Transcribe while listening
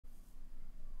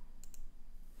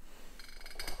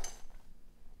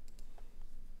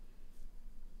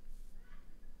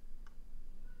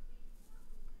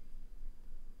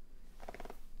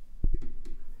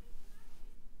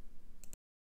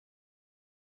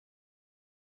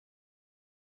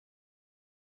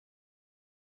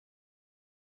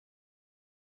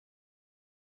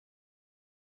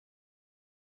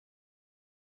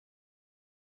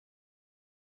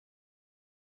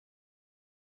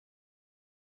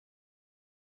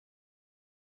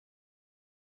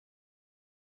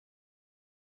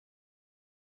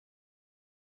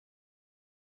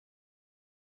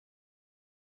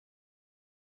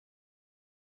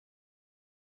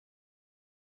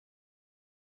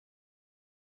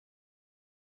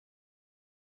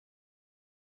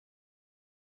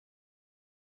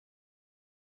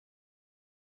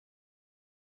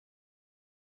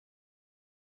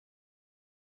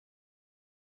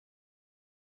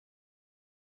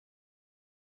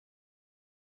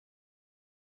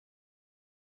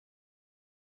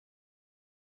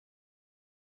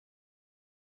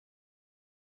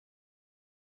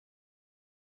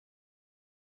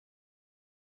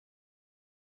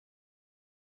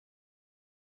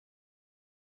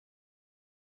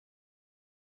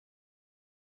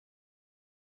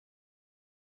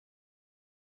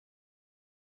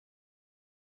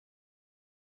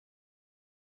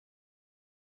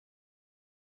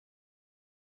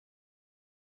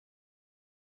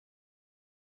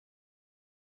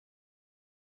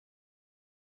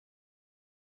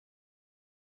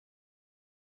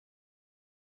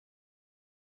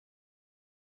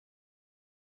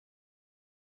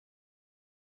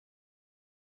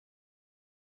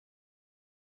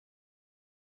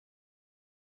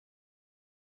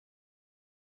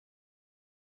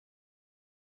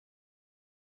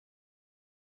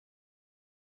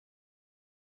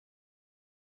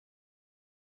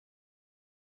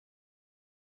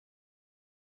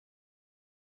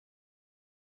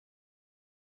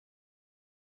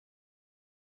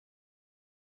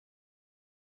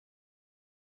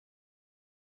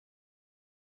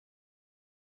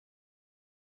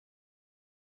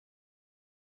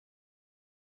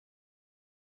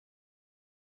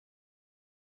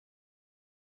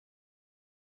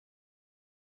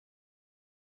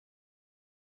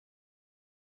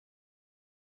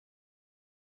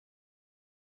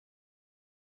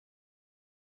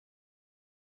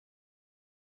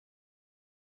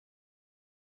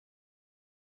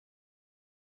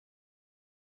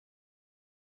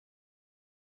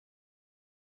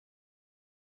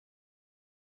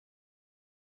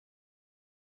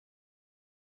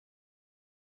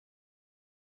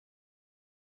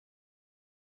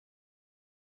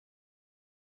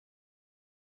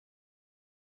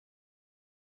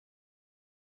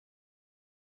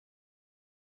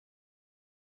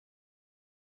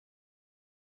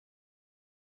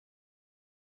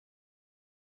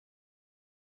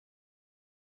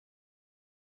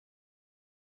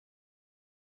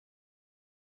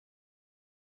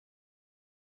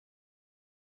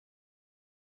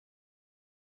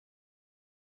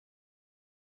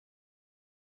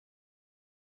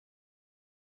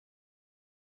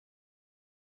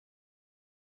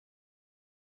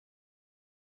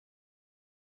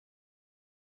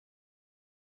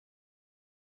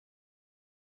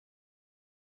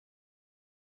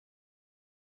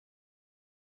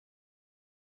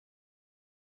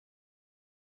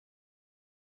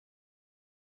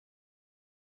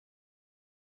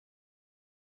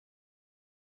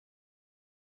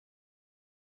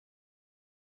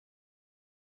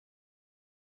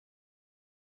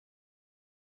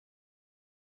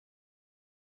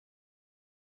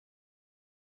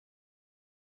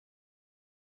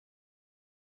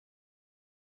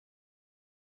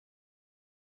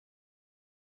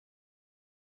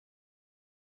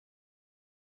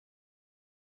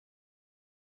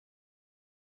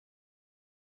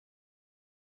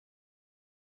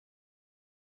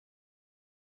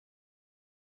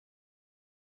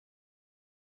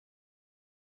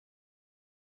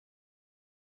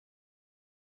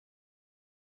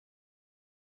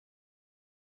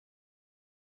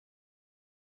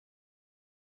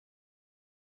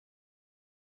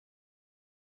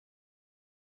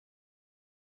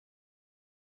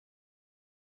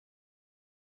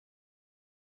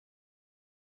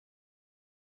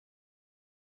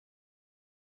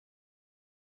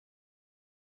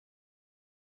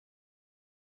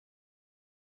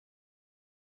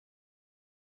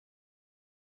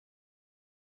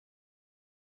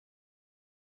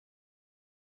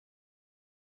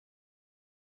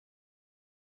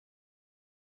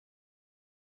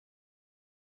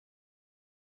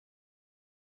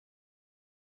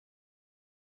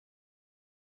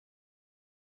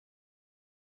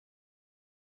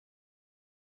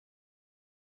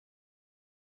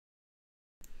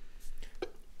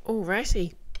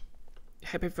Alrighty.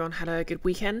 Hope everyone had a good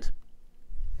weekend.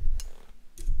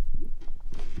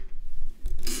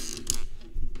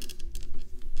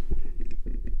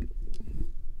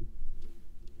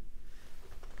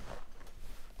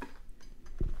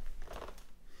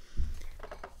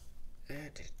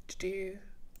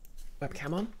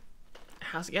 Webcam on.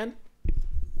 How's it going?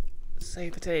 So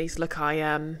for today's look, I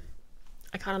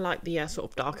kind of like the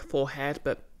sort of darker forehead,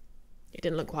 but it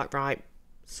didn't look quite right.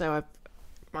 So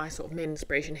my sort of main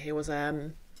inspiration here was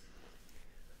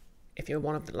if you're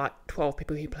one of the 12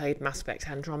 people who played Mass Effect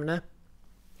Andromeda,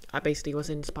 I basically was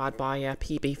inspired by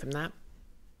PB from that.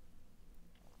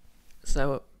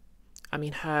 So, I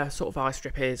mean, her sort of eye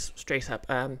strip is straight up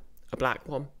a black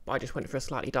one, but I just went for a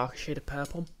slightly darker shade of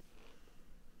purple.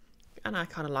 And I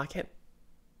kind of like it.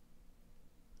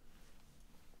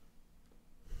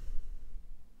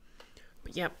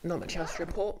 But yeah, not much else to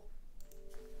report.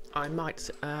 I might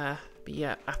be,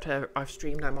 after I've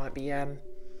streamed, I might be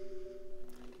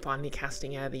finally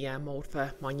casting the mould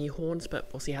for my new horns, but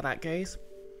we'll see how that goes.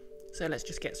 So let's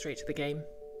just get straight to the game.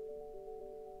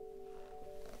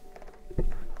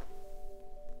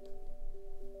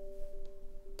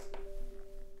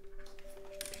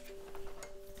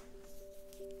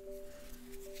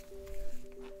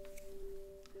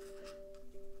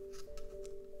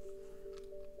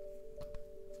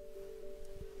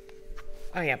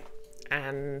 Oh yeah,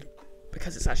 and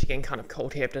because it's actually getting kind of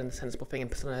cold here, I've done the sensible thing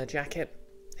and put on a jacket.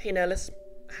 Hey Nerlis,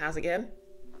 how's it going?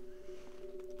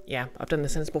 Yeah, I've done the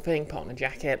sensible thing, put on a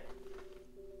jacket.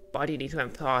 But I do need to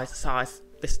emphasise the size.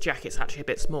 This jacket's actually a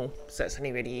bit small, so it's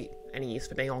only really any use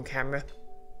for being on camera.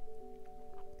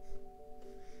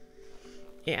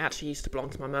 It actually used to belong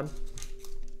to my mum,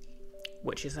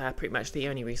 which is pretty much the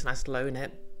only reason I still own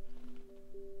it.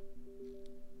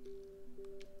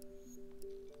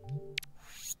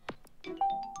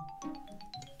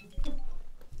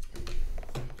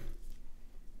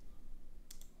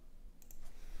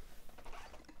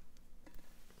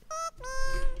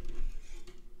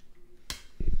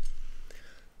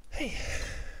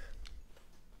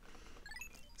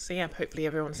 So yeah, hopefully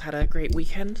everyone's had a great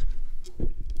weekend.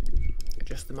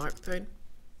 Adjust the microphone.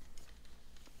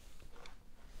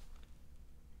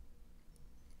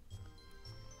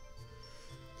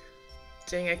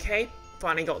 Doing okay.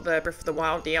 Finally got the Breath of the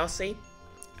Wild DLC.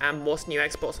 And what's new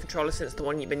Xbox controller since the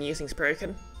one you've been using's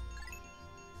broken?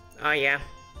 Oh yeah.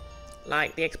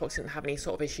 Like, the Xbox didn't have any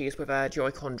sort of issues with a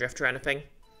Joy-Con drift or anything.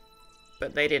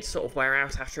 But they did sort of wear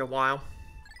out after a while.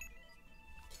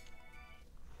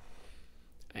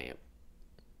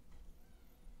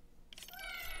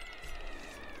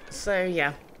 So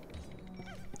yeah,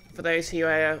 for those who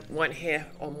weren't here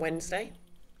on Wednesday,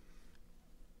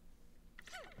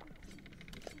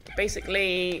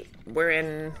 basically we're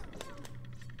in,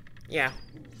 yeah,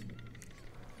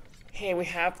 here we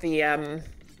have the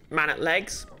man at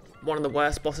legs, one of the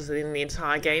worst bosses in the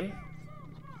entire game.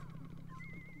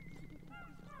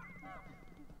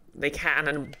 They can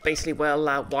and basically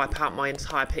will wipe out my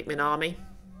entire Pikmin army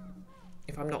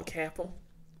if I'm not careful.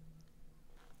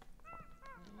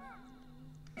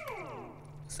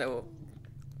 So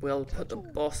we'll put the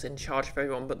boss in charge of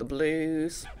everyone but the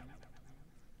blues.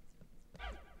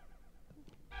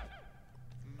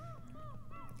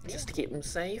 Just to keep them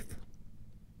safe.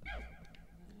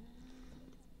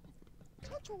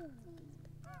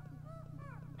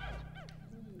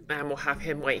 And we'll have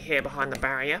him wait here behind the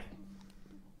barrier.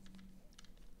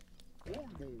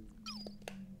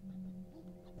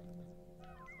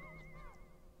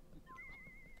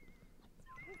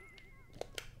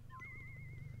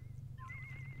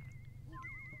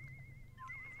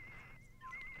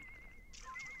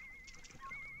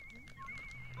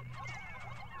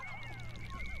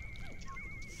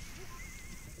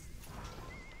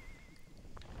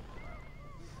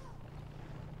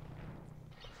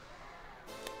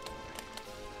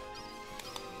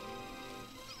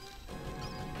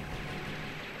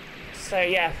 So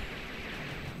yeah.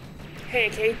 Hey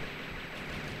Key.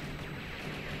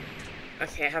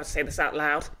 Okay, I have to say this out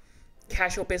loud.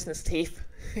 Casual business teeth.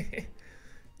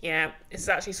 Yeah, it's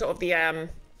actually sort of the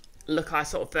look I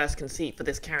sort of first conceived for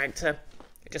this character.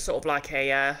 Just sort of like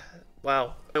a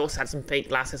well, I also had some fake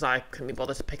glasses I couldn't be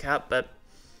bothered to pick up, but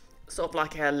sort of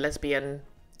like a lesbian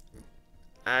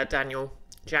Daniel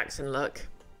Jackson look.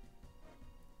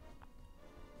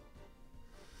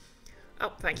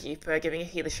 Oh, thank you for giving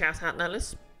He the shout out,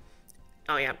 Nellis.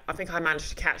 Oh yeah, I think I managed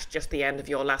to catch just the end of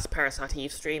your last Parasite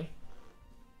Eve stream.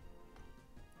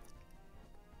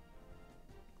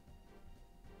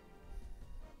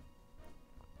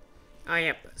 Oh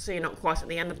yeah, so you're not quite at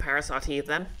the end of Parasite Eve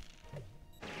then.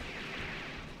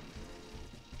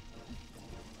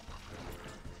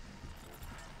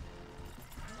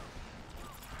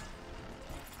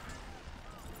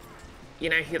 You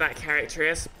know who that character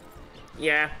is?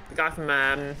 Yeah, the guy from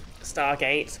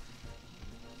Stargate.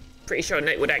 Pretty sure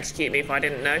Nick would execute me if I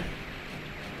didn't know.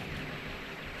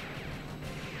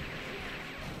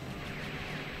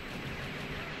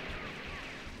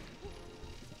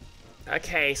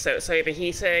 Okay, so it's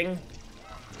overheating.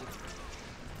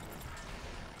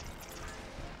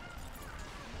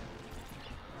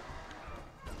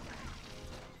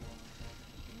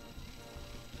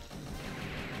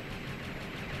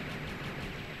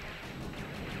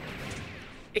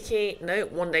 Icky, no,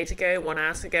 1 day to go, 1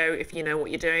 hour to go if you know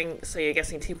what you're doing, so you're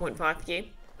guessing 2.5 for you?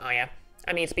 Oh yeah.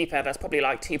 I mean, to be fair, that's probably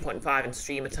like 2.5 in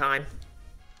streamer time.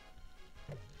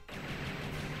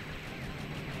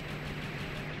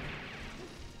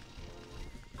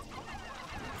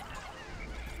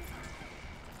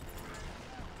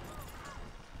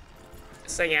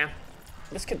 So yeah,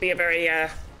 this could be a very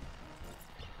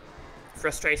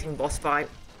frustrating boss fight.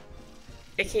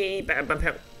 Icky, better bump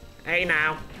up. Hey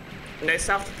now. No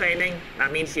self-defaming,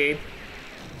 that means you.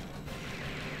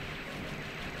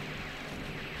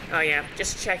 Oh yeah,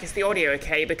 just to check, is the audio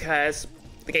okay? Because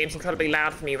the game's incredibly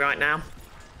loud for me right now.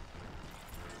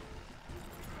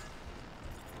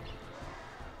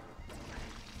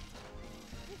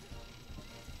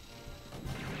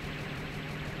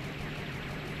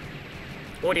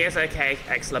 Audio's okay,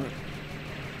 excellent.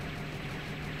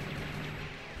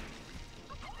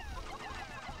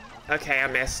 Okay, I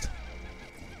missed.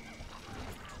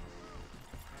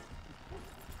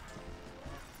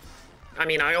 I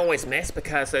mean, I always miss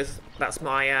because that's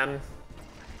my,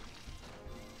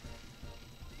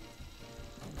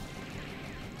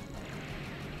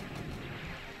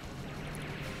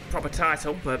 proper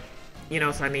title, but you know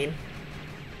what I mean.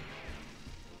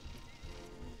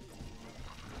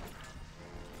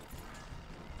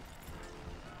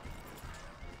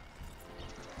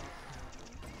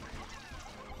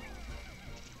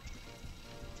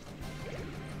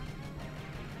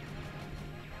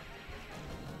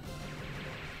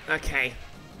 Okay,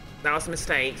 that was a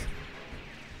mistake.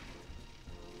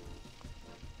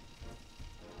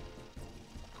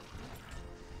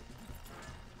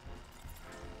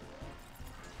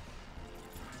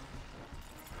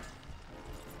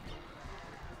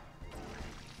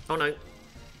 Oh no.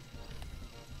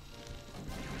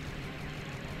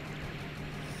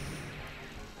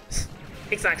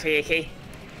 Exactly, Icky.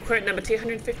 Quote number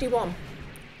 251.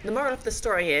 The moral of the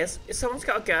story is, if someone's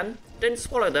got a gun, don't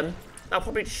swallow them. They'll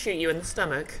probably just shoot you in the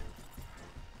stomach.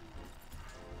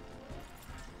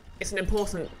 It's an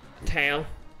important tale.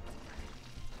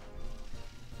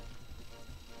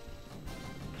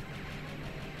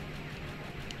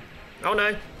 Oh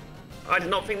no, I did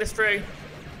not think this through.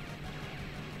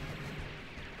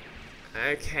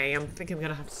 Okay, I think I'm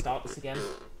gonna have to start this again.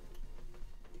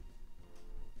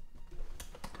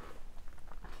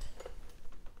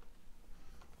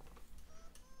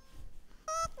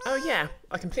 Oh yeah,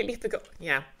 I completely forgot.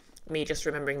 Yeah, me just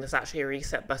remembering there's actually a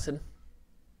reset button.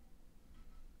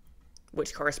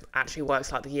 Which actually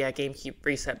works like the GameCube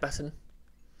reset button.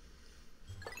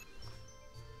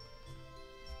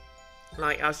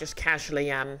 Like, I was just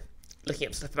casually looking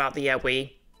up stuff about the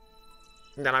Wii.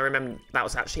 And then I remembered that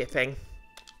was actually a thing.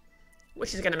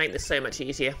 Which is going to make this so much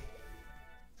easier.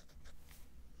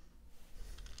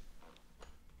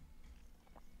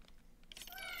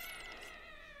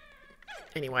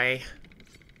 Anyway.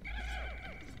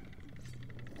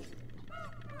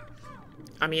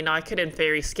 I mean, I could in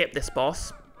theory skip this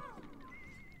boss.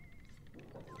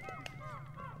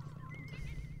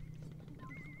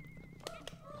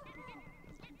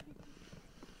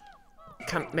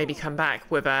 Maybe come back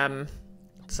with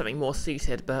something more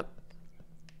suited, but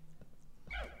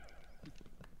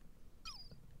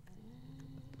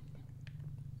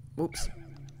whoops.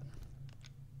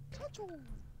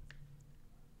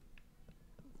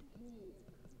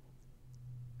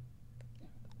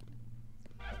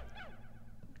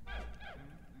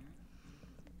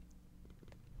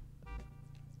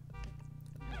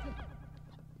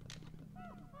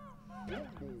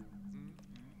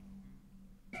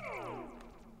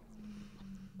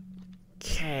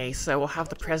 Okay, so we'll have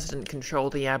the president control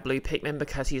the blue Pikmin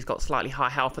because he's got slightly high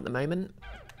health at the moment.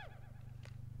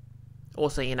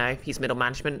 Also, you know, he's middle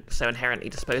management, so inherently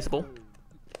disposable.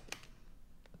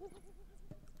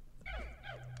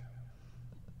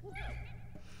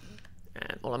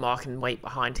 And Olimar can wait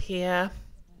behind here.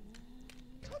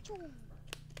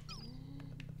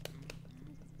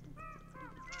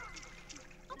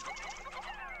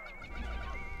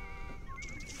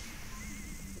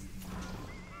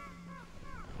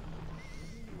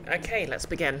 Okay, let's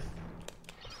begin.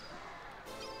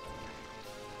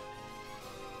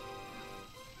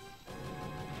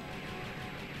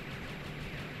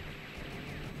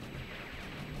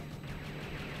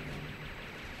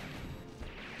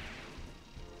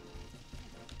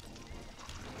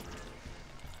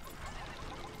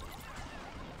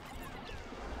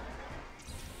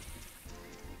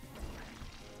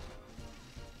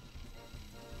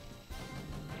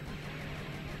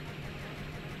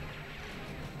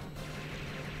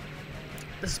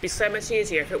 This would be so much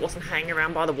easier if it wasn't hanging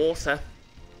around by the water.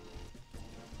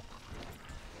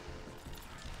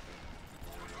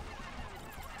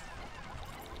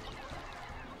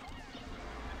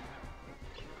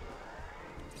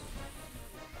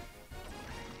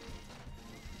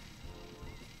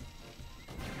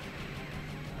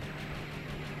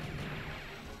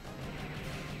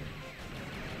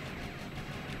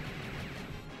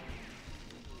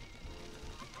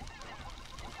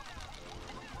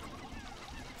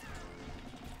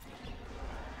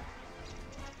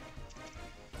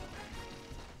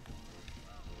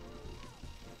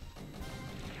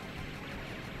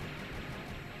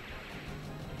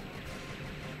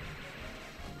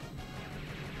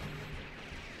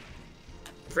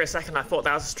 For a second I thought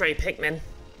that was a stray Pikmin.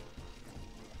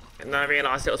 And then I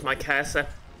realised it was my cursor.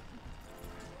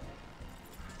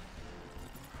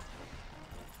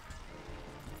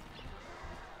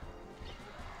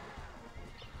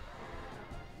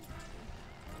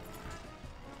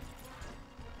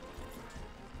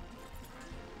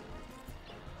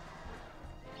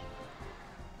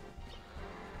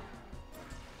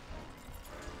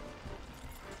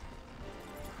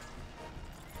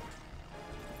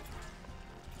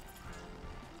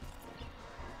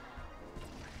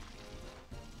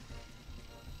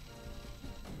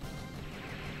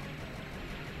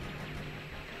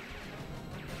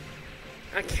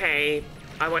 Okay,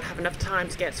 I won't have enough time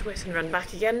to get to it and run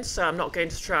back again, so I'm not going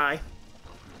to try.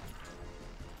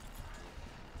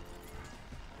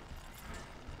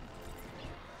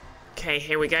 Okay,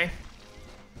 here we go.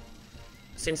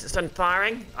 Since it's done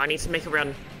firing, I need to make a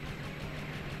run.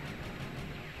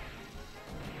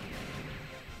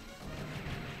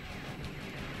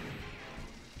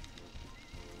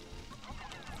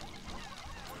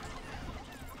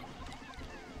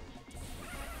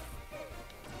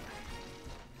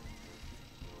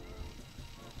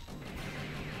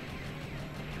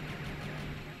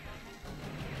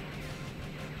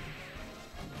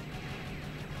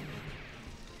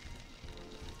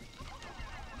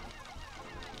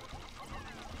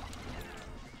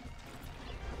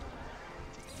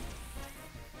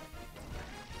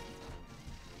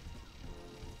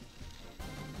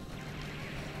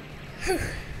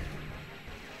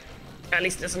 At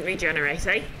least it doesn't regenerate,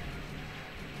 eh?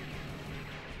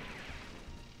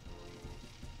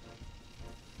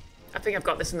 I think I've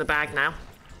got this in the bag now.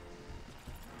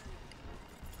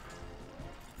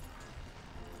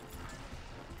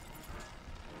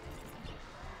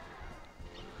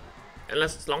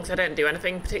 As long as I don't do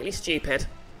anything particularly stupid.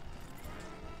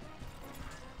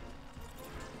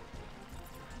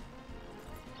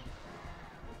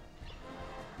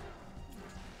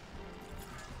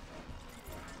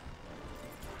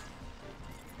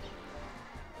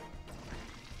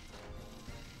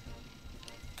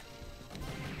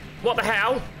 What the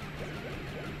hell?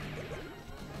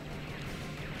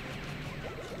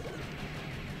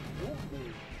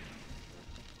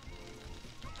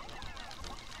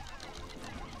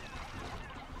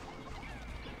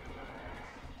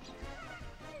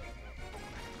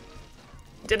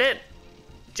 Did it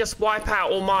just wipe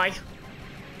out all my...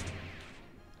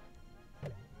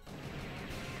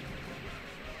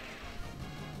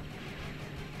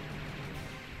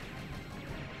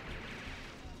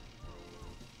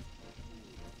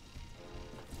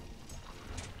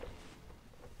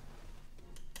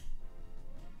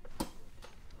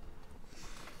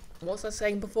 What was I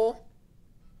saying before?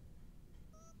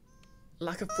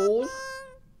 Like a fool?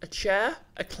 A chair?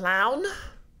 A clown?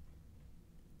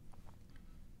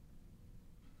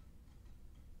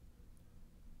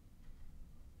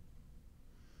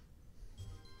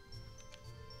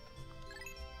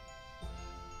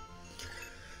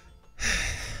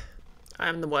 I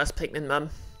am the worst Pikmin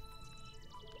mum.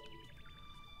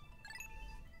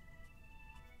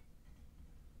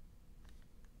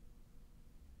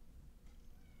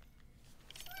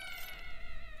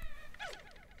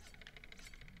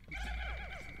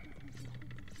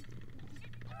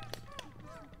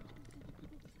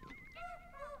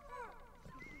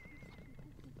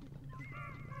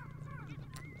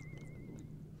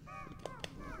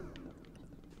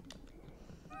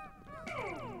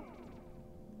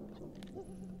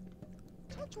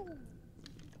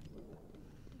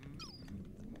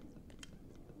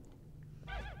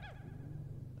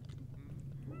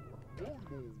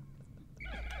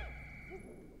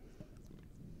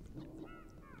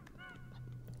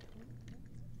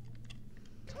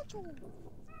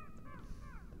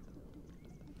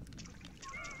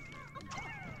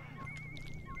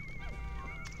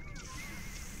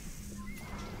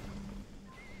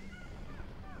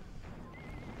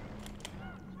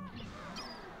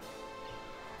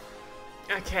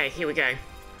 Okay, here we go.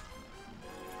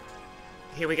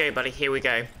 Here we go, buddy, here we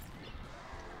go.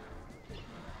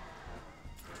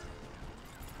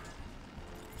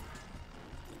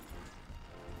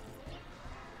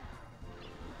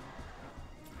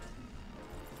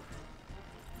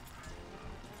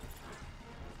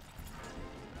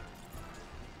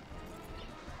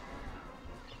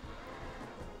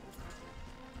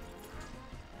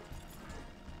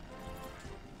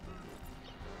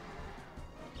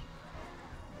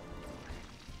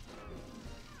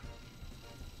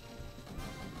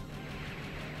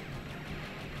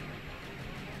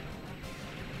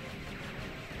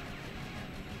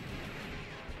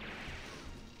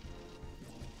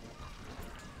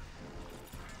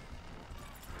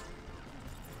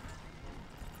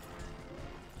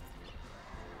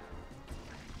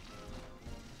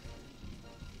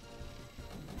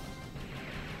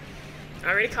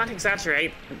 I really can't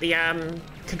exaggerate. The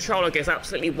controller goes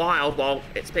absolutely wild while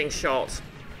it's being shot.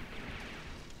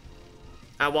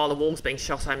 While the wall's being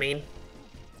shot, I mean.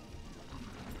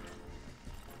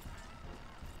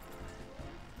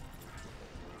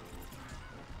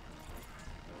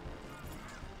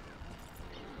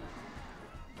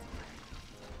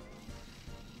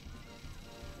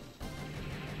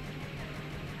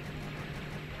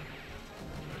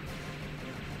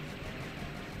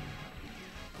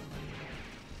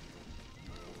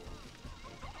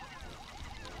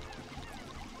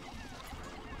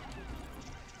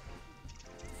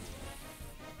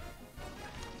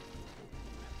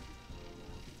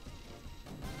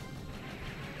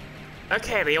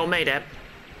 Okay, they all made it.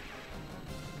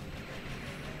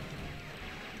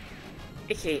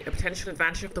 Icky, a potential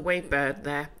advantage of the wave bird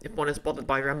there, if one is bothered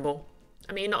by rumble.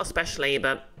 I mean, not especially,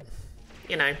 but,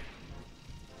 you know.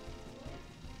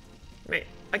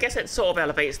 I guess it sort of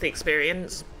elevates the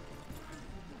experience.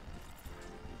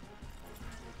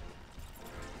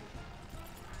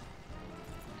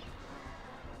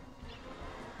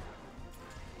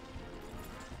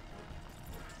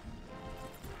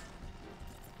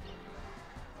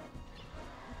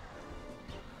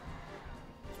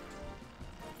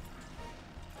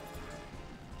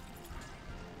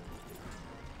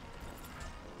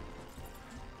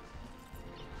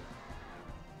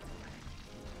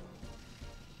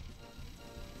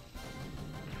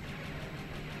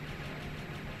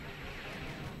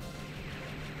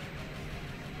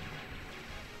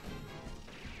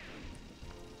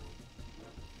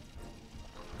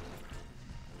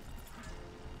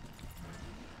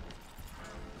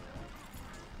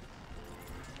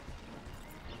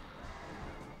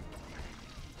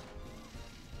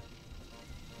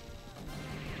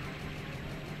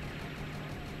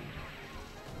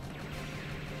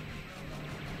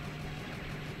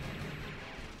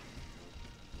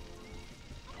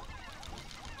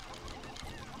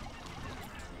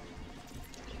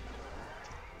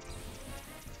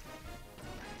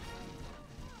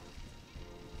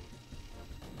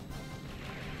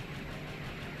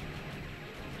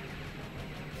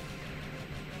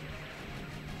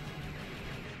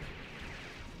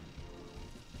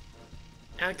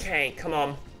 Okay, come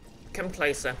on. Come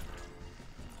closer.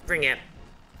 Bring it.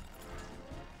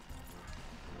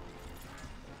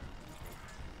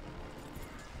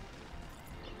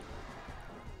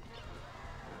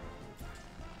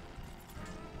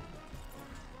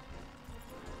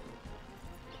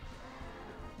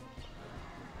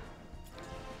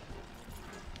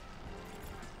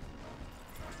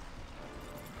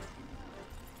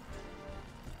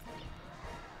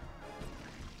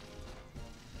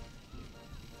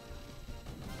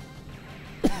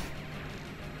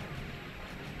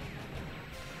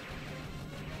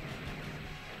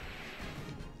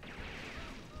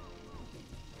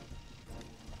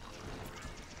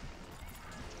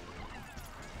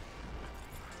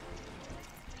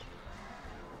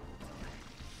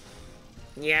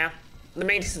 Yeah, the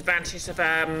main disadvantage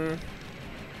of,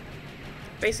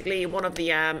 basically one of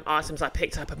the, items I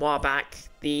picked up a while back,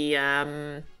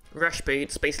 the, rush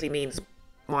boots, basically means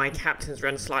my captains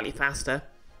run slightly faster.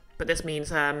 But this means,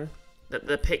 that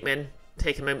the Pikmin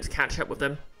take a moment to catch up with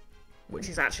them, which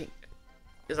is actually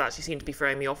seemed to be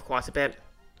throwing me off quite a bit.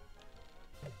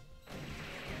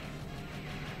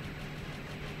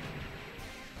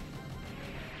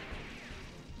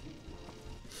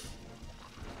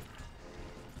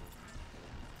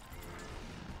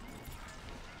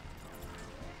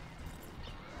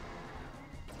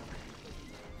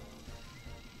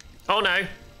 Oh no!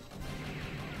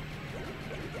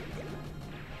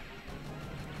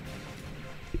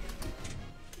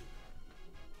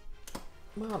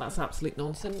 Well, that's absolute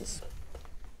nonsense.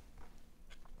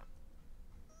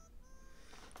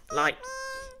 Like,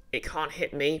 it can't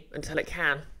hit me until it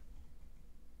can.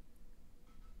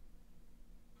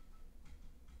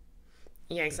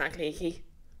 Yeah, exactly, Iki.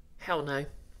 Hell no.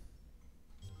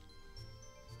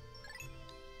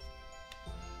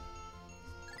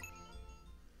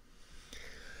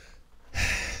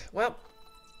 Well,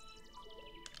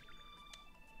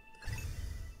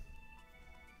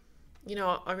 you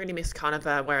know, I really miss kind of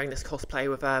wearing this cosplay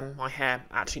with my hair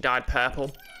actually dyed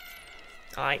purple.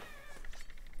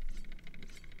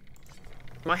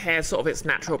 My hair's sort of its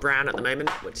natural brown at the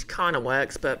moment, which kind of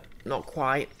works, but not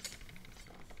quite.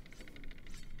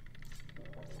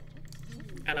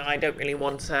 And I don't really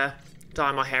want to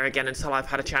dye my hair again until I've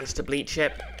had a chance to bleach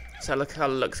it. So the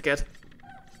colour looks good.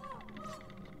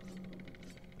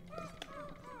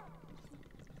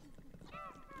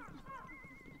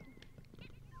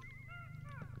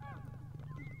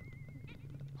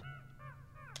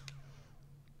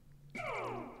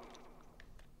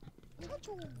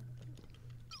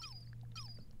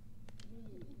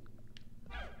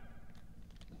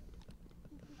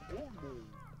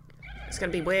 It's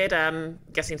going to be weird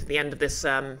getting to the end of this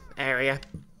area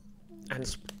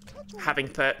and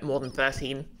having more than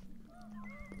 13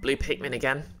 blue Pikmin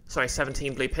again. Sorry,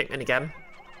 17 blue Pikmin again.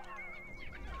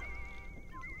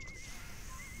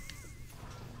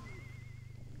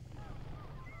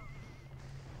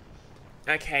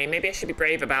 Okay, maybe I should be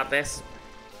brave about this.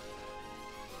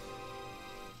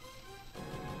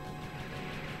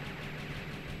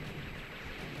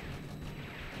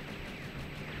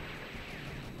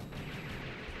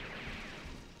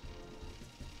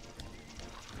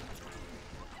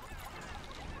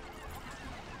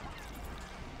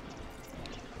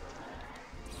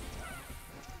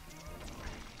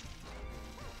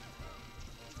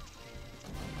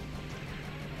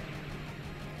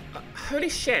 Holy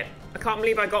shit, I can't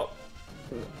believe I got...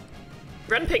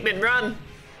 Run, Pikmin, run!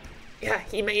 Yeah,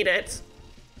 he made it.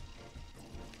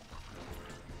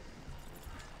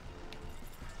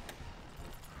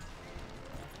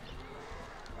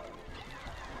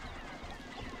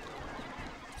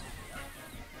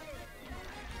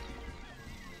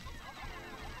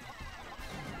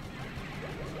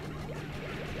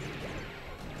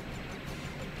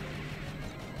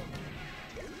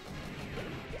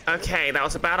 Okay, that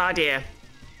was a bad idea.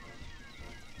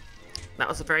 That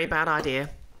was a very bad idea.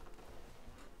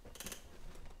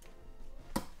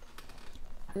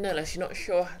 Nullis, you're not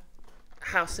sure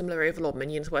how similar Overlord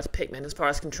minions were to Pikmin as far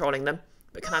as controlling them,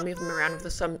 but can I move them around with the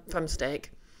thumbstick?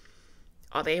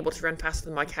 Are they able to run faster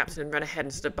than my captain and run ahead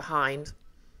instead of behind?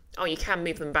 Oh, you can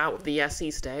move them about with the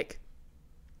C-stick.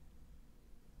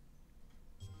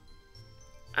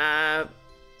 No.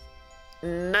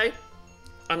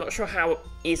 I'm not sure how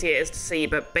easy it is to see,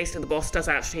 but basically the boss does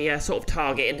actually sort of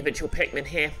target individual Pikmin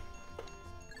here.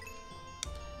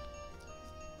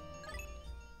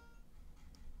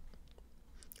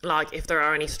 Like, if there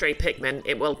are any stray Pikmin,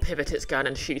 it will pivot its gun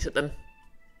and shoot at them.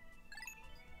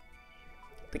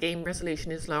 The game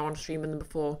resolution is lower on stream than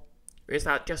before. Or is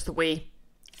that just the Wii?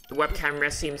 The webcam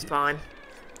res seems fine.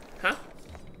 Huh?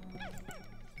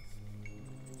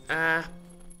 I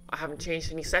haven't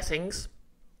changed any settings.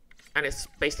 And it's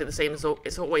basically the same as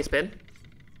it's always been.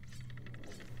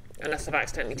 Unless I've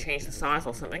accidentally changed the size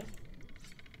or something.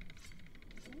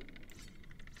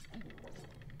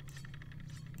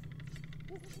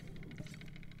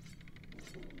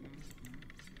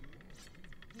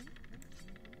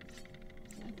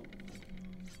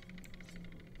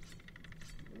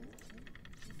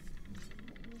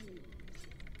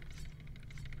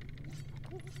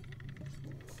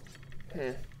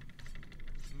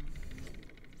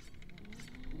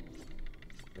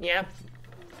 Yeah.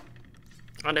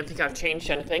 I don't think I've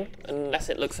changed anything, unless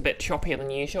it looks a bit choppier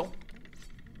than usual.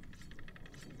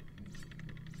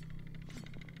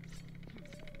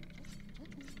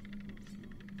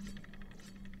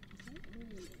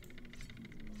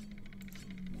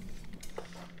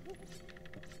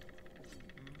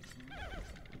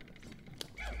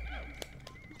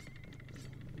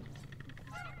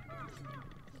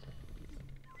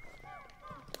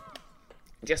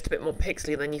 Just a bit more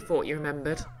pixely than you thought you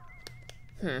remembered.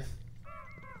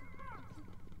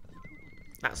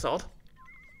 That's odd.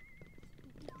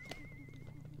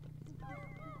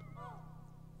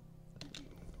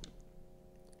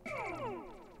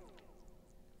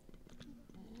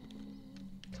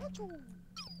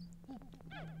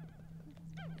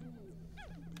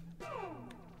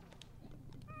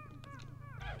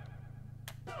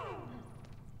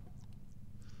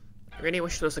 I really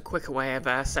wish there was a quicker way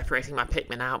of separating my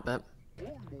Pikmin out, but...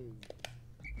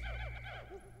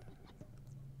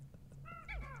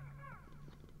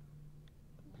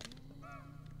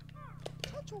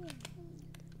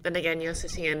 Then again, you're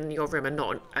sitting in your room and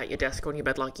not at your desk or on your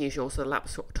bed like usual, so the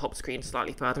laptop screen's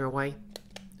slightly further away.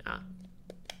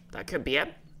 That could be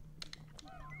it.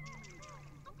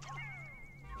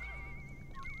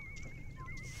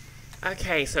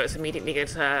 Okay, so it's immediately going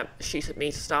to shoot at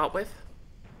me to start with.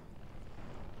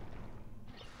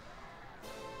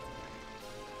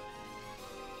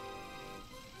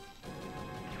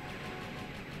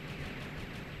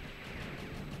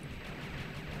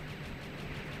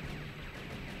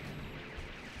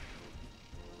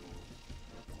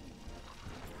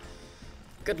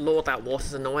 Good lord, that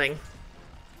water's annoying.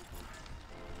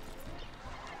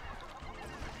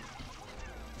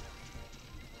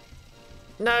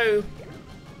 No!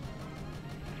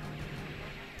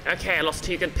 Okay, I lost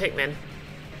 2 good Pikmin.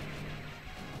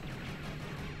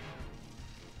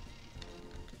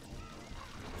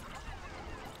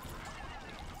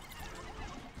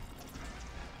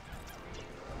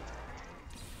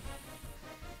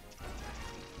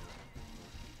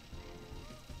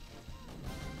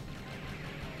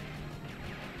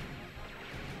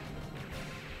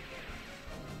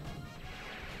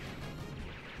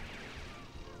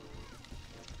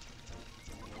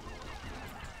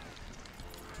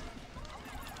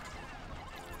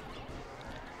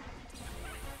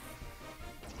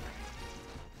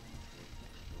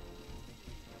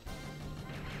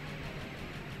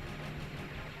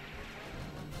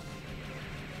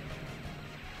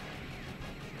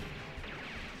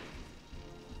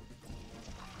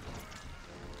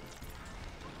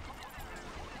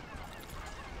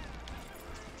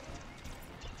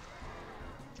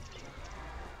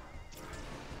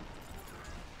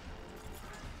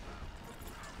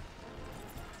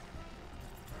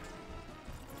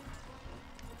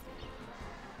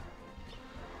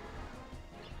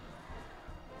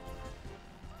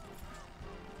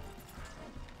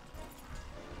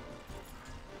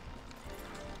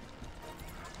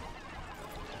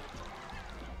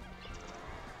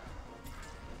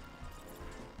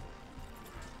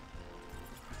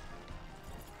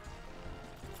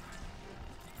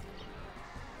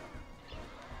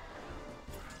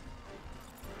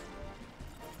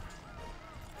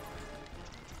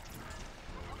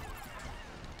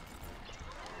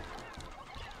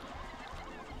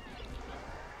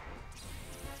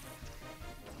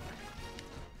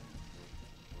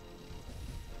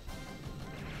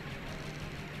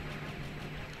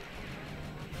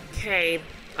 Okay,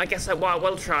 I guess what I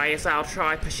will try is I'll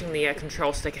try pushing the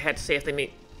control stick ahead to see if they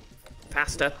meet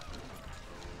faster.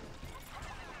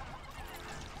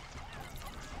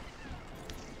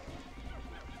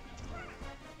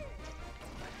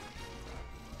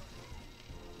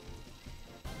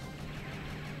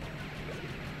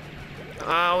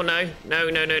 Oh no, no,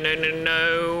 no, no, no, no,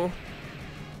 no.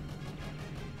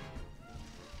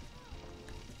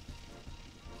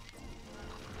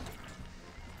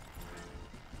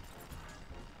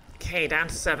 Okay, down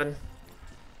to 7.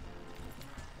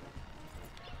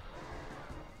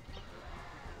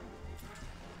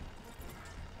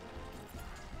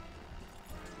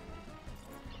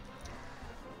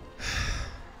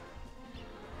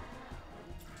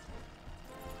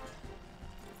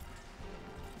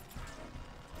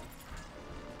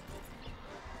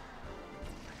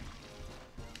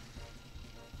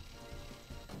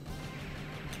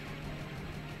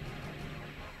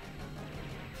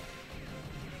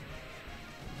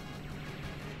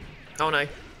 Oh no.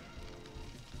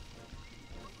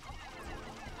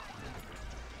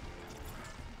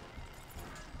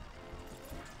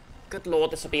 Good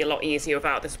lord, this will be a lot easier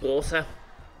without this water.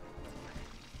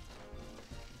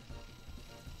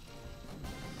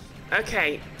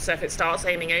 Okay, so if it starts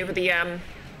aiming over the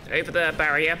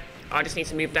barrier, I just need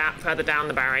to move that further down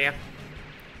the barrier.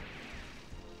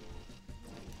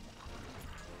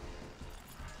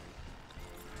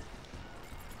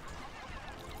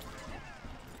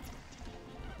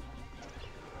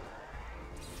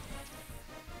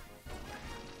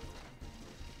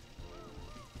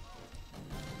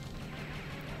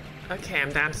 Okay,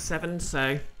 I'm down to 7,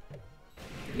 so...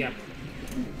 Yep.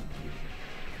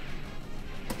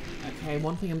 Okay,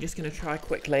 one thing I'm just going to try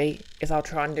quickly is I'll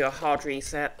try and do a hard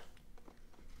reset.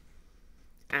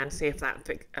 And see if that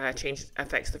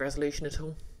affects the resolution at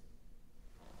all.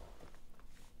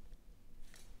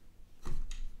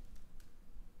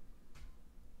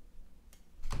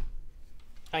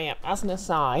 Oh yeah, as an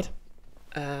aside...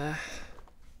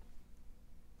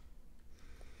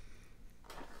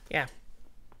 yeah.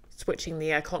 Switching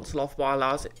the console off while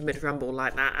I was mid-rumble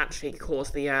like that actually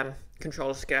caused the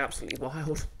controllers to go absolutely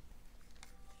wild.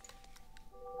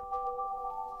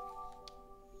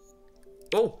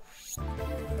 Oh!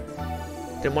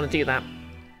 Didn't want to do that.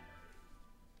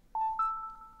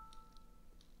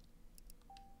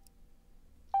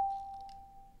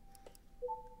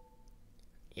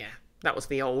 That was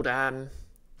the old,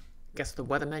 guess the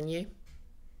weather menu.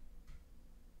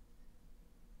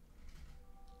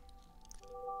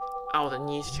 Oh, the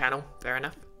news channel. Fair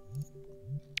enough.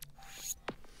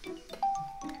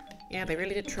 Yeah, they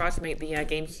really did try to make the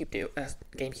GameCube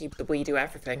the Wii do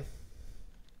everything.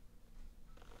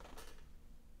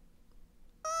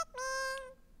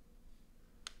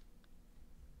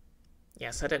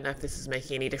 Yes, I don't know if this is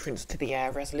making any difference to the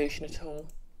resolution at all.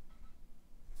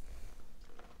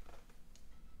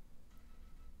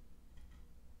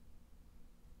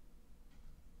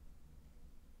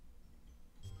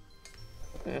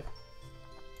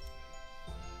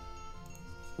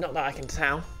 Not that I can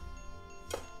tell.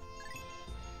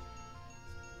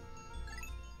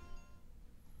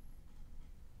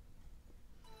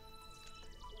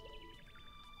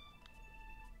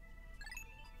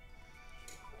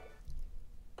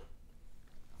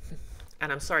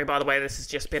 And I'm sorry, by the way, this has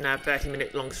just been a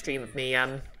 30-minute long stream of me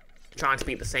trying to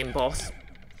beat the same boss.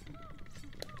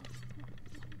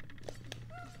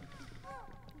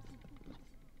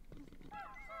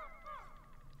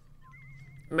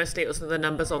 Mostly it was the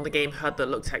numbers on the game HUD that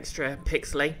looked extra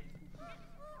pixely.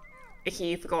 Icky,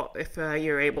 you forgot if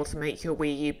you were able to make your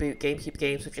Wii U boot GameCube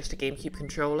games with just a GameCube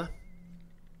controller.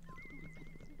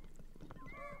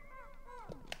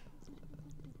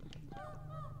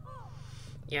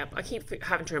 Yep, I keep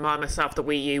having to remind myself the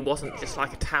Wii U wasn't just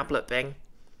like a tablet thing.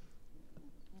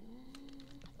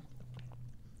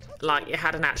 Like, it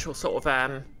had an actual sort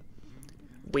of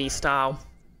Wii-style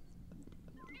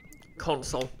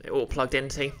console it all plugged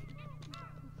into.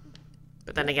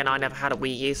 But then again, I never had a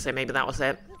Wii U, so maybe that was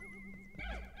it.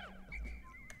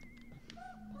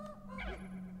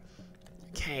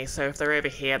 Okay, so if they're over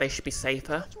here, they should be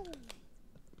safer.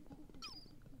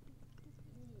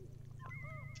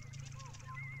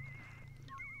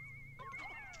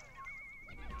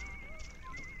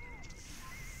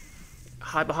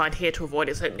 Hide behind here to avoid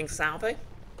its opening salvo.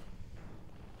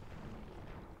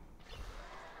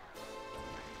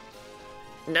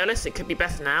 Notice it could be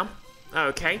better now.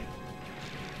 Okay.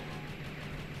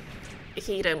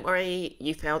 Icky, don't worry,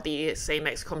 you failed the same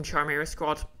XCOM Charmera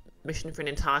Squad mission for an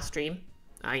entire stream.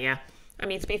 Yeah. I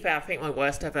mean, to be fair, I think my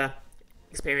worst ever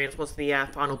experience was the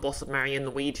final boss of Mario and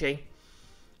Luigi.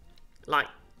 Like,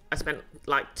 I spent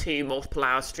like 2 multiple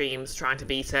hour streams trying to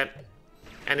beat it,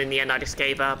 and in the end I just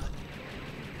gave up.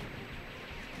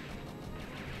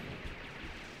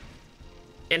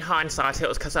 In hindsight, it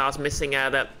was because I was missing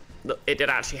that it did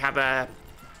actually have a...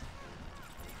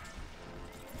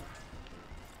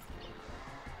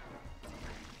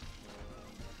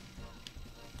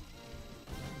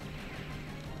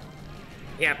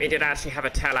 Yeah, it did actually have a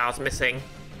tell I was missing.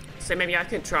 So maybe I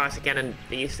could try it again and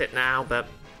beat it now, but,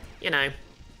 you know.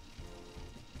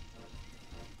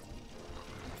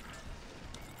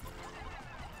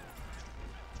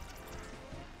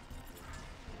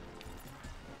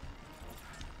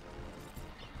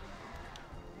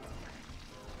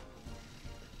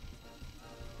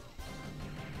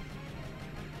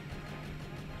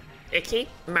 Icky,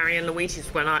 Mario and Luigi's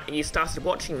when you started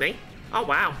watching me. Oh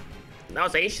wow, that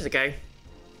was ages ago.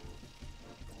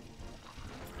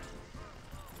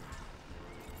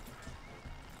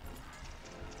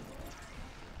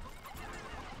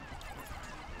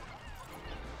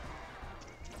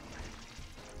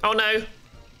 Oh no.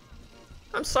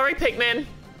 I'm sorry, Pikmin.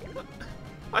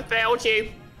 I failed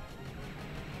you.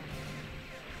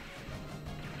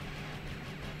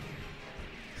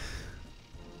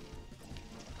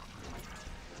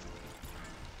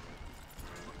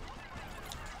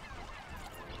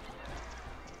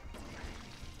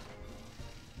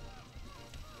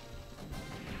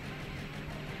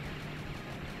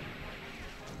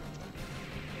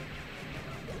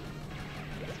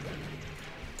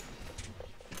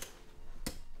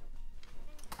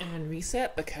 And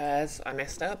reset because I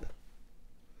messed up.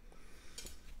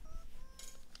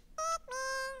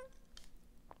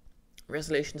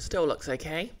 Resolution still looks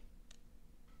okay.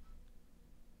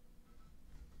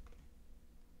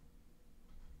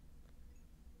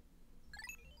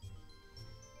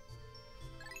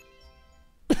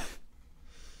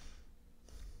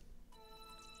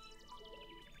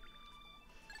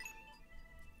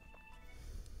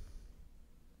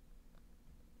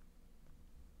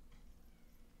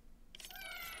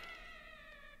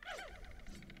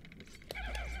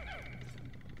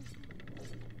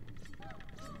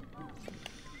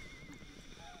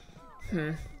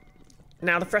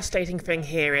 Now the frustrating thing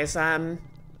here is I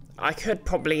could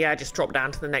probably just drop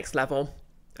down to the next level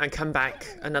and come back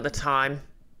another time.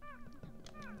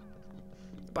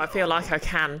 But I feel like I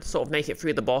can sort of make it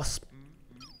through the boss.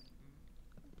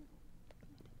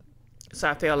 So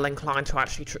I feel inclined to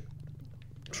actually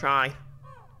try.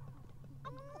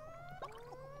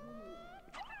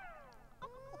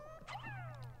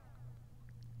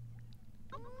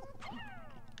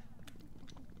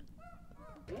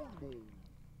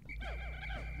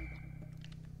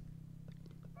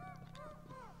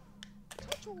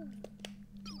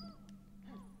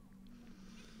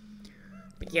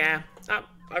 But yeah,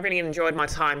 I really enjoyed my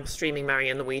time streaming Mario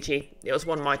and Luigi. It was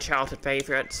one of my childhood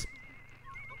favourites.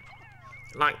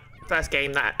 Like, first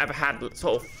game that ever had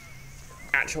sort of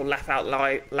actual laugh out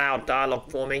loud dialogue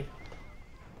for me.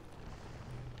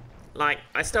 Like,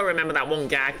 I still remember that one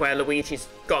gag where Luigi's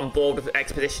gotten bored with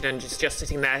exposition and just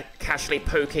sitting there casually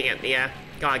poking at the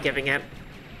guy giving it.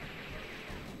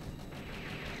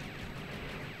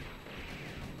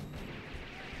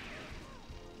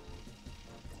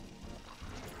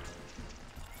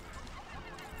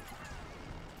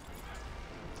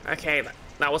 Okay,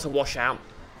 that was a washout.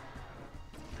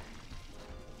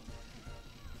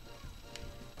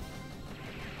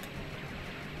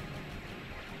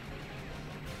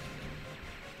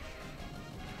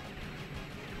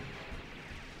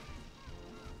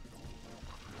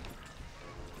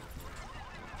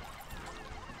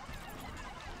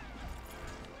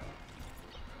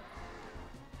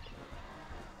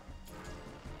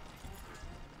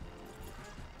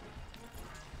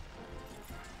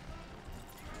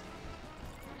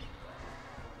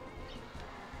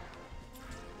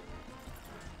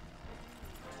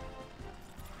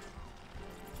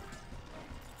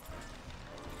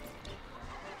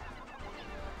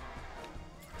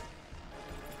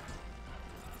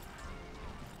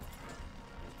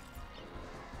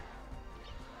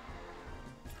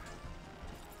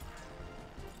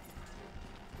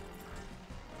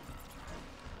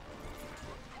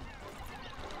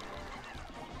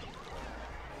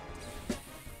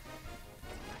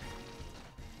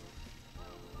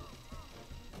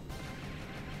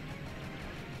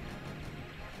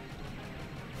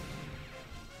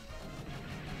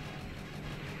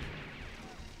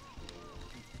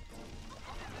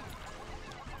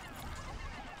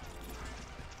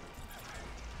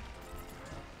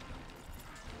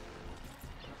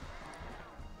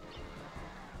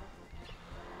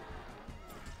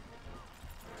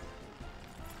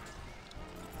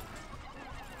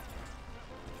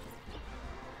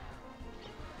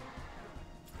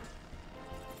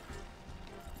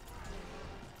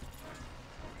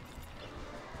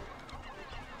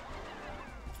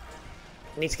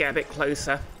 Need to get a bit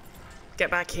closer.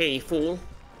 Get back here, you fool.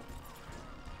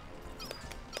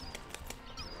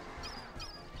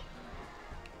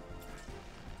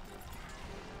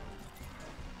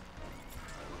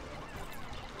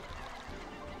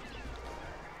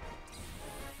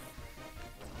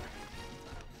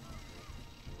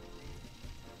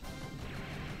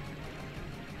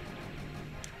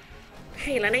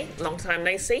 Hey Lenny, long time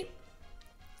no see.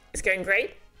 It's going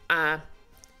great.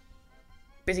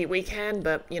 Busy weekend,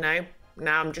 but you know,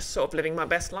 now I'm just sort of living my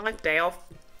best life. Day off,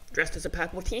 dressed as a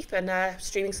purple thief, and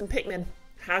streaming some Pikmin.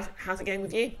 How's it going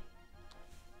with you?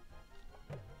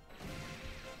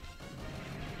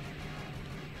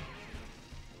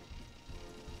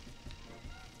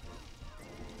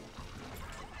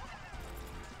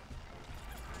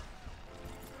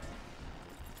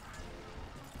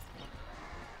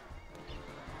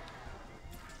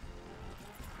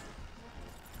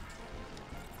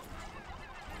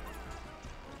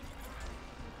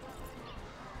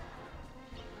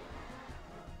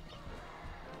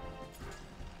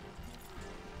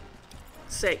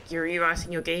 Sick, you're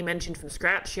rewriting your game engine from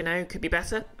scratch, you know, could be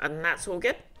better, and that's all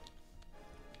good.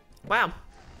 Wow.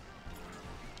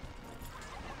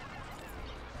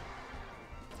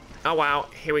 Oh wow,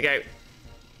 here we go.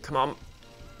 Come on.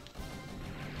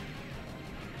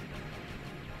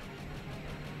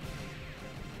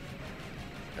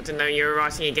 I didn't know you were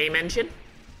writing a game engine.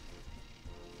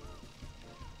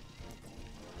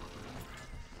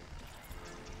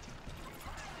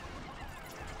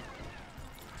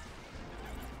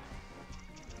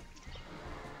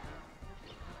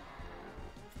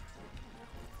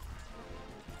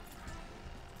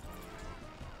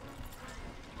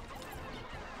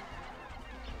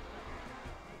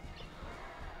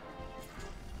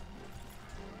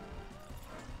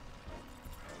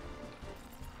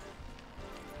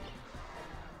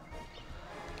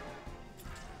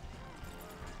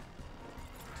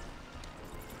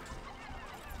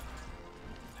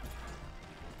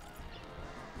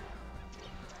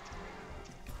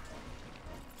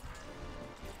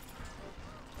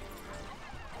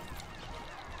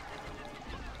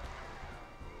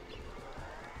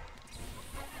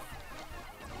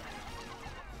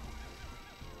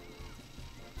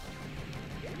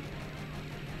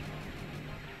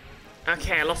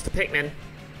 Okay, I lost a Pikmin.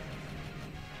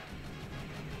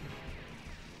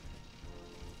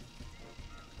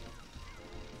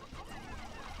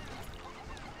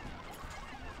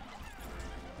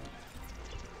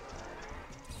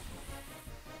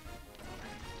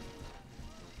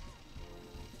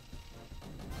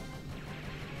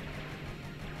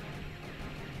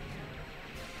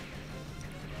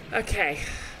 Okay.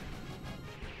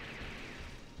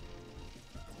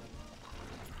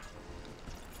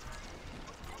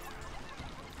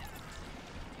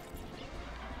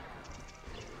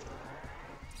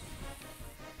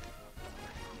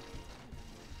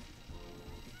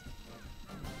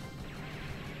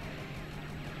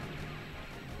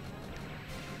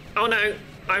 Oh no,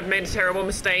 I've made a terrible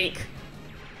mistake.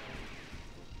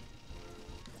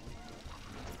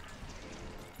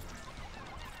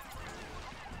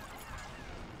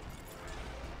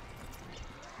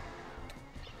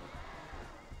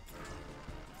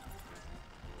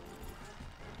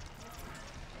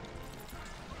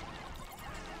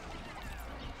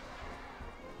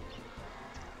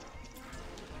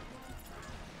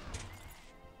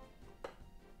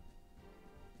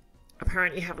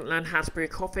 Apparently haven't learned how to brew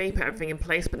coffee, put everything in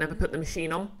place but never put the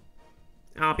machine on.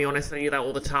 I'll be honest, I do that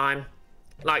all the time.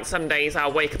 Like some days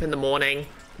I'll wake up in the morning,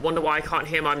 wonder why I can't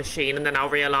hear my machine, and then I'll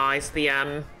realise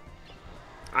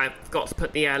I've got to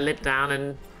put the lid down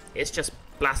and it's just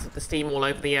blasted the steam all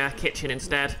over the kitchen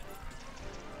instead.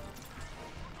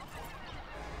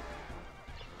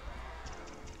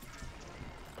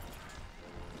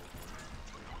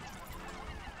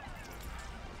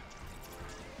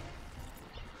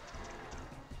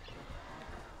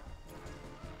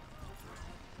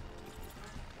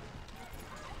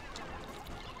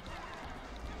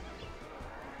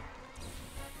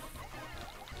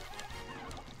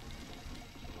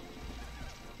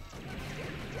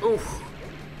 Oof.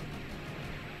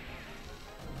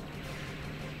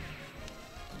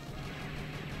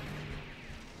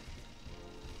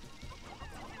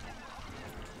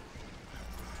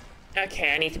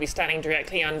 Okay, I need to be standing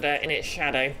directly under in its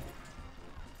shadow.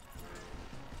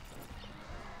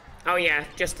 Oh yeah,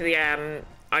 just the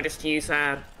I just use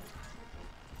well,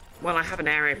 I have an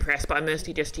AeroPress, but I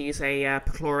mostly just use a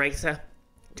perchlorator,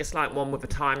 just like one with a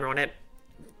timer on it,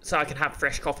 so I can have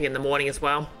fresh coffee in the morning as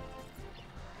well.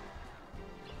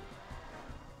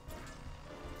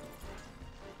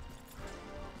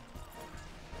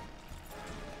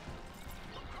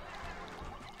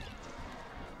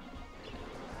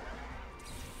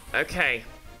 Okay.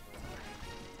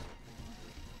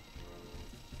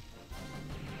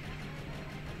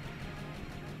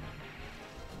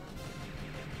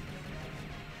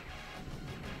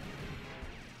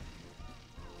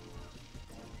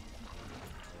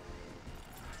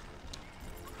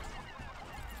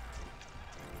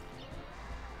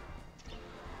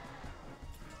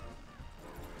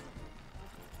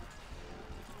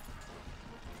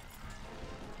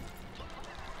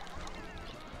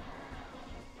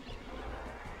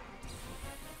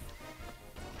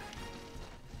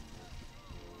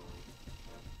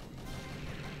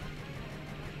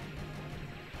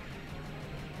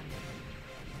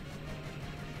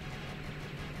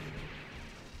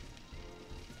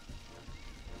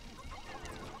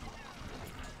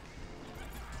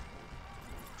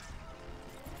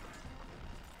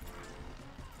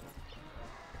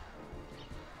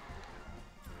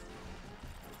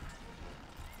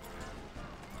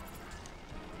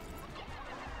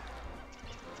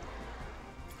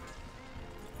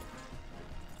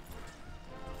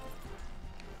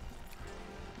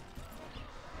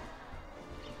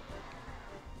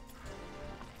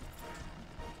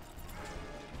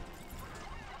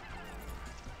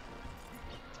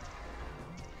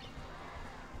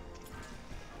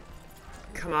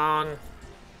 Come on.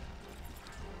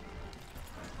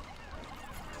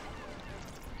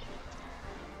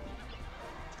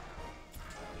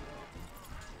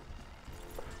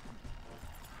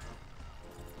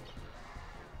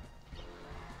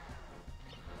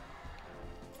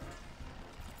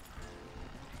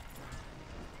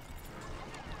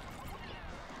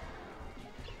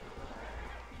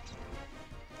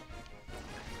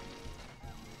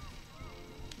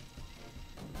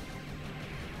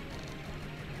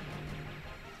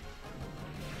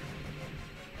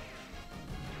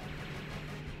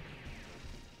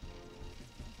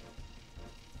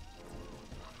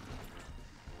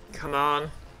 Come on.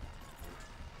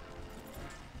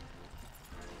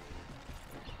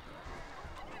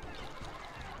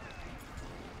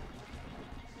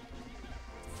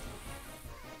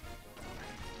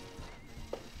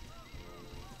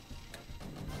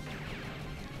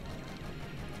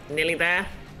 Nearly there.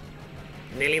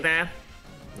 Nearly there.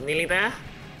 Nearly there.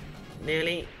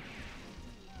 Nearly.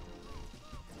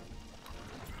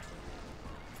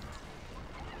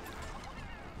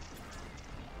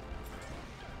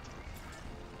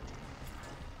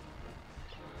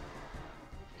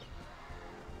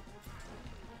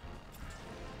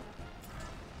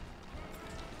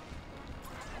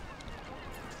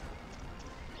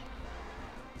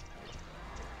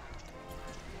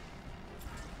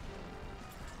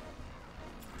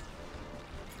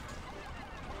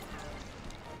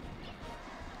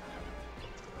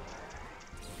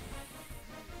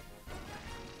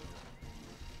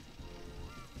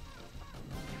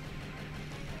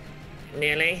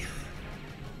 Nearly.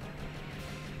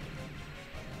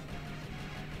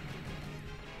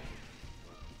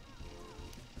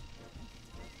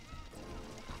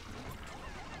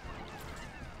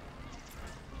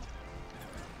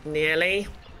 Nearly.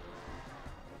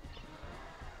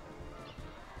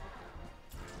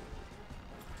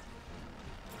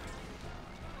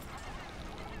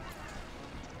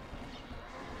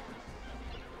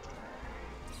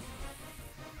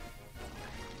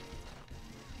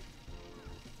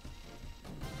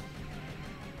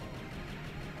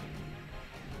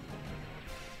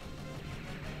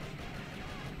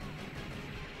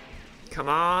 Come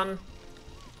on.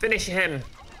 Finish him.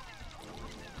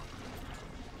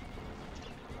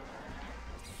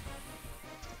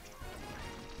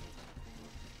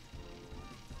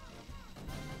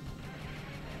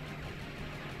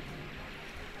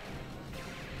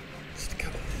 Just a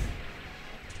couple.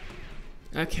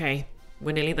 Okay,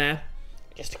 we're nearly there.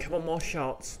 Just a couple more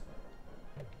shots.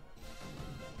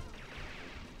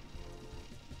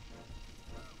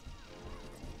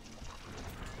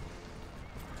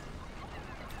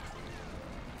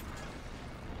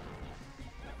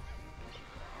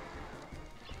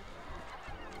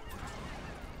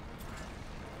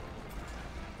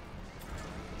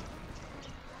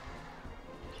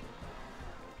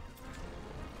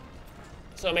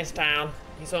 He's almost down.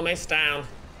 He's almost down.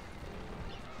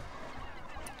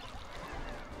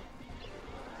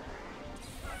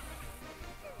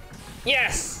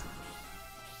 Yes!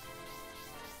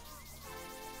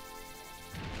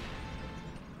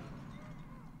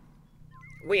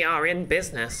 We are in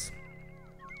business.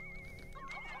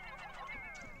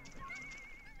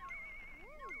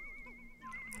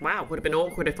 Wow, would have been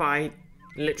awkward if I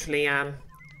literally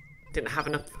didn't have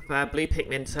enough blue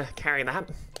Pikmin to carry that.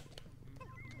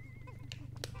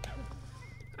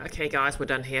 Okay, guys, we're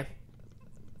done here.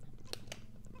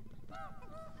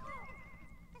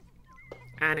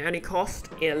 And it only cost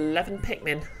 11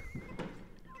 Pikmin.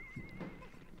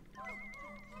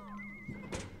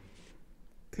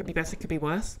 Could be better, could be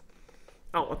worse.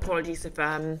 Oh, apologies if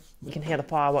you can hear the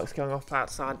fireworks going off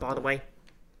outside, by the way.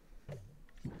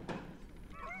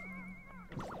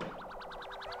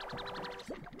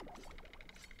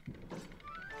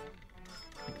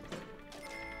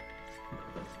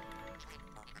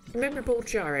 Memorable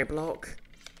gyro block.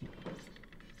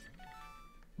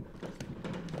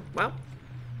 Well.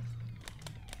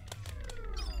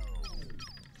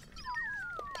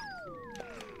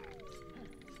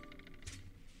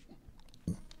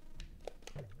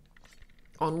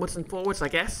 Onwards and forwards, I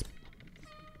guess.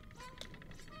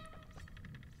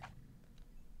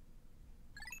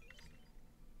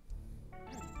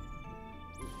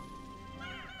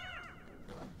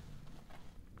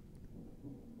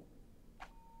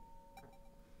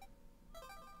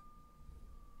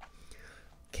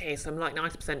 Okay, so I'm like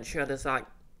 90% sure there's like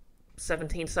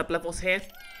 17 sub-levels here.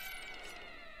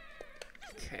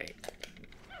 Okay.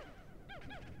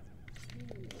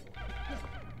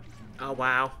 Oh,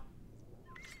 wow.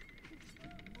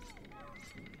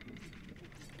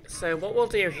 So what we'll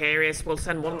do here is we'll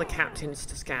send one of the captains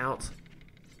to scout.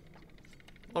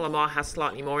 Olimar has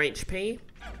slightly more HP.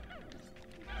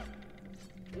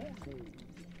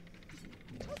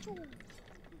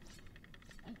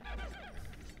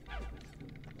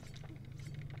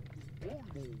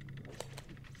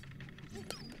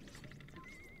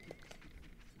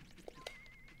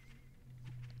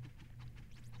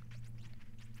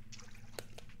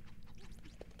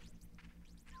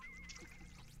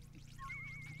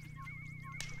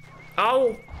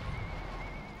 Oh!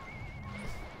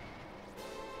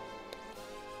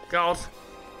 God.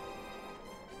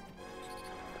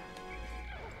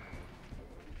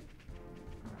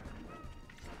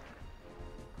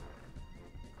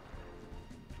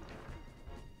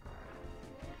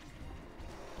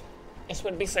 This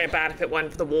wouldn't be so bad if it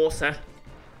weren't for the water.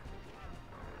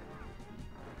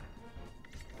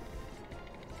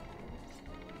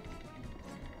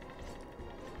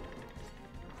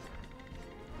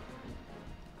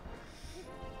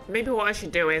 Maybe what I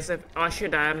should do is I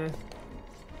should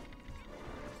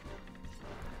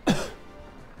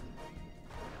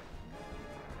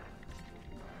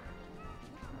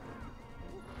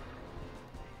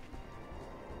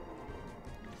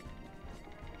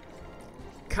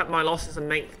cut my losses and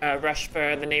make a rush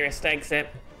for the nearest exit.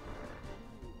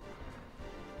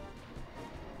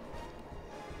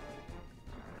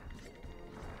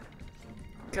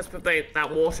 Because with that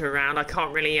water around, I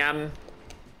can't really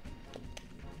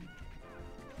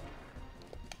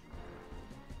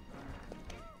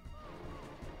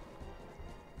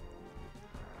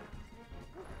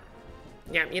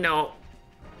yeah, you know,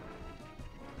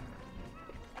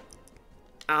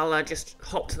 I'll just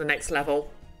hop to the next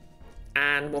level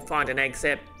and we'll find an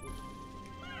exit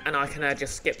and I can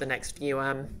just skip the next few,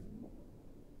 well,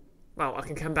 I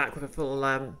can come back with a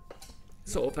full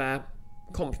sort of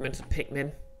complement of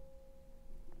Pikmin.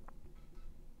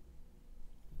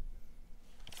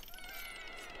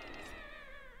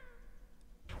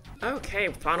 Okay,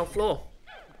 final floor.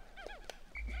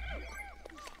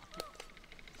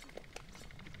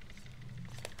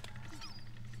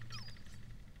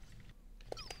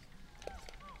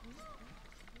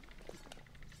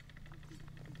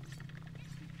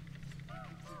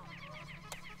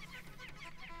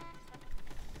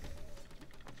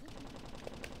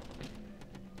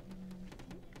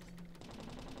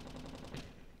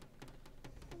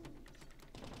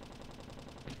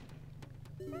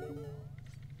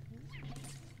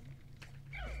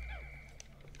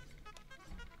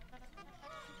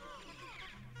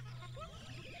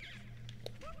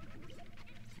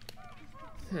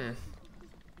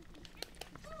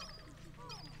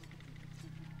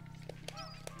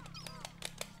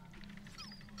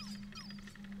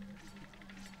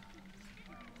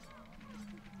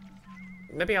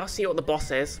 Maybe I'll see what the boss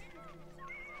is.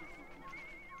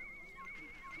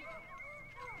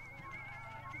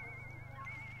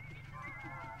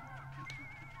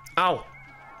 Oh.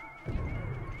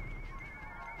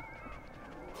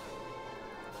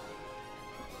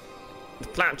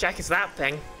 Flapjack is that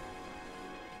thing.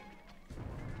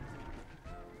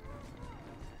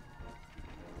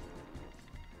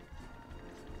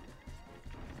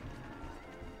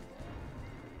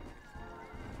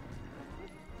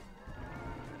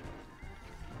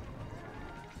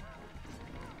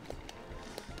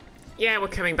 Yeah, we're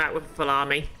coming back with a full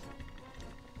army.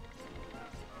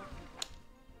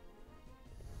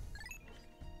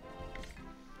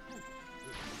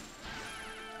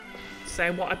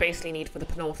 So what I basically need for the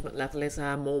penultimate level is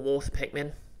more water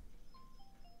Pikmin.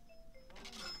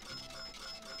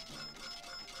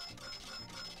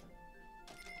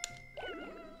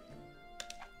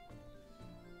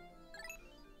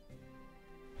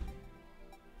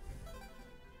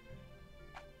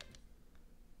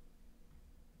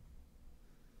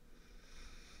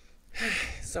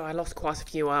 So I lost quite a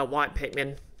few white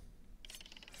Pikmin.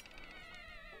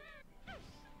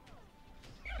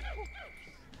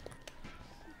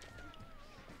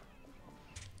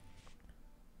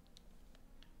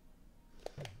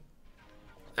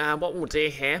 What we'll do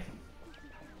here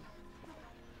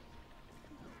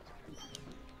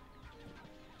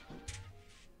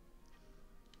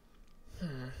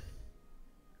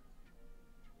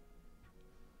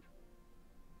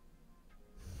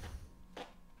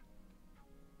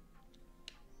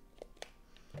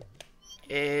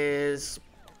is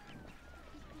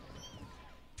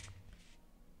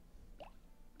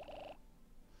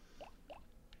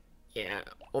yeah,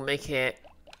 we'll make it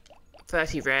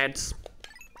 30 reds.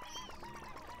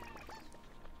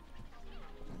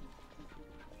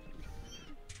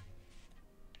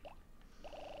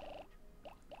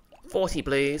 40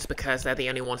 blues, because they're the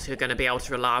only ones who are going to be able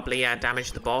to reliably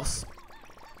damage the boss.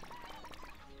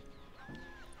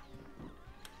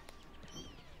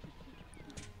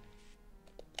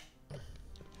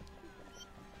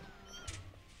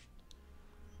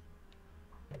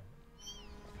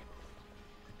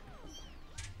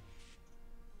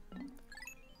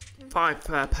 Five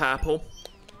purple.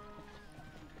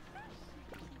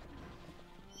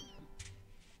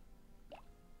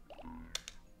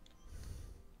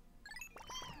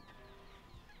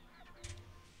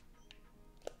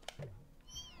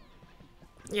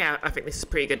 Yeah, I think this is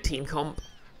pretty good team comp.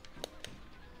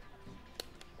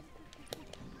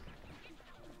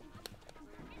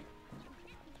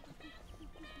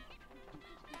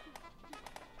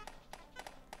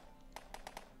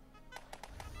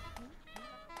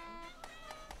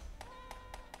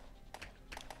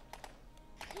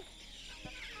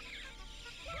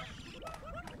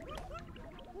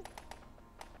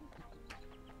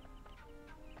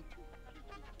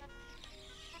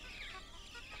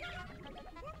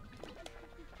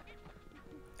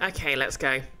 Okay, let's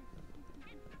go.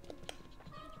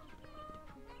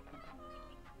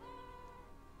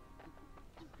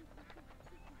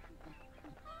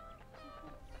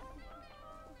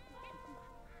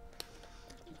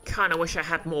 Kinda wish I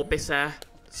had more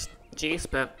juice,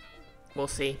 but we'll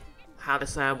see how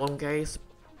this one goes.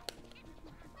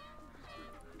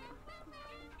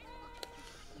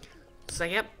 So,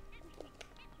 yep.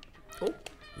 Oh,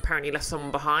 apparently left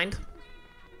someone behind.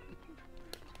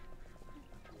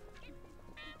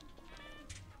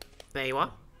 There you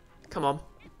are. Come on.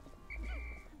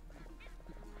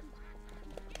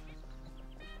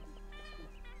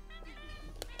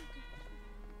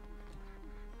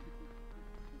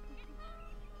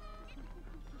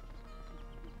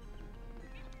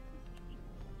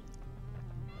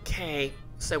 Okay,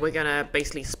 so we're gonna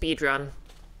basically speedrun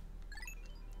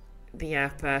the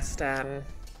first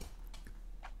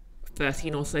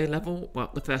 13 or so level, well,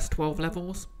 the first 12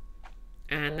 levels,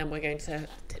 and then we're going to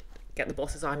get the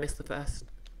bosses I missed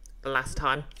the last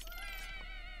time.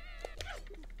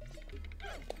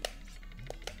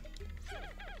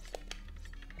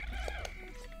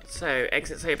 So,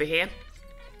 exits over here.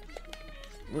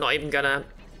 I'm not even gonna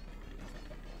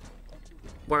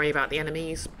worry about the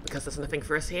enemies because there's nothing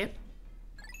for us here.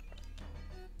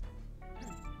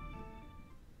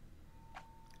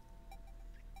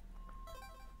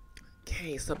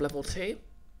 Okay, sub-level 2.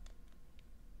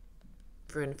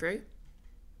 Through and through.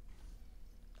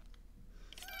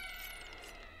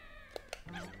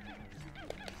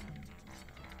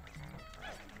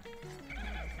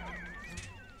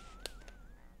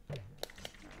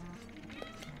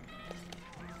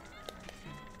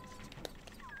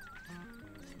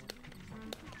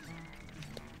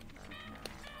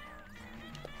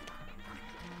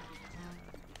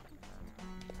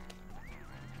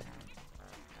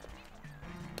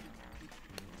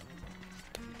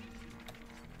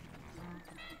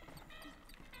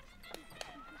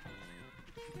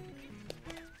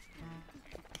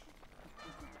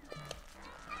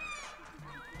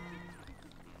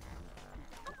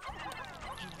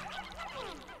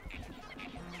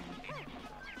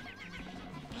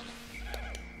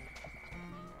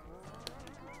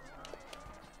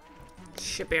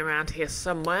 Should be around here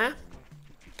somewhere.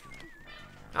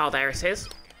 Oh, there it is.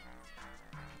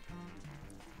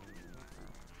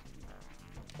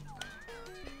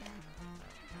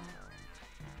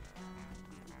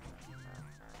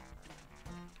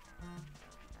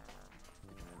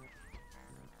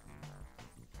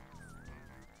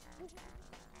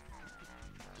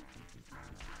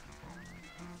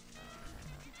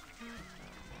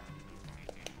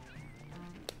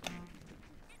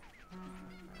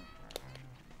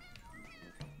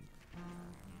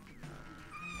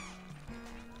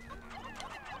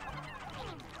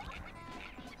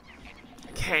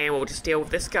 Okay, we'll just deal with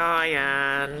this guy,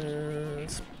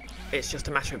 and it's just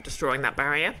a matter of destroying that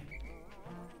barrier.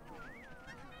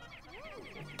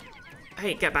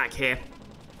 Hey, get back here.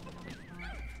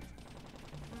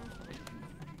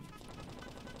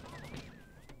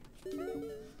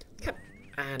 Okay,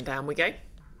 and down we go.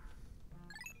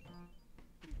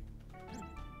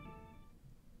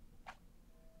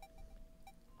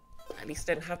 At least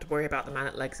I didn't have to worry about the man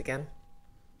at legs again.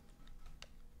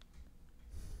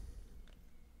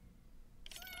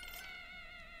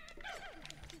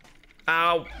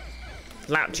 Oh,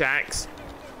 lapjacks.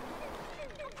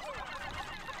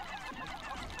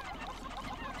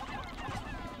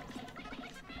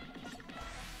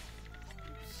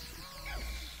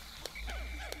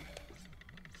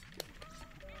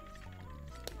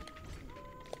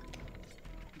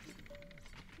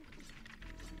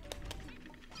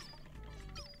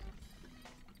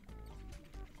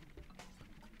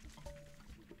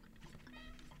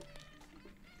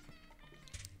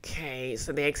 Okay,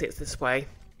 so the exit's this way.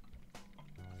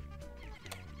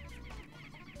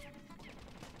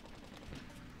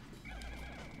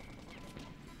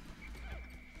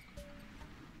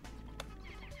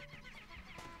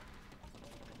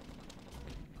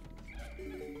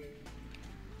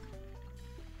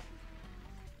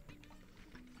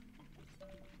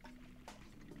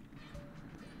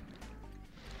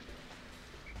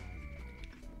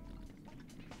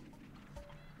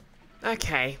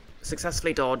 Okay,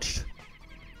 successfully dodged.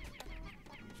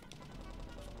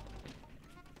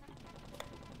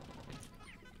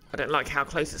 I don't like how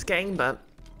close it's getting, but...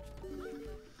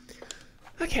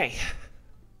 Okay,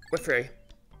 we're through.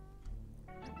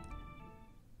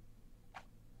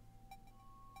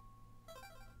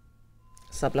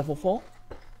 Sub-level 4.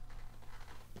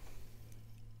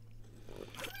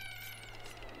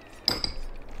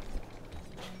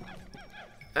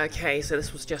 Okay, so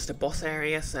this was just a boss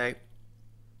area, so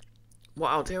what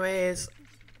I'll do is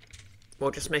we'll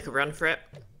just make a run for it.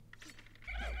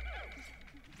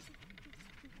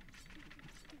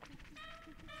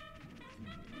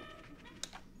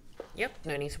 Yep,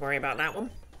 no need to worry about that one.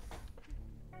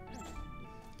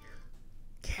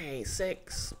 Okay,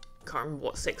 6. Can't remember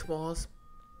what 6 was.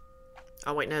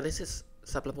 Oh wait, no, this is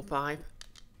sub-level 5.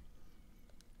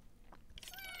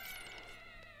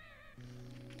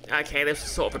 Okay, this is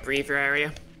sort of a breather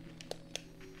area.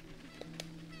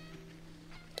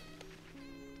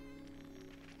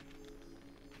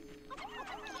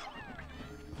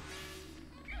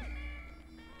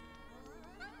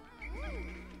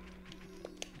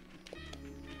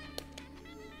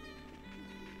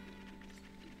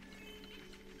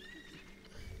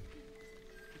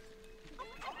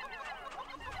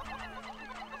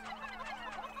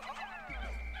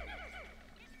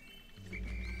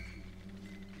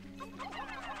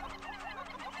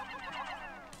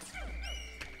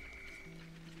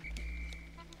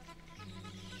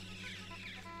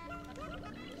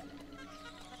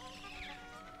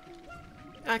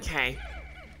 Okay.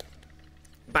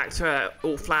 Back to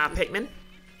all flower Pikmin.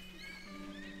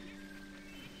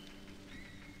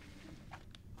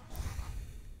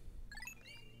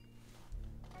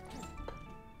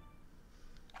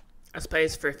 I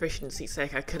suppose for efficiency's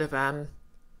sake I could have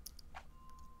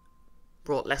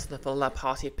brought less than a full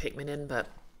party of Pikmin in, but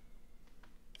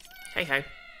hey ho.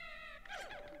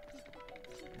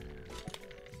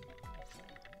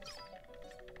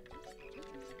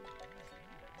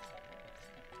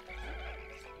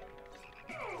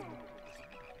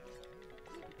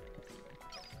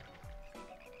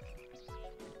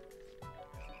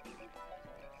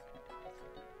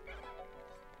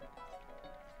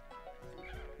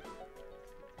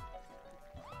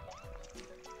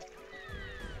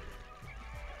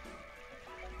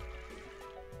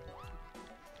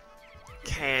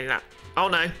 Okay, and oh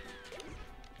no.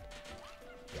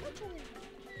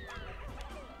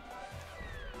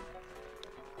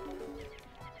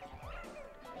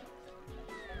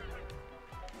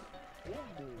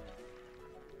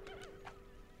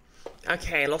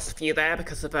 Okay, lost a few there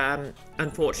because of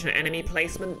unfortunate enemy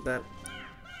placement, but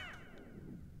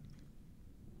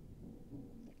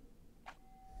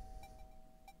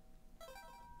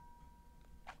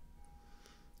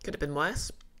could have been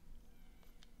worse.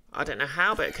 I don't know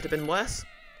how, but it could have been worse.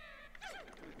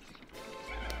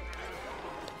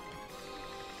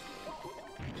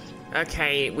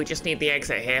 Okay, we just need the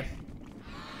exit here.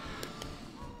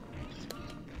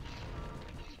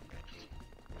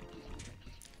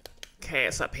 Okay,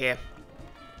 it's up here.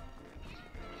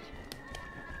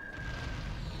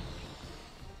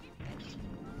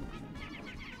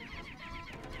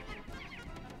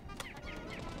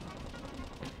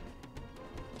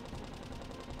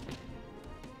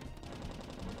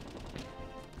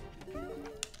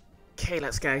 Okay,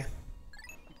 let's go.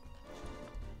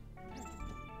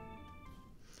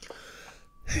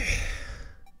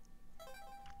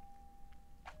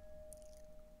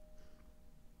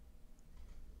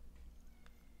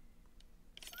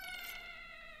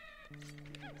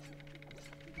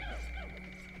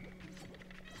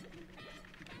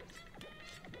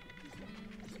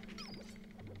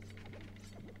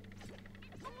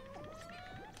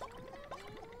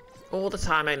 All the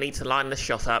time I need to line the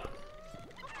shot up.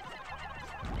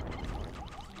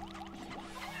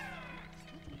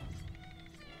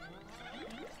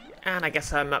 And I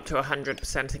guess I'm up to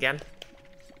 100% again.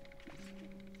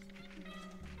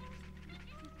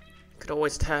 Could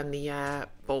always turn the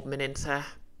Bulbmin into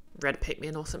red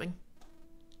Pikmin or something.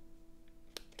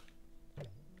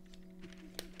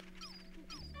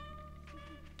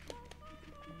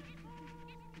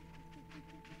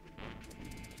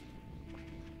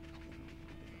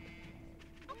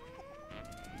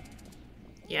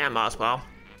 Yeah, might as well.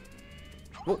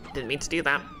 Oh, didn't mean to do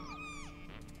that.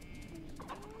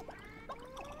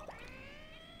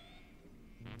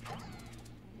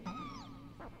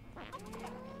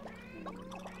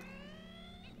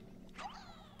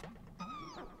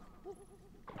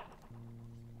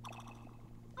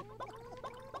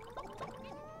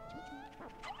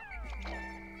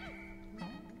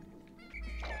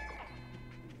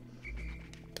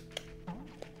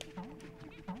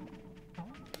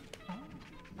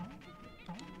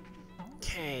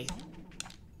 Okay.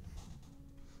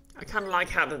 I kind of like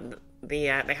how they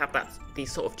have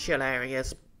these sort of chill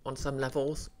areas on some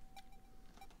levels.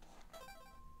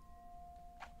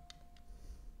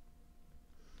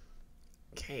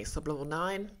 Okay, sub-level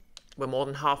 9. We're more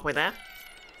than halfway there.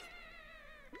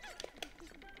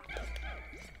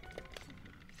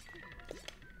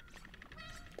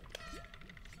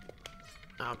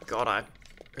 Oh god,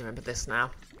 remember this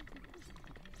now.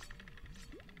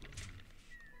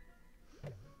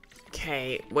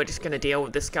 Okay, we're just going to deal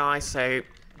with this guy, so...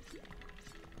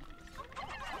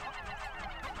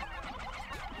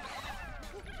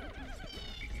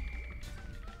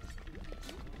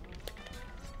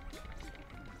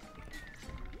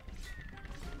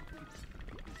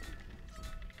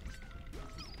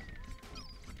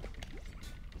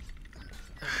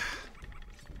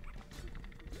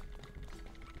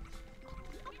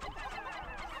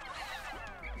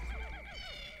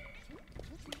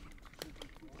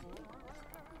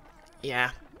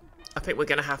 Yeah, I think we're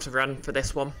going to have to run for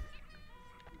this one.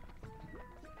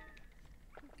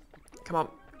 Come on,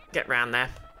 get round there.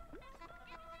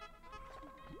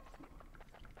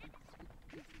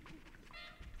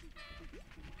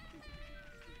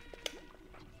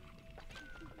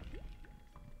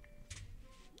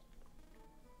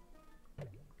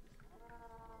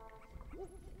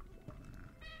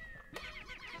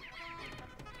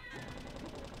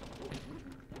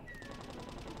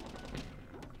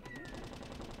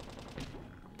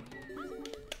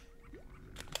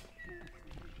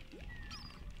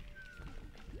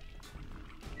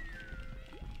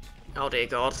 Oh dear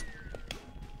God.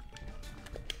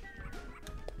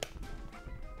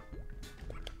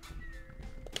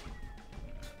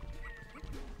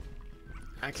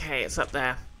 Okay, it's up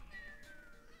there.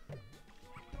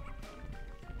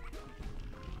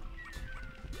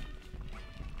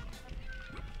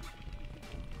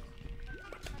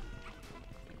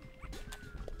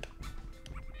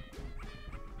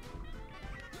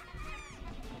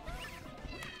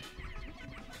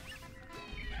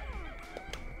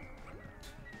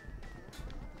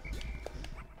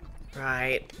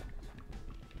 Right.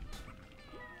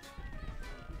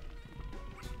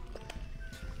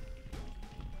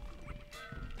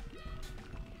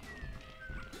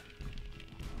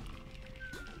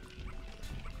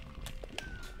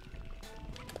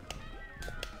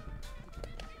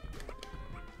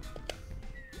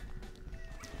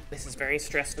 This is very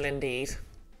stressful indeed.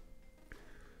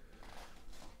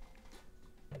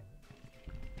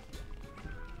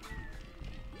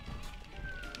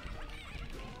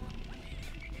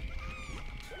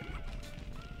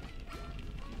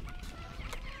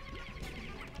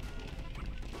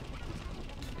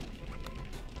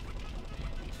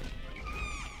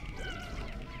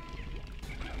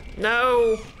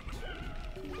 No!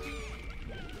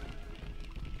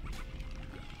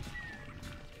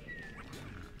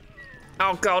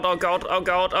 Oh God, oh God, oh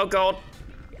God, oh God.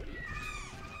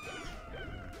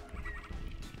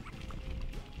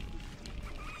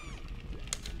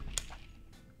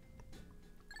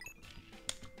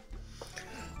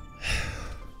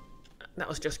 That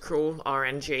was just cruel,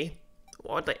 RNG.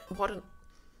 Why'd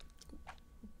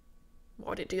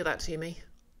it do that to me?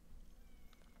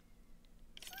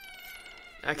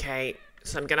 Okay,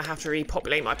 so I'm gonna have to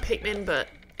repopulate my Pikmin, but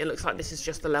it looks like this is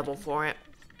just the level for it.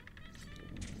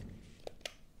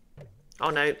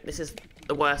 Oh no, this is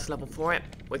the worst level for it.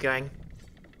 We're going.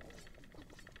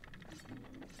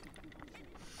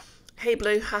 Hey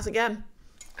Blue, how's it going?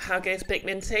 How goes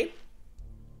Pikmin tea?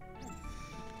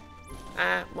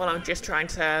 Well, I'm just trying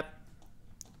to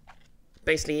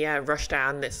basically rush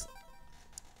down this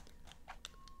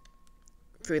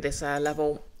through this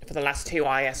level. For the last two,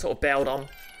 I sort of bailed on.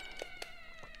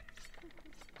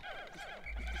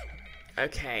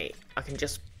 Okay, I can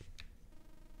just...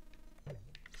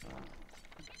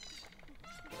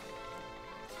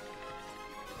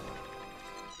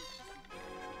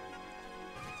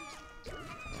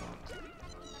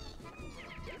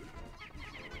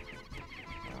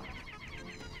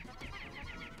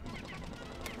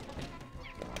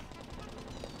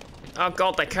 Oh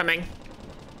God, they're coming.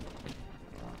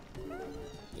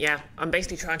 Yeah, I'm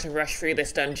basically trying to rush through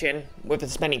this dungeon with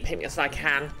as many Pikmin as I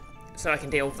can, so I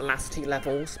can deal with the last two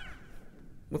levels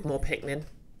with more Pikmin.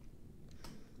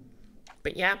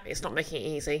 But yeah, it's not making it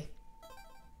easy.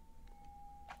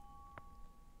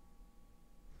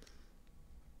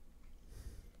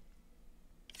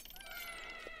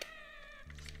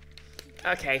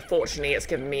 Okay, fortunately it's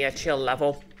given me a chill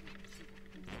level.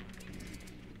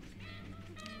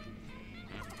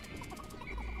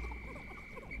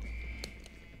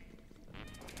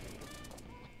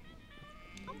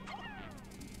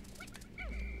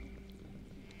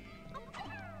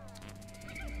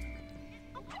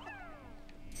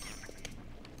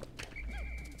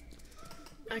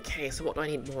 Okay, so what do I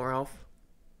need more of?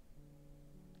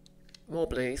 More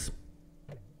blues.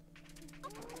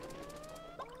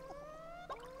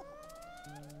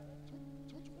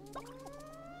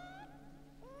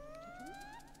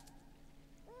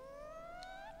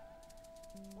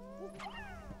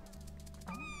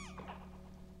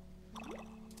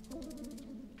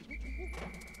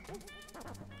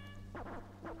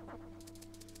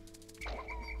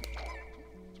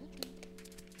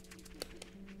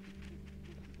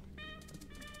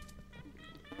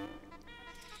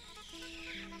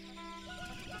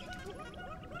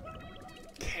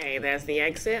 Okay, there's the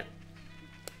exit.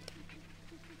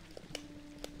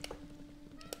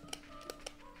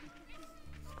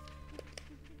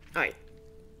 Alright,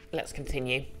 let's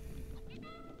continue.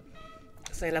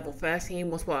 So level 13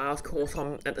 was what I was caught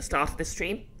on at the start of this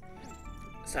stream.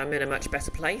 So I'm in a much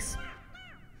better place.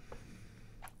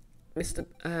 Mr.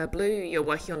 Blue, you're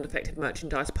working on defective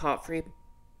merchandise part 3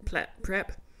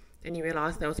 prep. Then you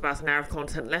realise there was about an hour of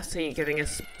content left, so you're giving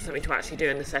us something to actually do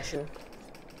in the session.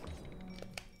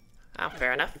 Ah,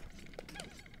 fair enough.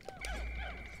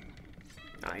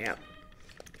 Oh, yeah.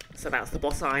 So that's the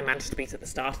boss I managed to beat at the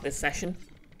start of this session.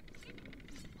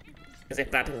 As if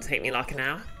that didn't take me like an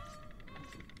hour.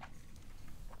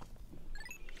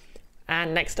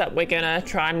 And next up, we're gonna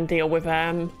try and deal with,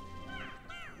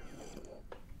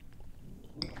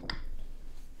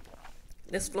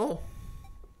 this floor.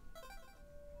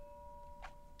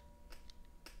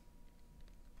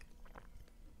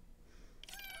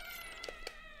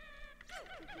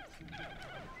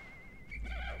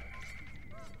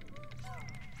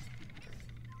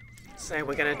 So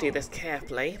we're going to do this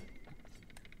carefully.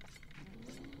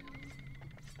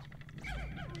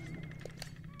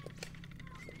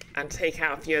 And take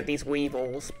out a few of these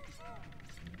weevils.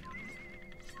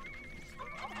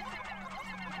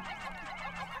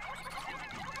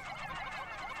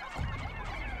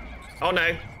 Oh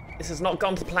no, this has not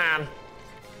gone to plan.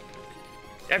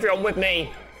 Everyone with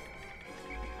me.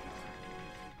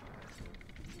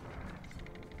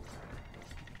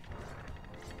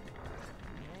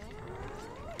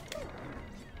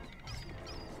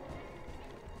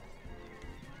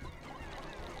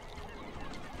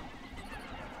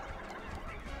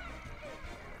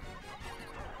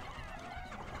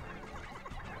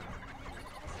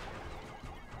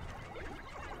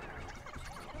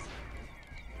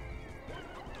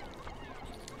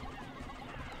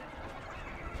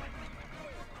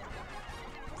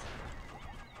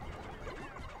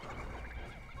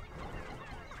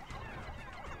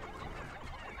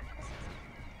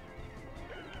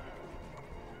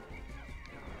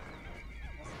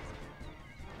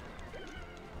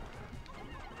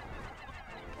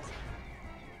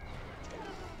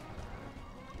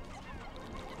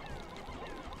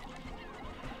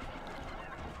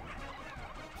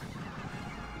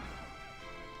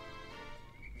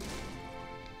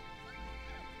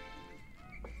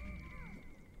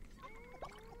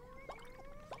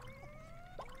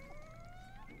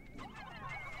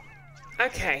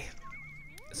 Okay,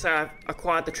 so I've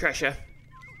acquired the treasure.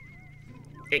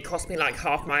 It cost me like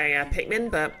half my Pikmin,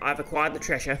 but I've acquired the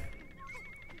treasure.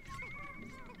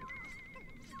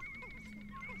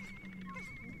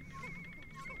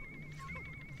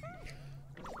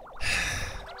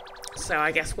 So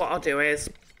I guess what I'll do is...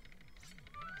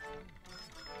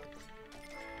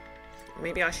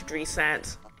 maybe I should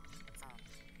reset.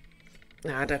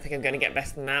 No, I don't think I'm going to get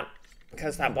better than that,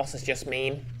 because that boss is just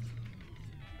mean.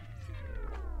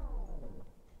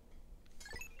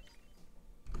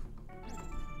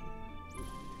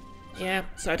 Yeah,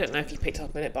 so I don't know if you picked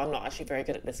up on it, but I'm not actually very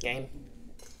good at this game.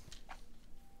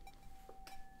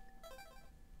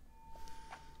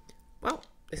 Well,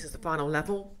 this is the final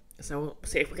level, so we'll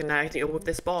see if we can now deal with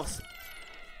this boss.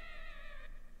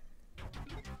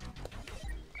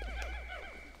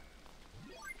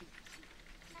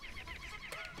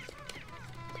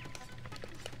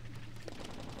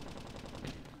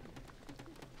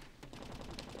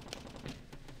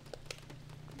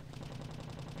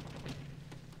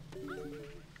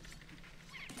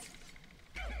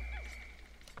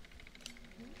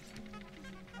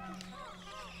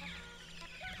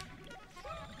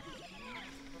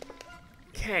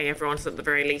 Okay, everyone's at the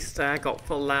very least got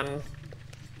full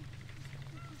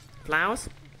flowers.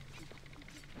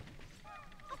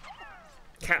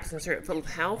 Captains are at full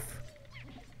health.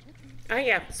 Oh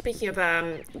yeah, speaking of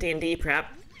D&D prep,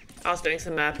 I was doing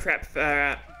some prep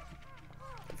for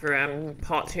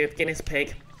part 2 of Guinness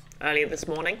Pig earlier this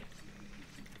morning.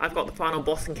 I've got the final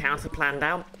boss encounter planned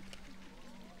out.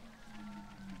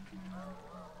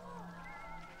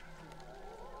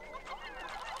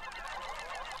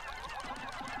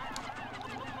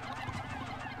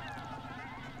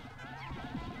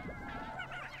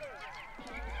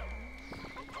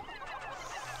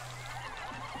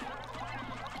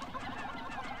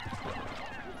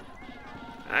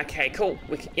 Okay, cool.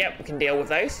 We can deal with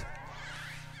those.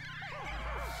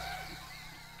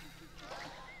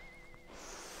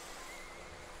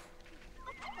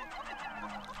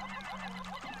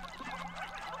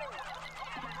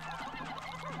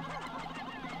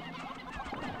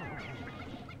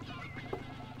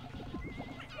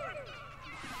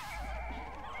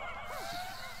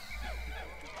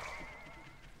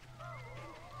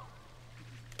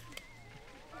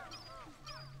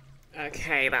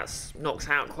 Okay, that's knocked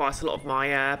out quite a lot of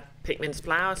my Pikmin's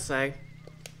flowers, so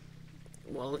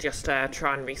we'll just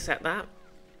try and reset that.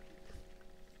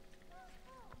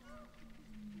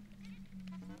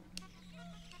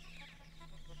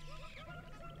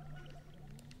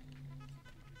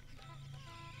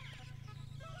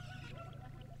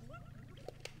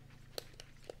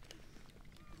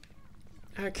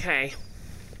 Okay.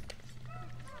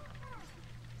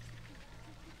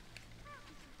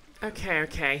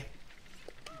 Okay.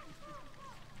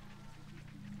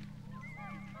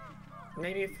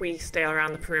 Maybe if we stay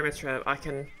around the perimeter, I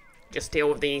can just deal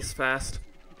with these first.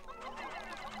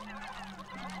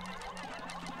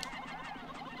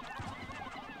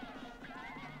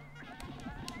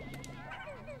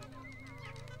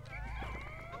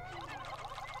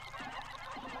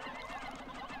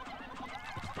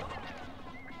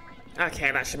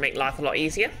 Okay, that should make life a lot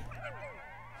easier.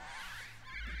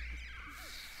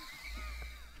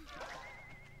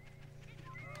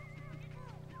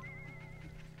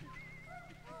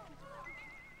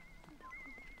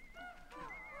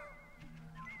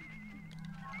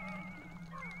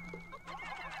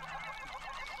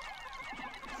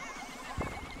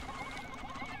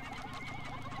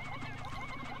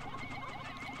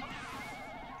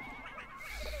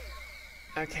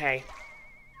 Okay.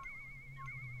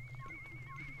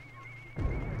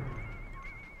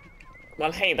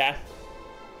 Well, hey there.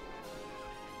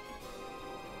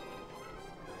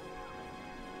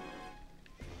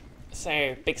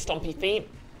 So, big stompy feet.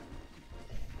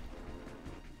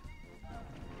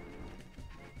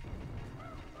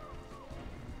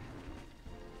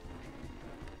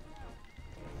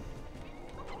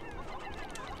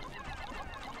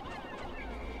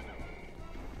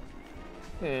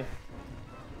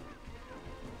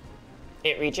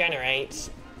 It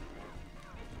regenerates.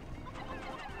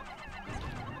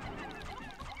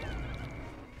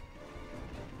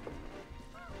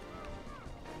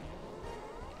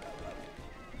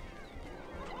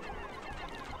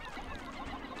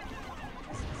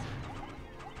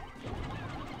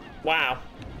 Wow.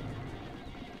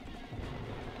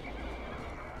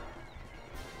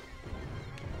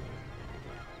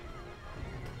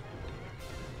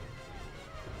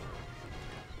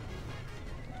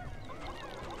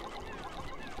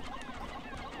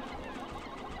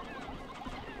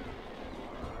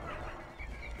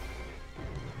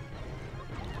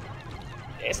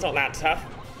 It's not that tough.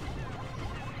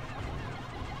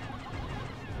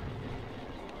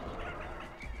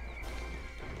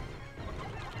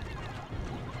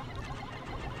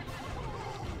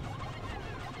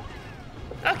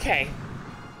 Okay.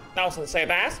 That wasn't so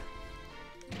bad.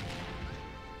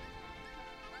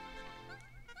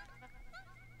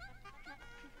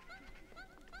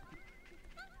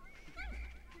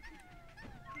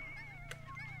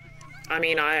 I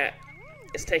mean,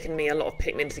 it's taken me a lot of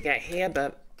Pikmin to get here,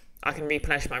 but I can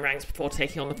replenish my ranks before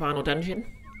taking on the final dungeon.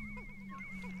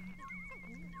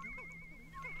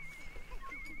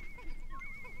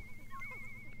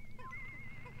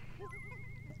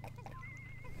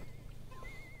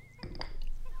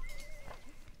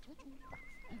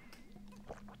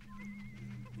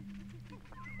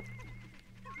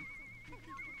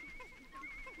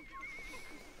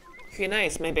 Who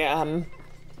knows, maybe I'll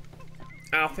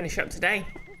finish up today.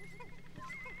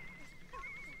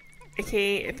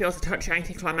 Icky, it feels a touch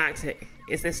anticlimactic.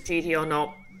 Is this GG or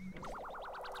not?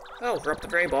 Oh, robbed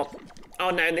the robot.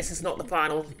 Oh no, this is not the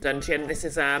final dungeon, this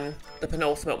is the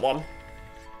penultimate one.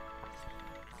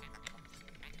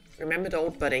 Remembered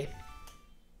old buddy.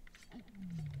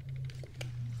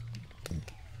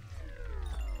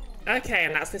 Okay,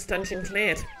 and that's this dungeon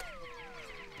cleared.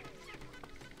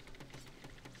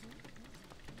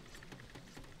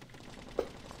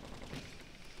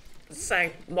 So,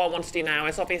 what I want to do now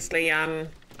is obviously, I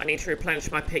need to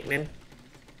replenish my Pikmin.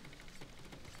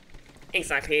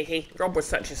 Exactly, Rob was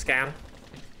such a scam.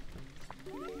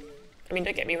 I mean,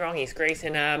 don't get me wrong, he's great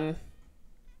in,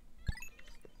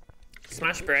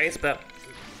 Smash Bros, but...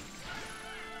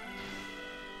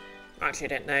 Actually, I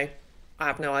don't know. I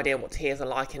have no idea what tiers are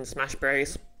like in Smash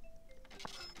Bros.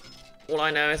 All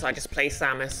I know is I just play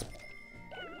Samus.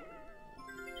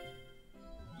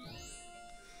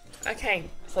 Okay,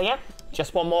 so yeah,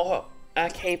 just one more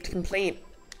cave to complete.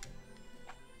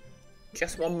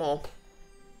 Just one more.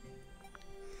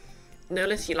 No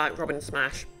less you like Robin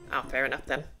Smash. Oh, fair enough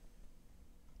then.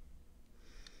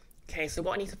 Okay, so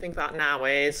what I need to think about now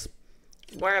is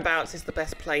whereabouts is the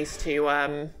best place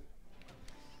to,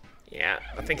 yeah,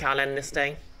 I think I'll end this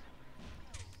day.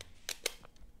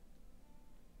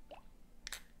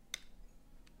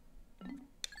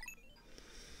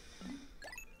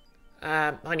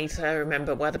 I need to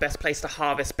remember where the best place to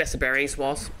harvest biseberries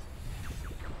was.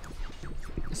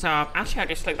 So, actually, I'll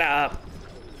just look that up.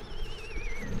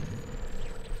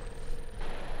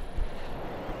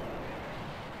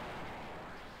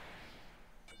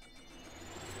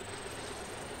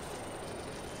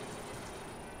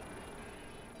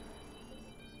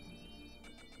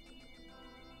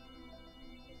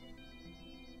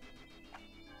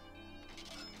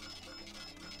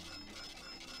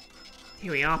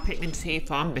 Here we are, Pikmin Tea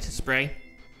Farm, bitter spray.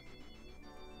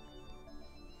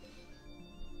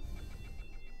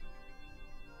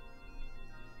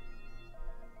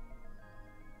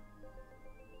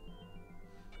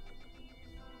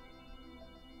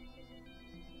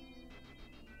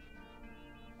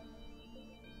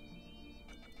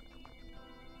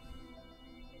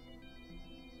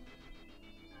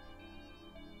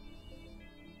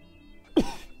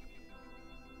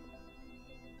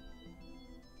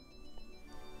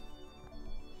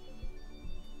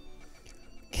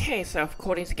 Okay, so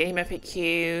according to Game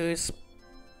FAQs,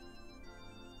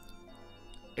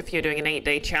 if you're doing an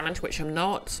 8-day challenge, which I'm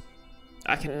not,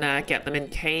 I can get them in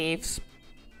caves.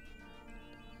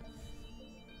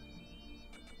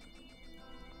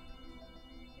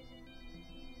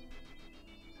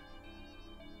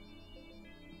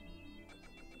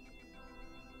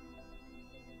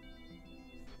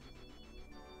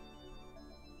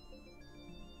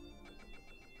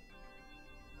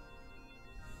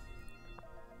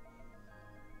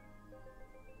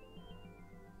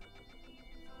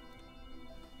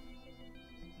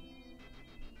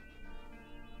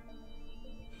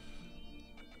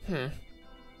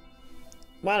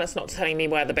 Well, it's not telling me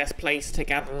where the best place to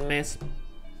gather them is.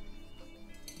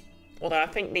 Although I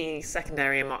think the second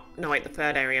area might... No, wait, the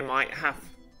third area might have...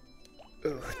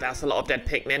 Ooh, that's a lot of dead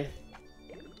Pikmin.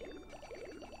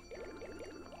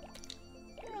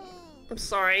 I'm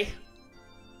sorry.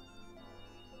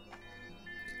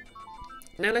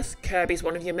 Notice Kirby's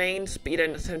one of your mains, but you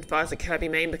don't identify as a Kirby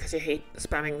main because you hate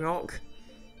spamming rock.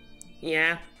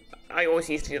 Yeah, I always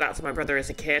used to do that to my brother as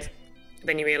a kid.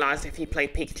 Then you realised if you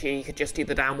played Pikachu, you could just do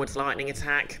the downwards lightning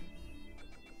attack.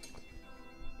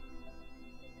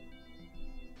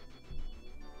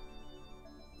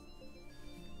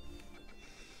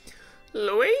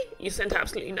 Louis, you sent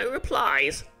absolutely no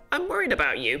replies. I'm worried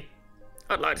about you.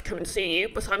 I'd like to come and see you,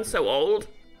 but I'm so old.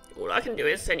 All I can do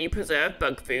is send you preserved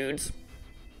bug foods.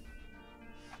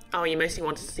 Oh, you mostly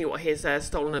wanted to see what his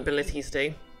stolen abilities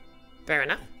do. Fair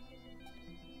enough.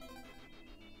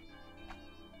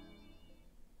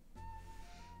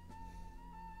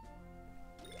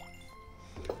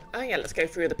 Oh yeah, let's go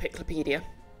through the Piclopedia.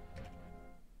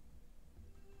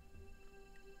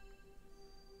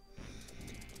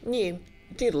 New,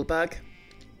 Doodlebug.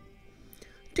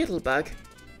 Doodlebug,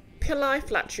 Pili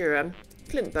flaturum,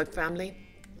 flintbug family.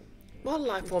 While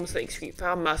life forms that excrete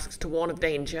foul musks to warn of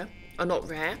danger are not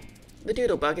rare, the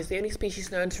doodlebug is the only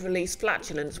species known to release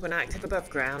flatulence when active above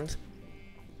ground.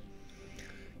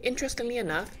 Interestingly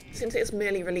enough, since it is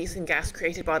merely releasing gas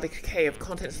created by the decay of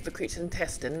contents of the creature's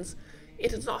intestines, it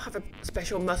does not have a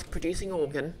special musk-producing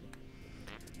organ.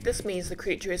 This means the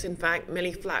creature is in fact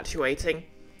merely fluctuating.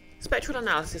 Spectral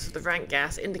analysis of the rank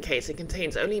gas indicates it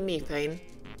contains only methane.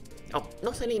 Oh,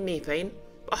 not only methane,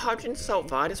 but hydrogen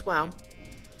sulfide as well,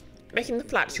 making the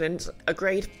flatulence a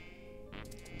grade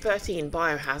 13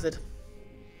 biohazard.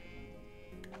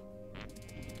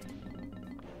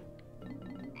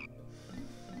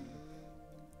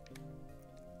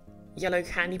 Yellow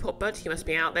candy pop bud, you must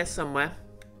be out there somewhere.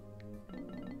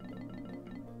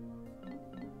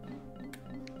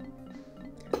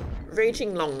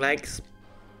 Raging Longlegs.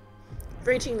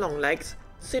 Raging Longlegs,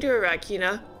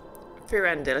 Pseudoarachnia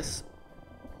ferendulus.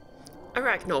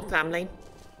 Arachnor family.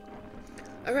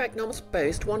 Arachnorms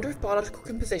boast wondrous biological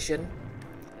composition,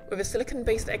 with a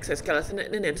silicon-based exoskeleton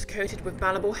and nibs coated with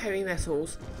malleable heavy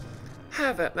metals.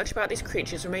 However, much about these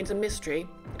creatures remains a mystery,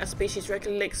 as species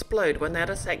regularly explode when they are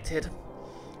dissected.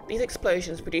 These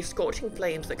explosions produce scorching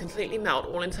flames that completely melt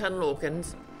all internal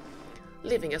organs,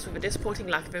 leaving us with a disappointing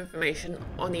lack of information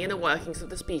on the inner workings of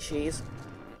the species.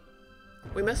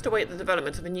 We must await the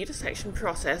development of a new dissection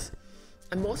process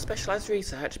and more specialised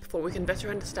research before we can better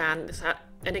understand this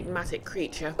enigmatic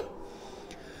creature.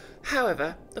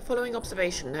 However, the following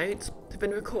observation notes have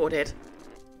been recorded.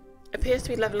 Appears to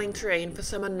be levelling terrain for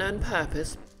some unknown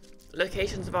purpose.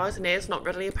 Locations of eyes and ears not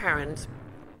readily apparent.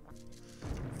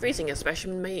 Freezing a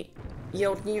specimen may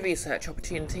yield new research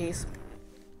opportunities.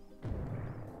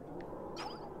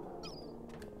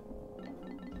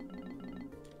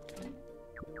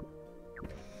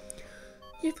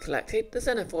 You've collected the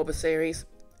Xenophorba series.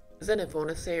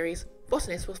 Xenofauna series.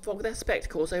 Botanists will fog their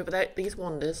spectacles over these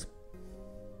wonders.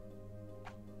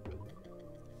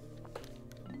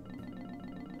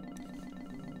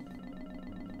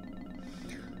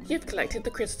 You've collected the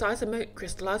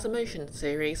Crystallized Emotion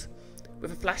series.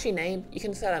 With a flashy name, you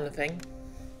can sell anything.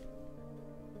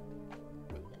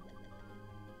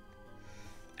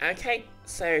 Okay,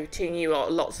 so 2 new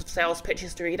lots of sales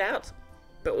pitches to read out,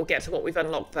 but we'll get to what we've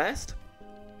unlocked first.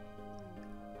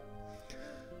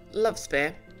 Love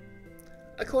Sphere.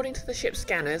 According to the ship's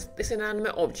scanners, this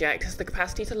inanimate object has the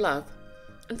capacity to love.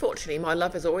 Unfortunately, my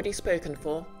love is already spoken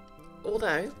for.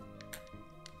 Although...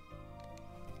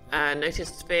 notice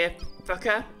Sphere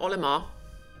fucker, Olimar.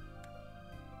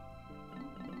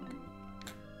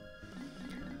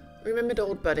 Remembered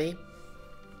old buddy.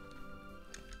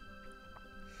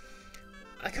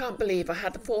 I can't believe I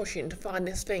had the fortune to find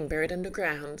this thing buried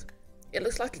underground. It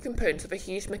looks like a component of a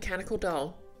huge mechanical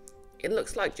doll. It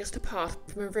looks like just a part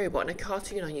from a robot in a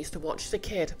cartoon I used to watch as a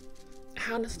kid.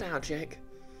 How nostalgic.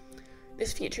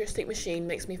 This futuristic machine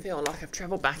makes me feel like I've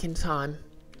travelled back in time.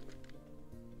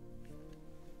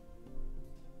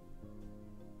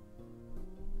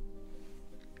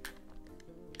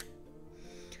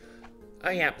 Oh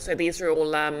yeah, so these are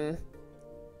all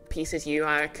pieces you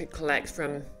could collect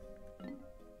from...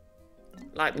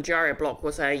 Like the gyro block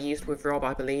was used with Rob,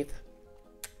 I believe.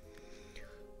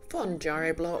 Fond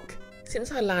gyro block.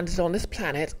 Since I landed on this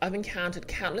planet, I've encountered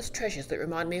countless treasures that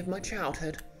remind me of my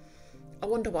childhood. I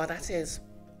wonder why that is.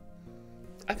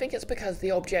 I think it's because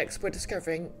the objects we're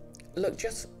discovering look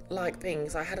just like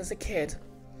things I had as a kid.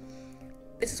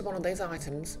 This is one of those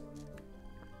items.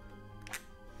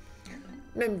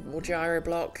 Memorable gyro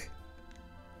block.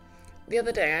 The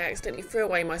other day I accidentally threw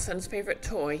away my son's favourite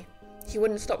toy. He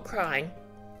wouldn't stop crying.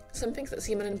 Some things that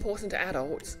seem unimportant to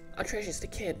adults are treasures to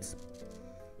kids.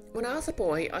 When I was a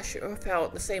boy, I sure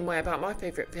felt the same way about my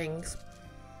favourite things.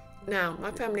 Now, my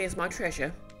family is my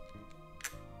treasure.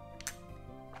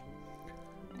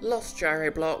 Lost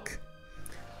gyro block.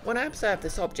 When I observe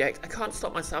this object, I can't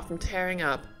stop myself from tearing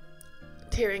up.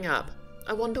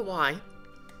 I wonder why.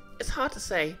 It's hard to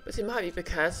say, but it might be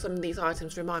because some of these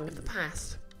items remind me of the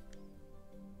past.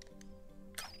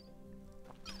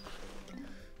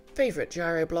 Favourite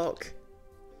gyro block.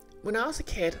 When I was a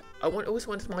kid, I always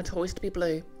wanted my toys to be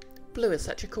blue. Blue is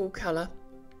such a cool colour.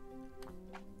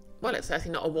 Well, it's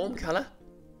certainly not a warm colour.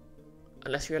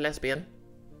 Unless you're a lesbian.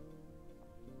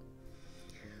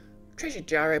 Treasured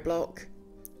gyro block.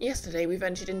 Yesterday we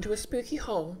ventured into a spooky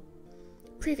hole.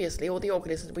 Previously, all the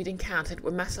organisms we'd encountered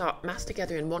were massed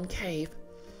together in one cave.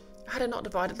 Had I not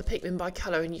divided the Pikmin by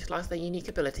colour and utilised their unique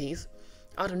abilities,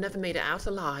 I would have never made it out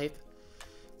alive.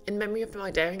 In memory of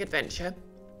my daring adventure,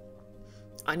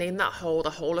 I named that hole the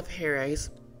Hole of Heroes.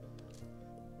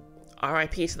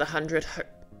 R.I.P. to the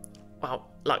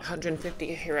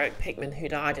 150 heroic Pikmin who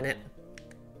died in it.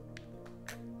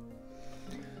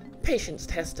 Patience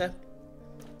tester.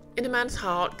 In a man's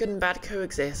heart, good and bad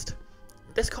coexist.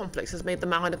 This conflict has made the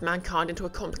mind of mankind into a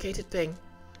complicated thing.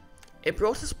 It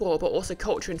brought us war, but also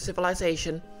culture and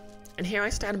civilization. And here I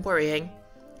stand worrying.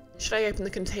 Should I open the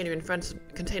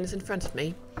containers in front of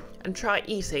me and try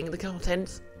eating the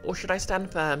contents, or should I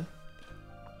stand firm?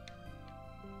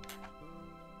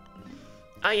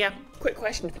 Oh yeah, quick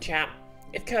question for chat.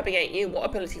 If Kirby ate you, what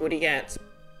ability would he get?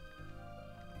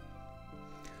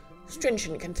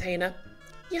 Stringent container.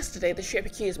 Yesterday the ship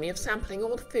accused me of sampling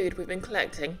all the food we've been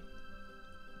collecting.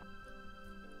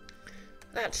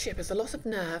 That ship has a lot of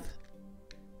nerve.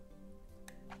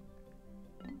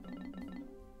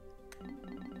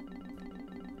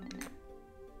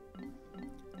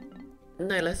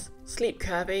 Nihilus, sleep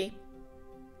Kirby.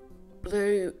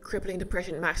 Blue, crippling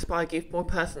depression maxed by goofball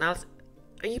personality.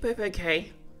 Are you both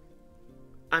okay?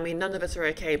 I mean, none of us are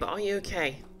okay, but are you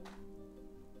okay?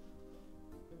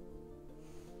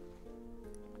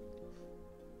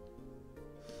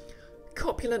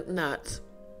 Corpulent nut.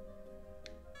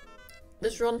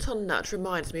 This Ronton nut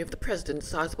reminds me of the president's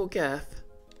sizable girth.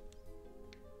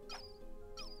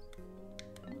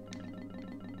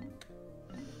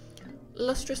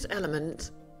 Lustrous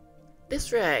element.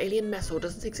 This rare alien metal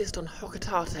doesn't exist on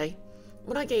Hokotate.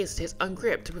 When I gazed at it, I'm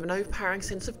gripped with an overpowering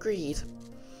sense of greed.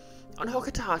 On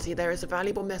Hokotate there is a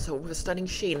valuable metal with a stunning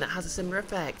sheen that has a similar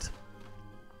effect.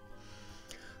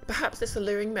 Perhaps this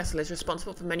alluring metal is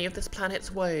responsible for many of this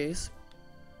planet's woes.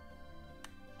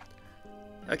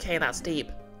 Okay, that's deep.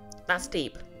 That's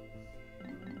deep.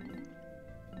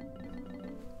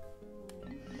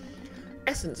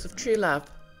 Essence of true love.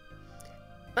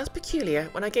 That's peculiar.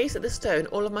 When I gaze at this stone,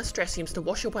 all of my stress seems to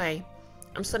wash away.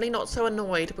 I'm suddenly not so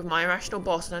annoyed with my irrational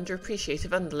boss and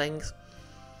underappreciative underlings.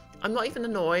 I'm not even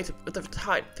annoyed with the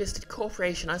tight-fisted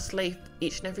corporation I slave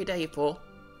each and every day for.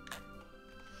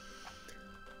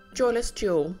 Joyless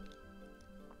jewel.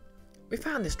 We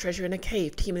found this treasure in a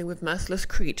cave teeming with merciless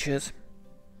creatures.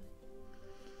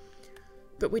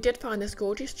 But we did find this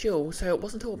gorgeous jewel, so it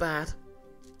wasn't all bad.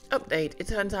 Update, it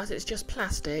turns out it's just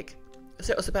plastic,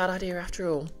 so it was a bad idea after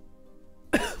all.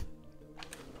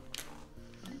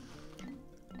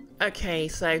 Okay,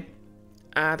 so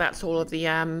that's all of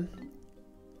the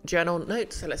journal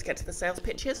notes, so let's get to the sales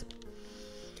pitches.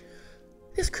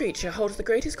 This creature holds the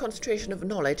greatest concentration of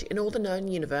knowledge in all the known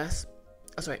universe.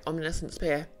 Oh, sorry, omniscient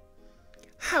spear.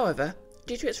 However,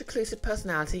 due to its reclusive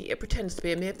personality, it pretends to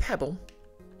be a mere pebble.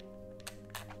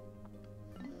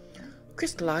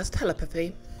 Crystallized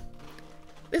telepathy.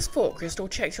 This thought crystal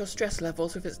checks your stress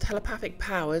levels with its telepathic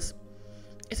powers.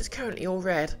 It is currently all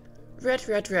red. Red,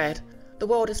 red, red. The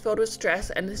world is filled with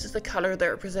stress, and this is the colour that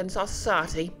represents our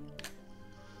society.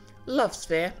 Love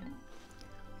sphere.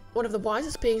 One of the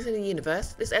wisest beings in the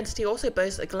universe, this entity also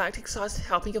boasts a galactic-sized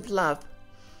helping of love.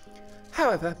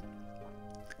 However,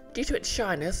 due to its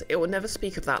shyness, it will never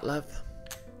speak of that love.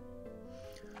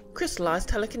 Crystallized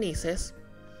telekinesis.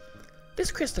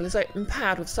 This crystal is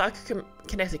empowered with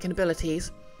psychokinetic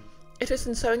abilities. If it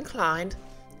is so inclined,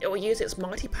 it will use its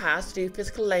mighty powers to do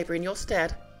physical labour in your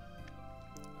stead.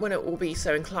 When it will be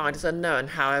so inclined is unknown,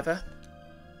 however.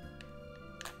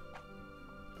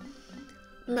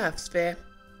 Mirth sphere.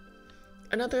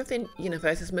 Another of the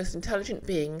universe's most intelligent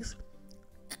beings.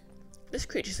 This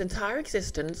creature's entire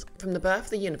existence, from the birth of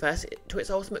the universe to its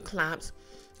ultimate collapse,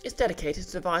 is dedicated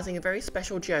to devising a very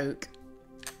special joke.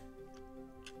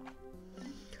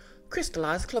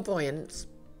 Crystallized clairvoyance.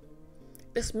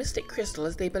 This mystic crystal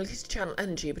has the ability to channel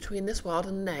energy between this world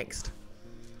and the next.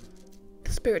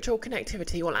 The spiritual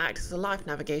connectivity will act as a life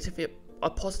navigator for a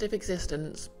positive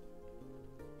existence.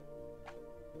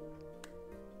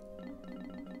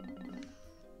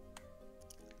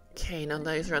 Okay, none of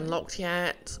those are unlocked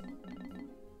yet.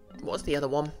 What's the other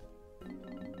one?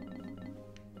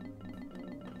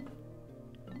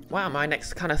 Wow, my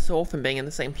neck's kind of sore from being in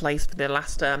the same place for the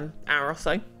last hour or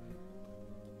so.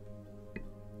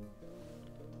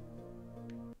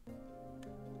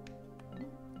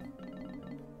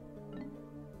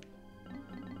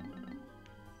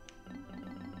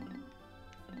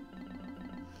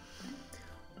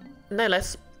 No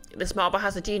less, this marble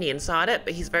has a genie inside it,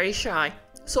 but he's very shy.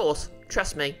 Source,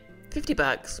 trust me,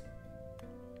 $50.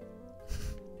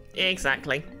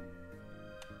 Exactly.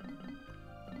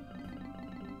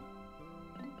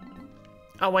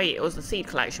 Oh wait, it was the seed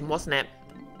collection, wasn't it?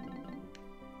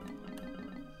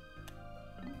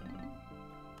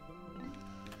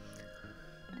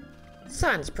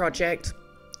 Science project.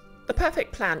 The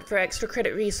perfect plan for extra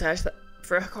credit research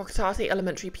for a Kokatati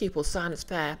Elementary Pupil Science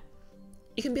Fair.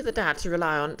 You can be the dad to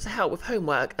rely on to help with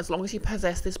homework as long as you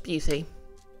possess this beauty.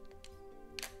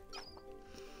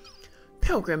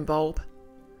 Pilgrim bulb.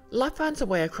 Life finds a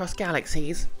way across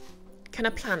galaxies. Can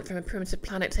a plant from a primitive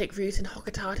planet take root in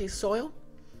Hokatati's soil?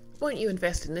 Won't you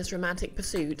invest in this romantic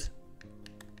pursuit?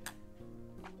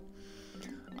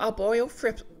 Arboreal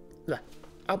frippery.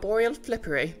 Arboreal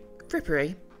frippery.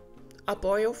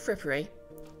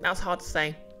 That was hard to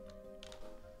say.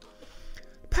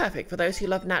 Perfect for those who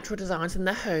love natural designs in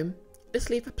their home. This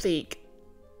leaf applique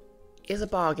is a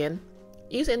bargain.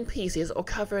 Use it in pieces or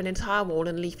cover an entire wall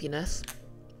in leafiness.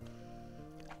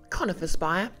 Conifer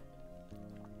spire.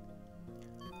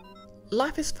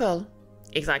 Life is full.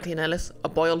 Exactly, Nellis. A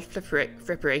boiled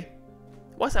frippery.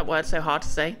 Why's that word so hard to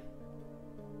say?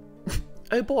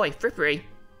 Oh boy, frippery.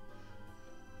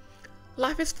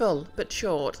 Life is full, but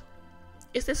short.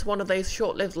 Is this one of those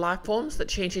short-lived life forms that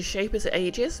changes shape as it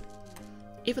ages?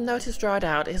 Even though it has dried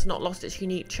out, it has not lost its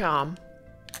unique charm.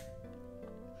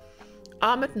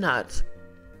 Armoured nut.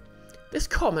 This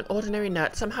common, ordinary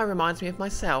nut somehow reminds me of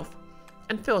myself,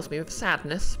 and fills me with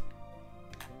sadness.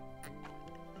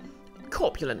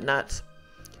 Corpulent nut.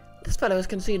 This fellow has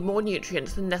consumed more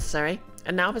nutrients than necessary,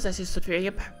 and now possesses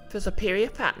superior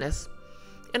fatness.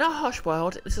 In our harsh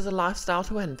world, this is a lifestyle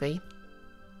to envy.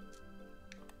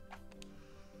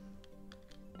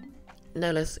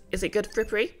 Nolas, is it good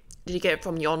frippery? Did you get it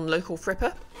from yon local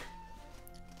fripper?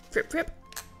 Frip.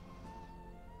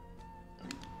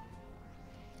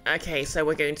 Okay, so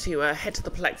we're going to head to the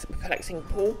perplexing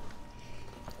pool.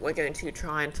 We're going to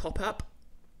try and top up.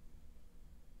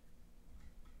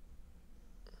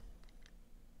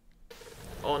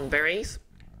 On berries.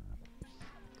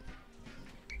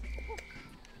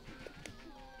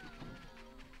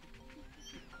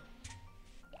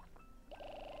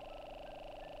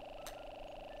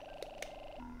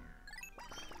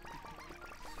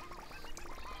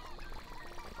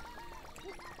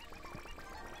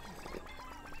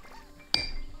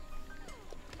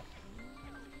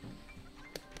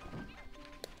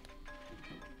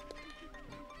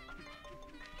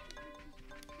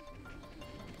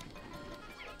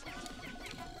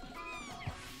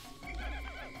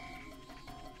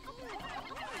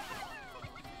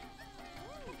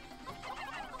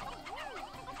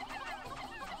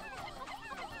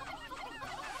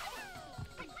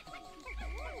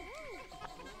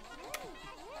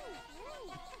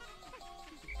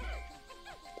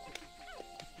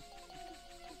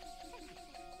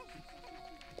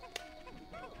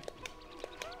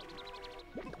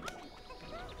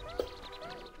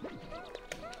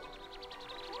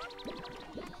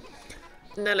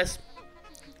 Nellis,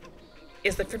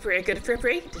 is the Frippery a good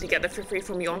Frippery? Did he get the Frippery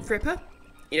from you on Fripper?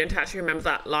 You don't actually remember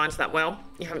that lines that well.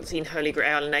 You haven't seen Holy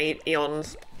Grail in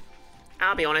eons.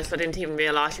 I'll be honest, I didn't even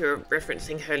realise you were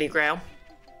referencing Holy Grail.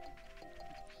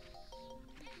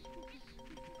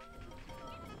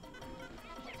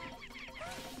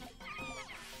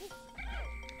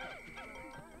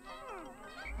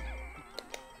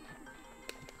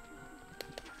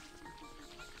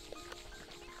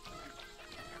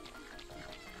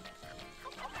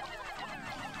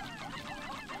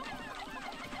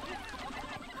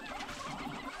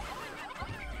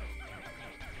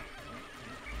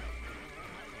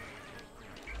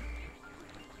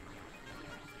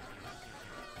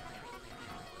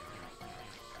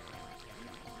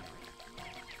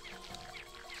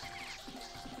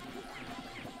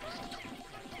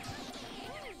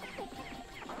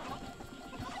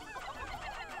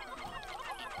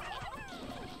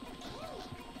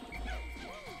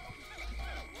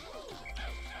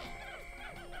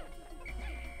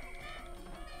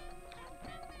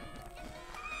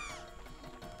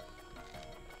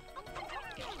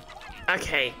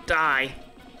 Okay, die.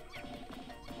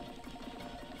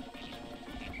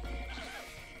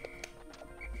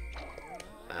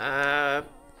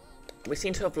 We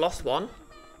seem to have lost one.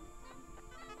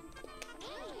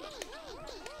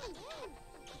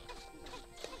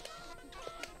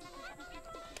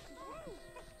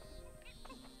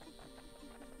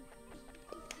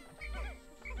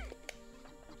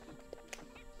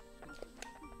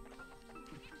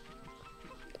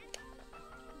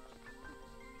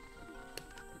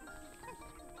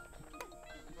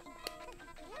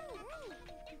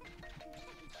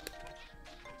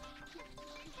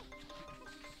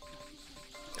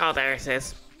 Oh, there it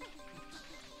is.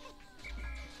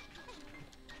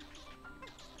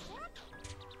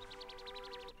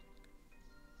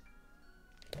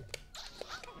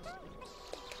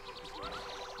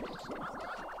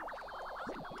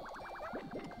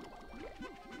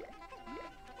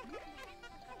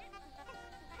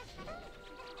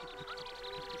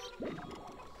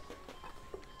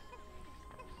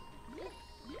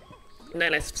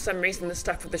 Nellis, for some reason the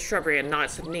stuff with the shrubbery and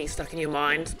Knights of Knee stuck in your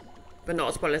mind. But not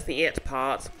as well as the it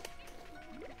part.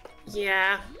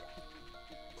 Yeah.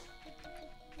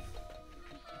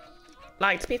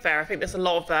 Like, to be fair, I think there's a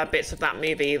lot of bits of that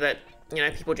movie that, you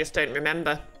know, people just don't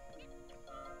remember.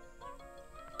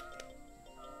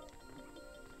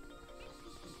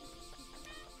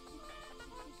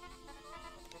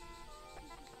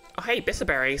 Oh, hey,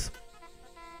 bisseberries.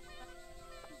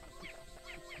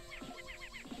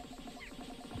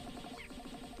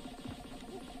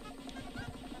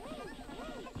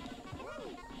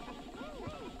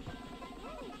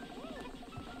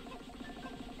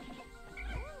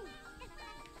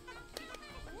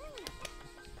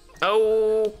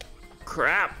 Oh,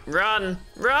 crap. Run!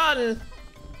 Run!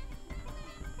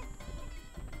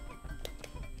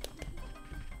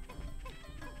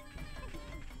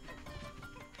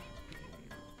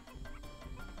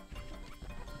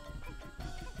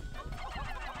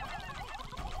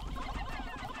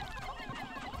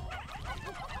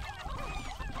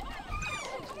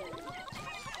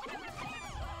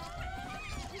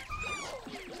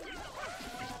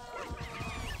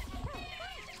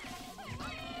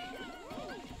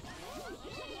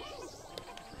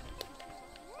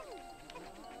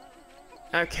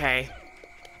 Okay.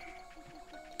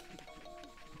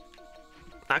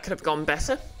 That could have gone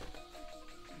better.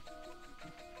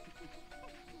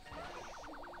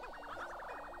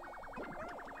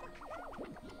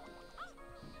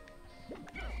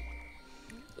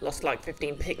 Lost like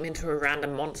 15 Pikmin to a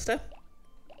random monster.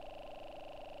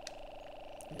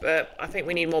 But I think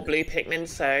we need more blue Pikmin,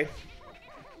 so...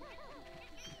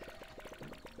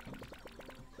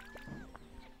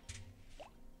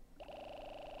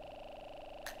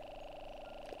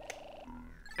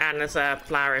 And there's a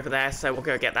flower over there, so we'll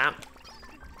go get that.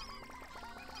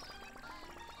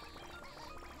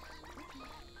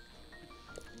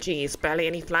 Geez, barely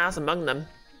any flowers among them.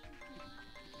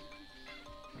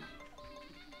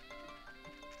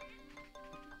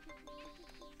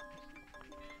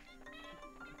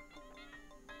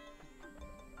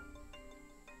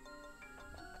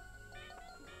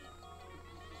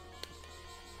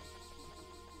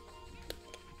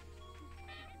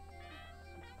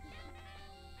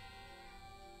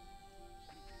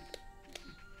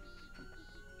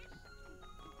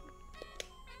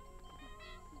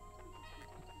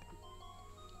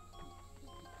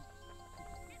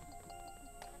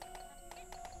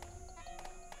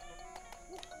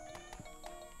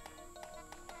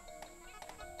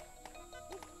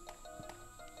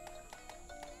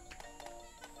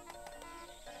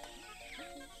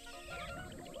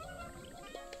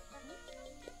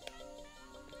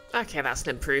 Okay, that's an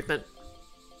improvement.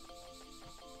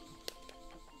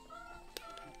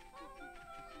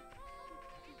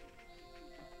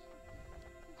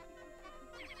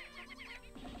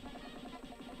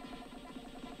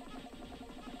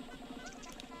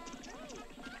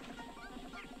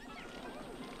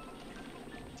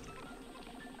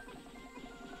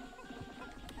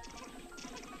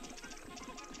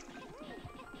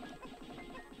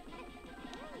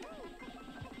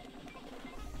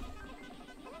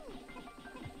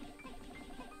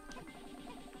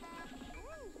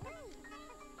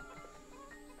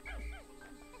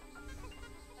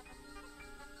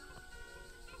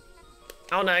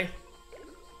 Oh no.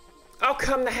 Oh,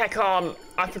 come the heck on.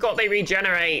 I forgot they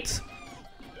regenerate.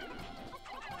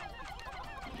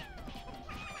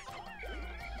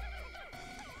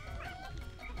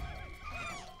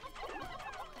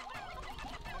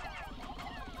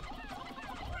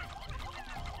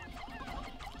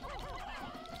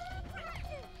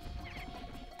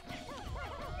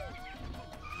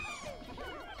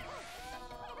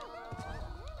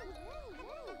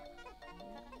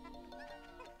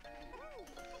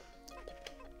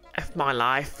 F my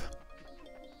life.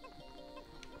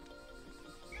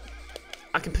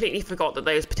 I completely forgot that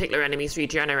those particular enemies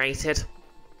regenerated.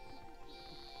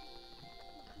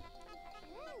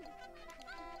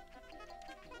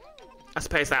 I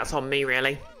suppose that's on me,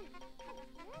 really.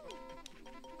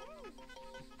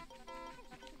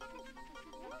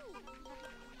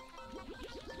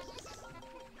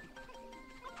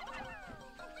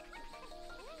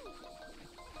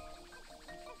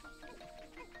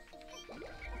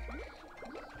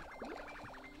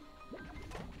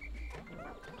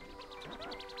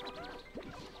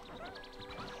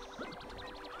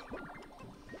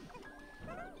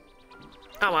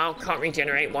 Oh well, can't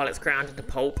regenerate while it's ground into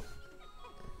pulp.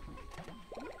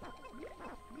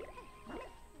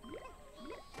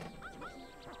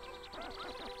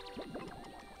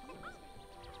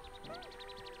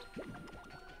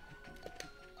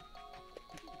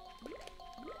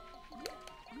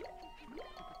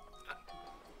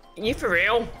 You for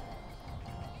real?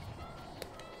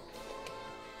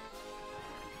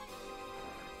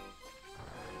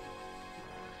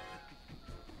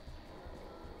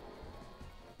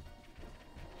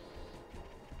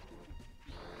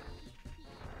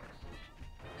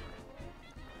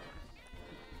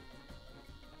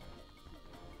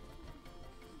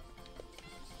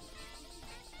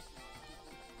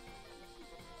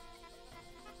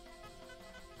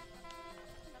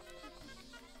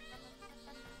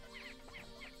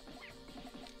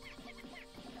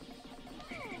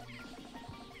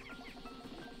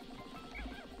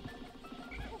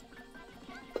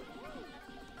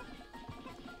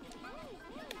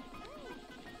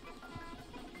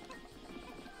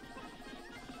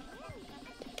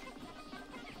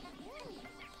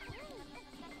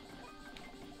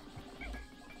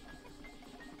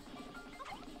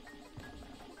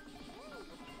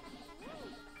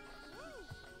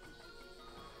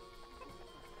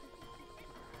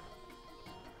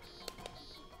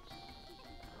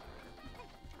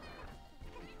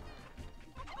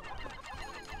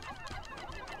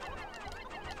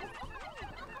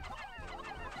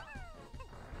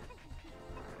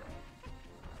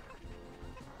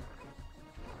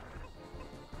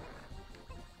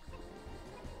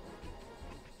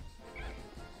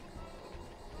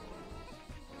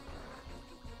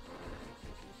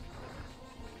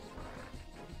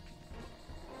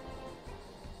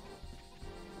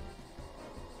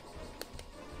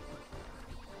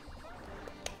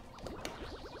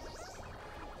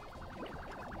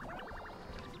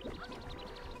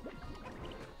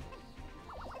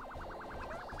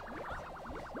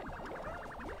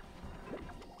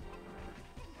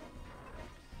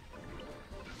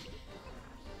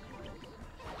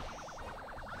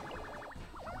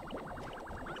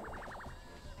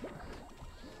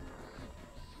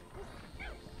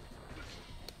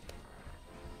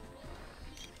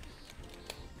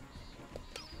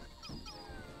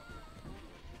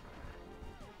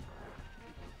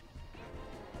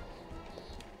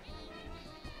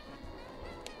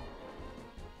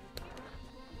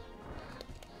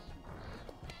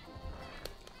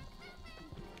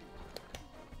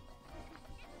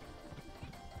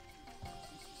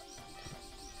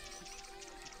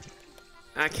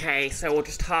 Okay, so we'll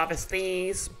just harvest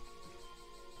these.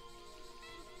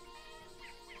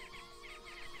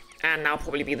 And that'll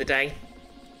probably be the day.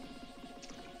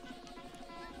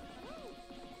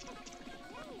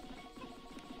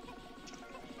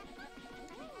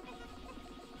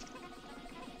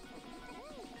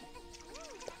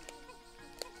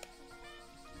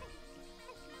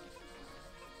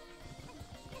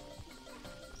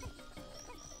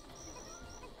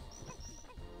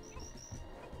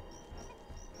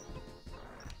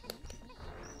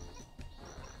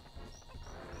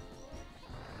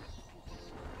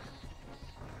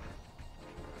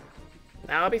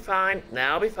 That'll be fine.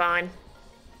 That'll be fine.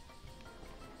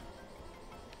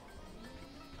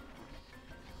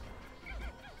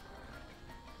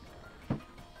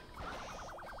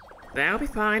 That'll be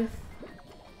fine.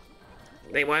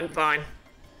 They weren't fine.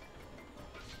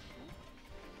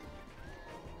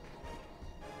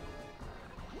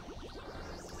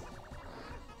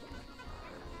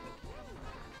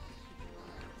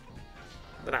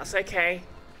 But that's okay.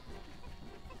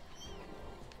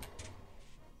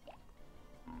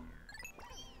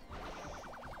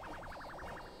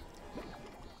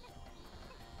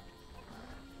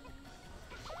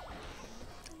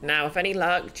 Now, with any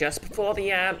luck, just before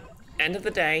the end of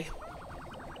the day.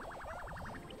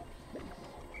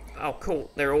 Oh,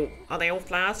 cool. Are they all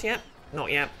flowers yet?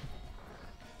 Not yet.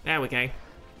 There we go.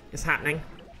 It's happening.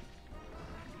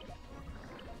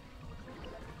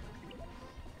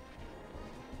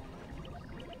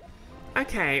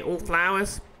 Okay, all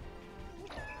flowers.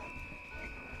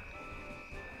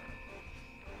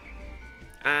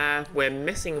 We're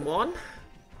missing one.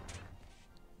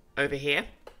 Over here.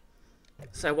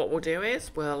 So what we'll do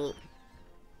is, we'll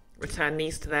return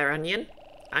these to their onion.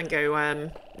 And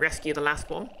go, rescue the last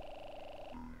one.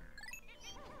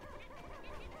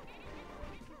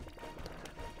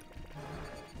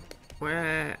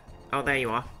 Where? Oh, there you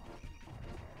are.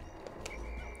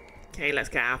 Okay, let's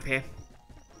get out of here.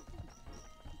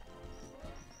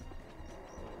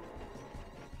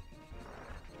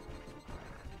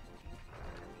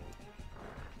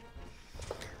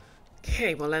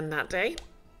 Okay, we'll end that day.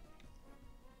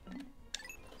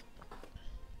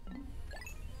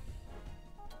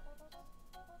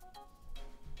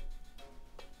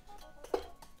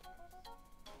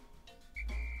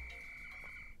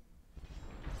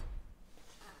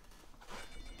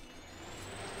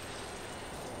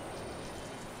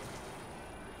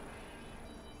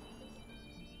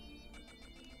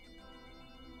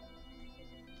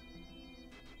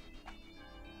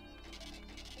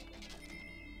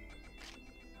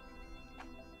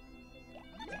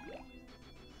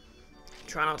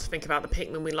 Try not to think about the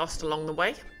Pikmin we lost along the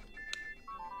way.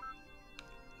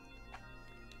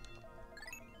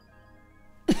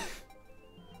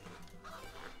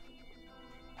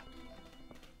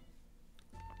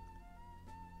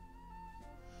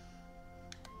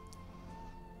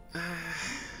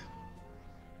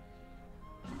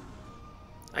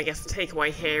 I guess the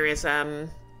takeaway here is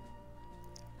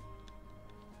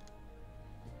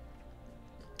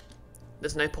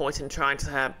there's no point in trying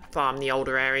to farm the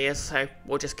older areas, so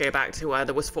we'll just go back to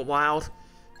the Wistful Wild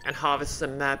and harvest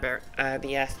some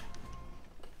the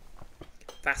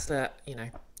faster, you know,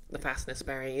 the fastness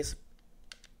berries,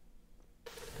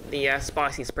 the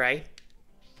spicy spray.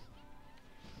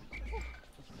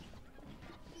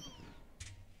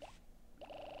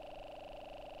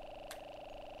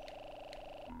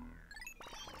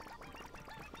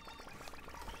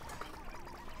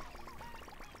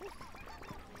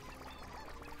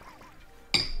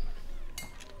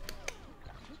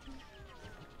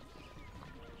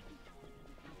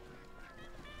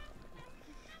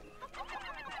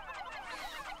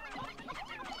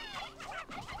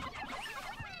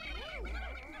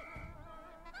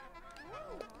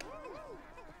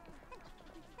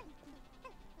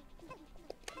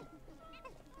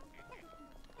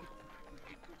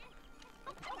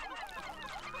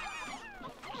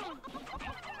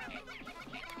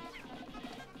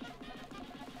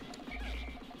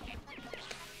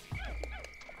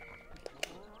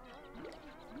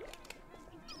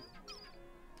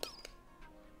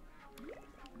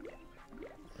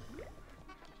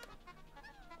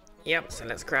 Yep, so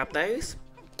let's grab those.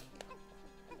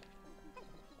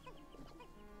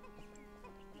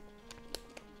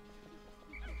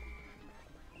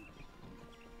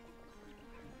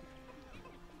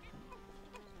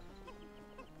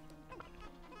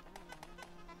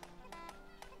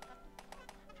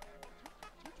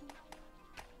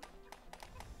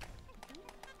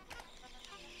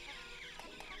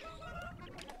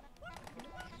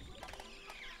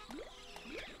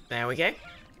 There we go.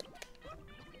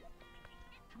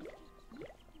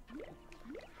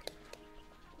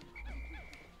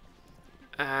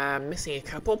 Missing a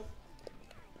couple.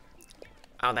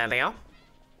 Oh, there they are.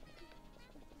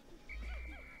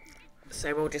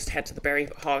 So we'll just head to the berry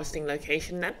harvesting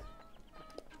location then.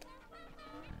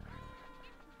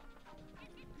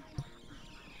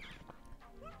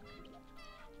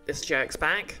 This jerk's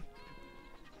back.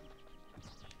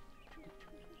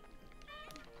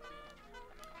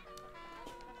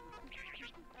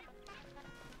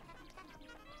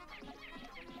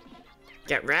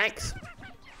 Get wrecked.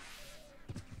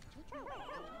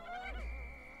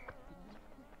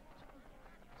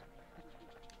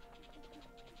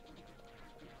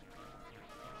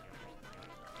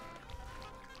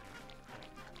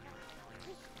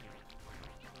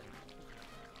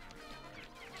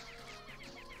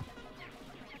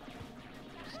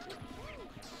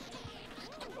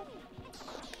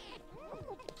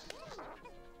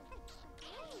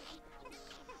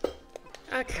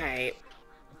 Okay.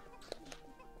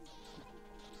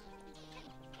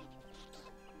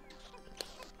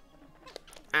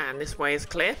 And this way is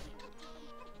clear.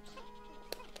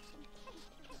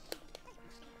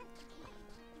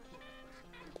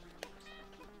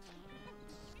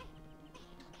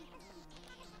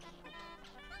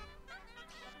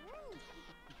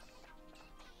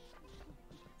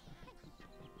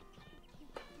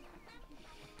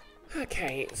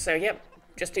 Okay, so yep,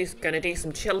 just gonna do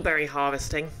some chillberry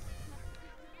harvesting.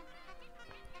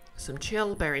 Some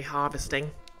chillberry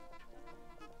harvesting.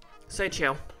 So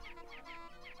chill.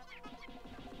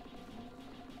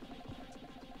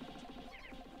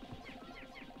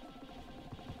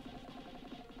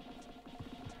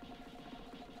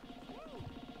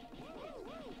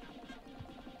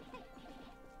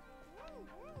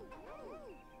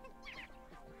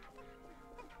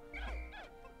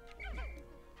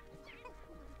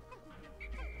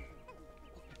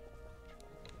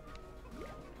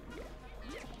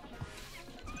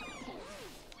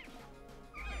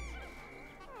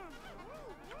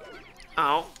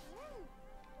 Oh.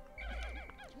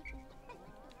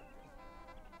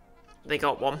 They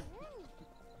got one.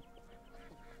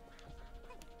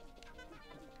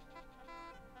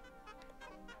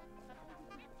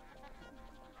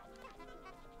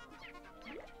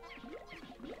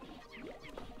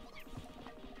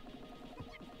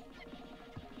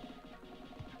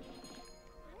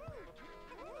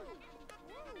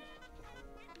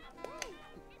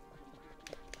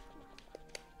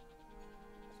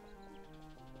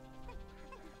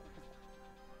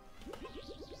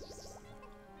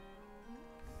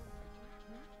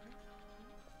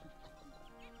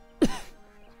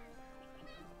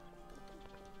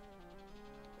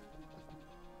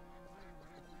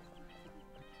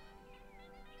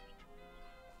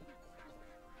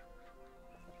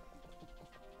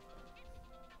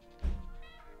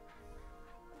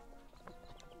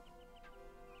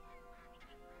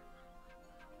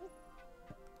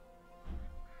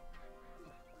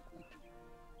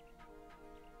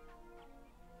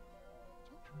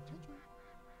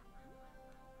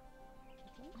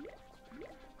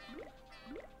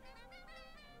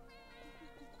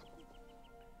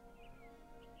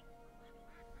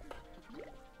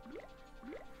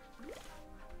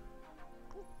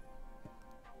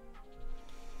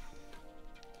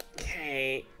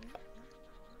 Okay.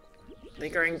 They're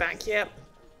going back yet?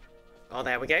 Oh,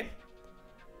 there we go.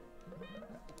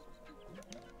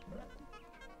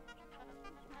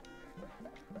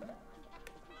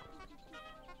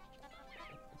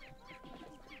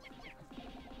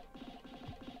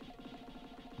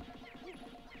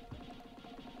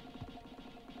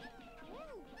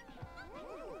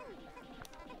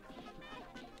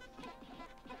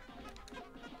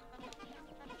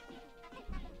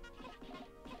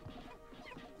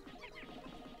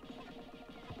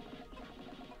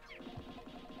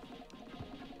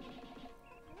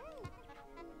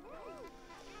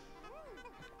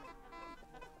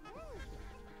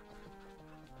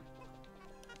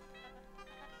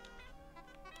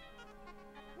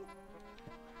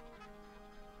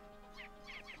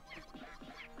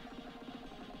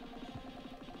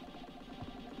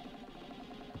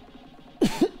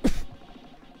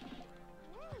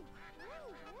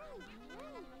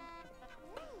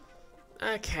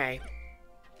 Okay.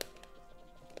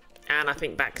 And I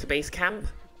think back to base camp.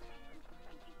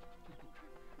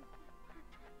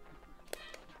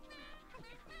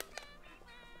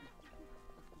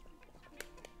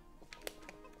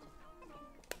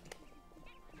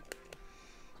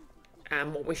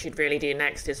 And what we should really do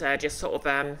next is just sort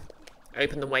of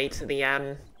open the way to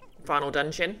the final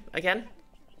dungeon again.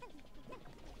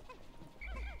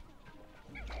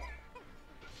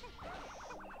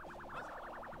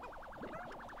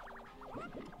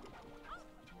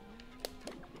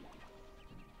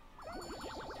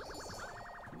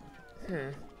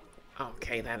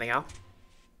 Okay, there they are.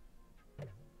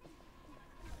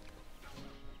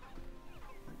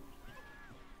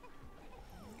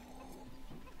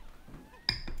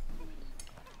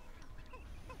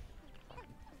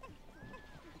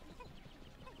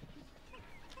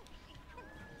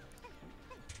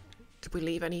 Did we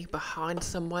leave any behind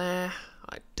somewhere?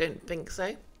 I don't think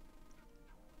so.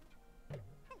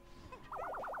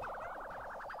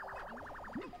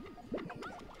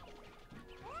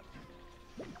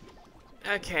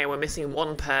 Okay, we're missing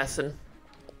one person.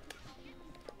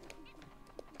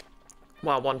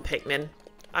 Well, one Pikmin.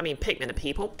 I mean, Pikmin are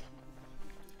people.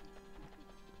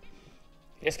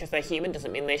 Just because they're human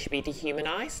doesn't mean they should be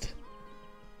dehumanized.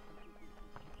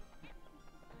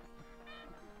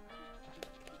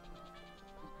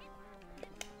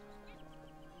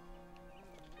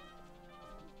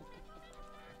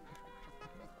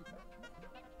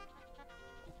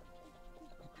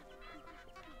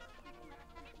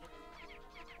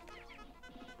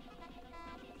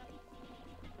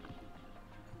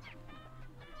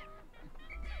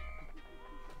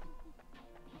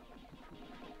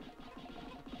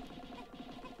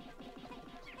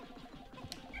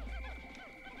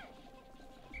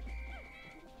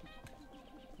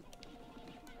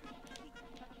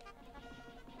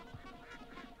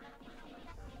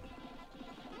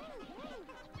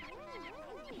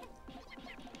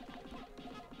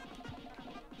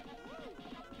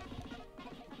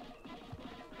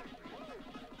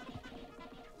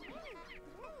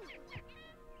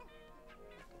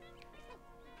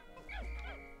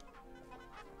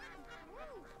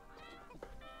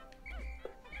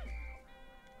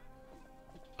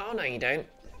 Oh, no, you don't.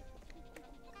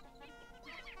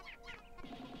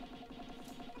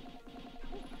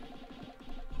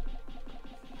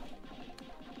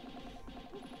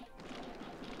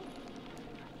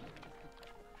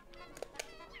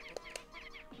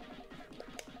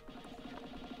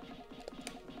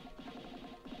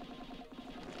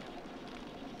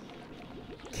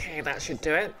 Okay, that should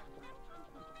do it.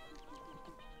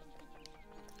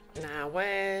 Now,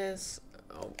 where's...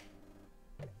 Oh,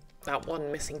 that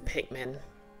one missing Pikmin.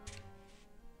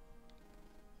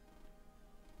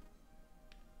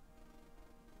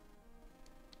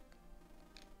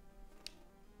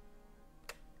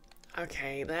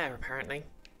 Okay, there, apparently.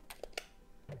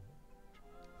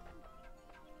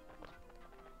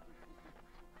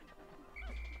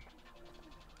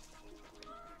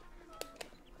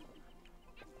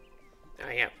 Oh,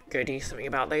 yeah, go do something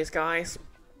about those guys.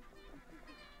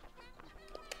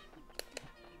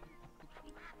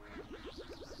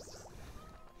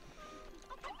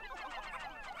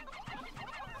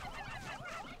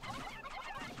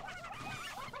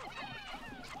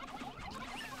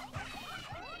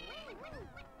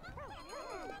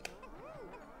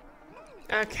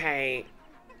 Okay,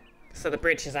 so the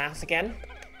bridge is out again.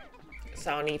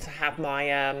 So I'll need to have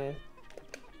my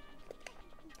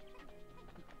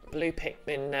blue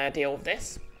Pikmin deal with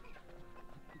this.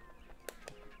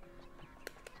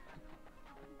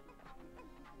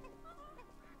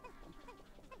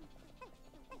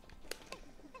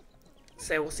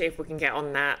 So we'll see if we can get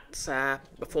on that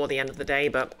before the end of the day,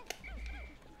 but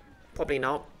probably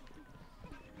not.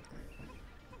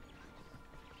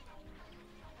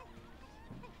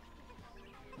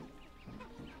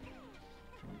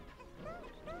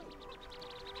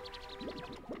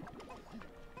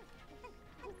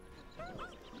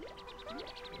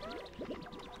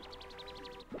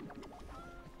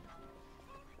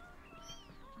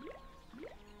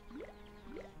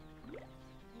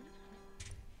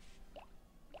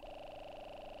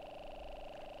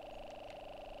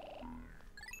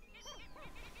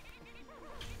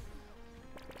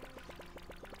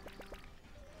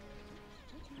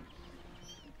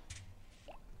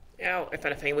 Oh, if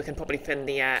anything, we can probably thin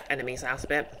the enemies out a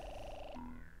bit.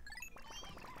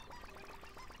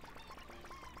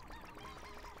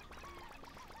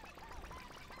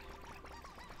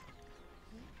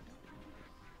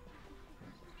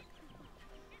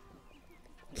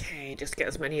 Okay, just get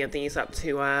as many of these up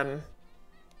to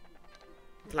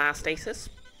flower status.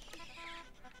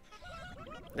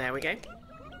 There we go.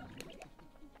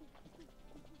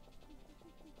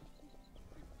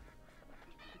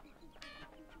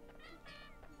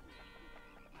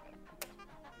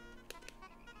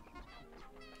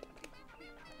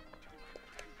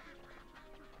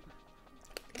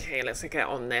 Okay, let's get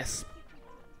on this.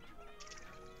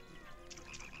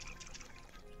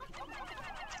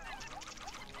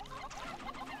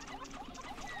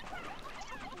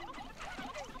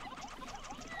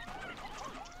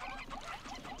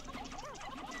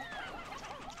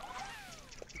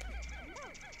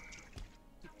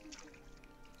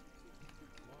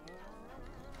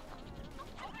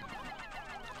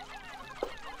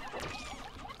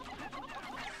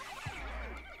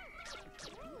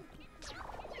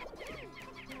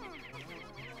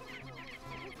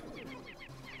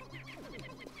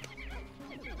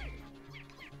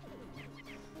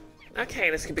 Okay,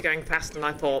 this could be going faster than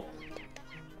I thought.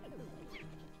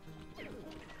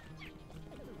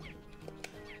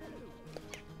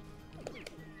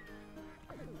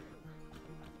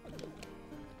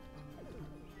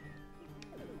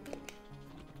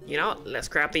 You know what? Let's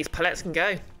grab these pellets and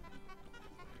go.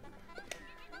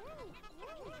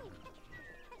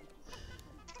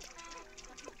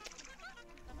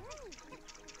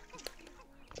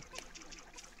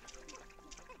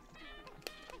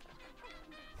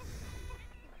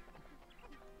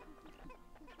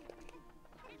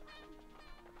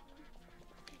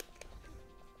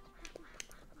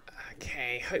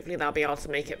 Okay, hopefully they'll be able to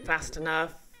make it fast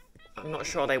enough. I'm not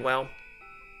sure they will.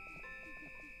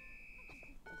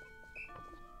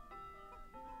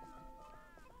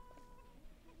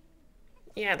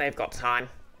 Yeah, they've got time.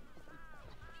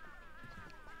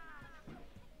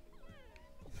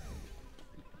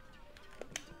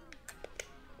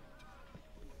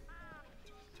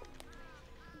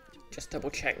 Just double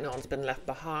check no one's been left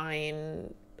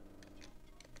behind.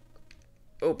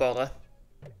 Oh, bother.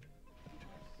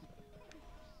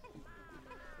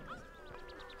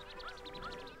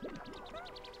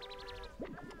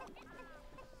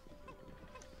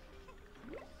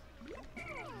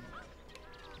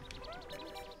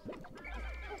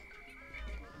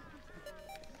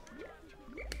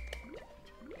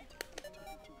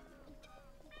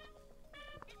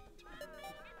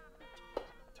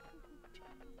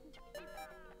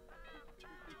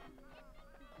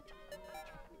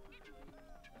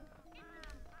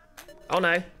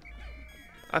 no.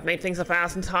 I've made things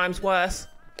 1,000 times worse.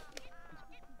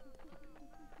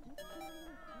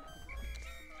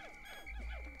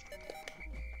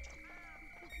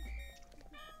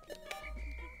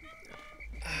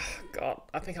 God,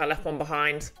 I think I left one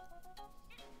behind.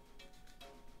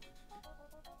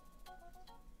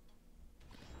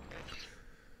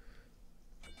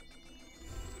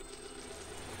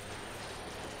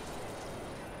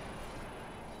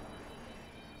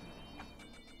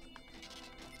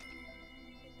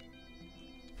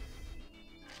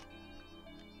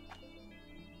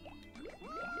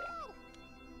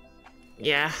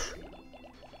 Yeah.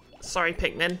 Sorry,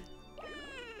 Pikmin.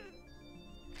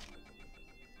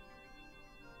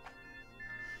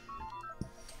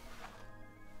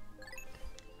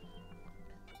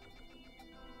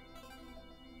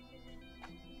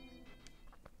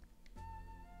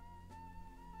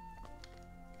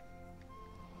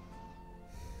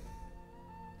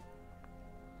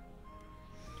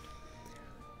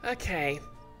 Okay.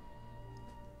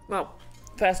 Well,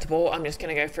 first of all, I'm just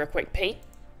going to go for a quick pee,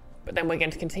 but then we're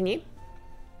going to continue.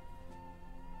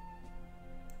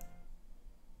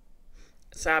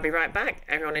 So I'll be right back.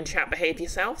 Everyone in chat, behave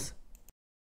yourselves.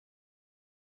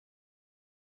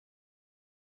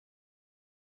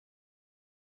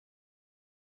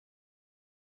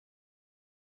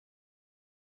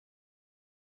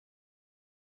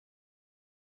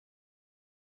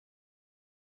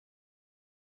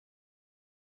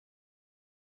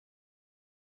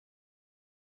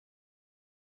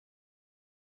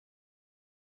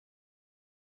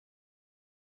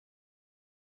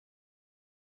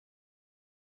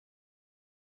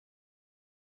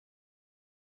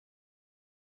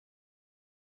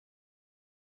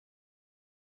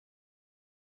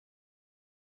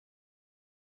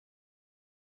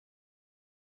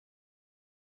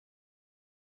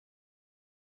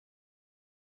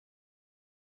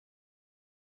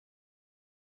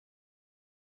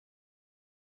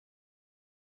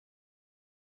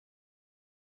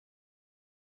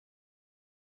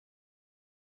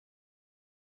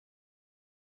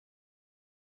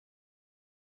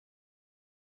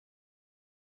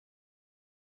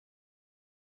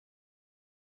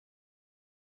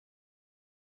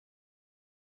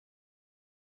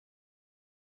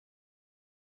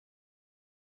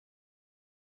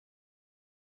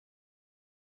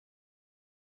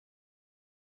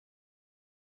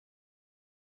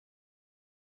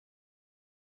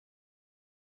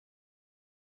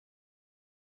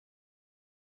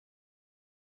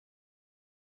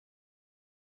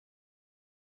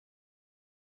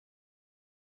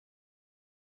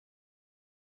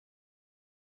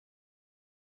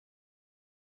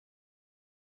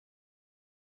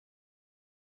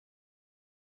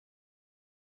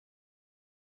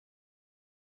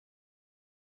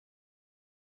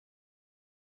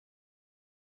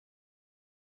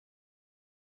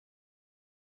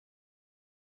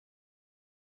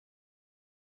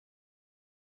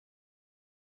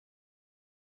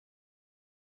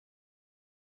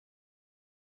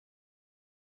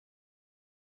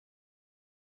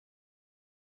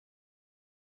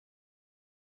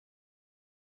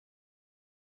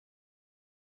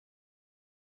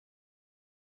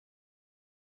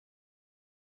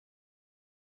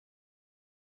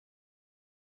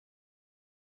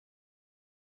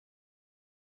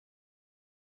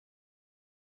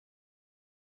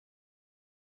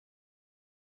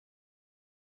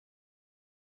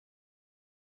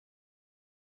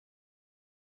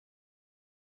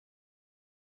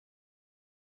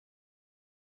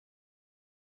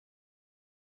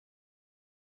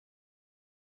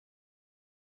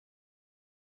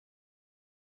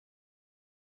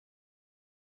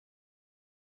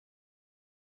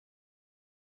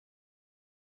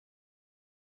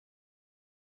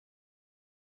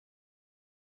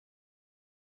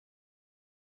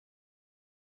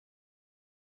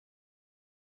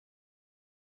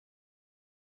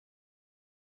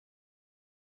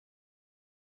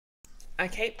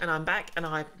 Okay, and I'm back, and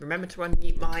I remembered to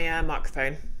unmute my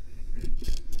microphone.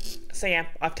 So yeah,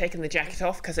 I've taken the jacket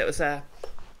off because it was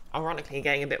ironically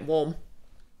getting a bit warm.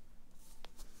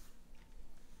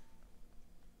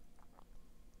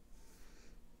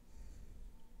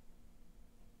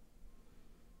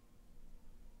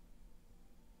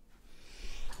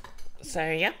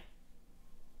 So yeah,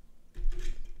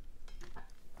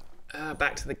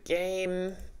 back to the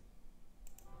game.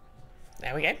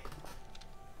 There we go.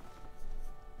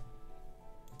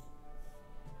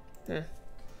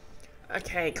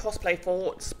 Okay, cosplay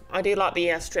thoughts. I do like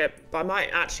the strip, but I might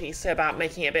actually say about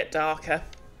making it a bit darker.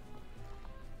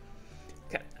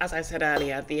 As I said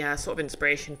earlier, the sort of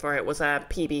inspiration for it was a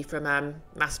PB from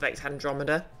Mass Effect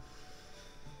Andromeda,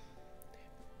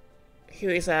 who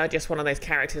is just one of those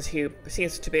characters who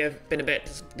seems to have been a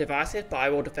bit divisive, but I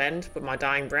will defend with my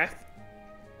dying breath.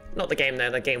 Not the game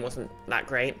though, the game wasn't that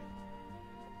great.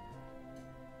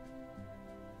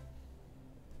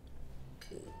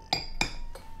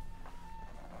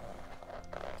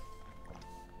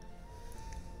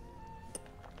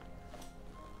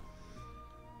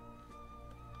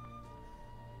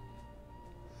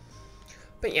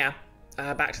 But yeah,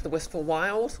 back to the Wistful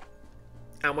Wild,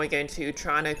 and we're going to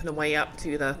try and open a way up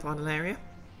to the final area.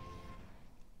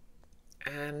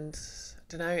 And, I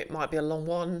don't know, it might be a long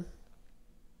one.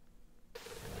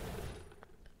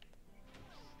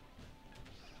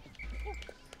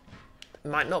 It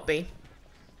might not be.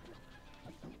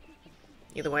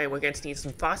 Either way, we're going to need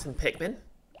some fighting Pikmin.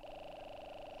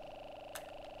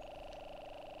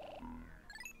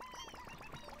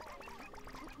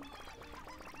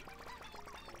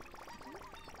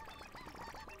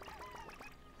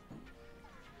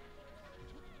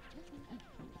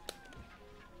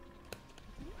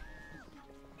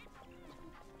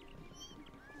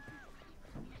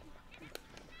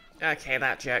 Okay,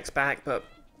 that jerks back, but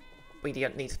we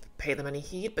don't need to pay them any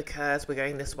heed because we're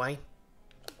going this way.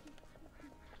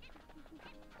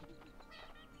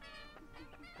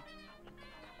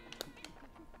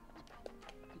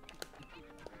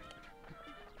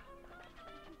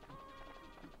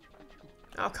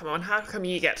 Oh, come on, how come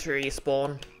you get to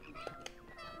respawn?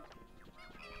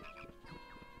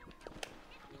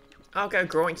 I'll go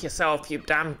groink yourself, you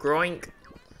damn groink.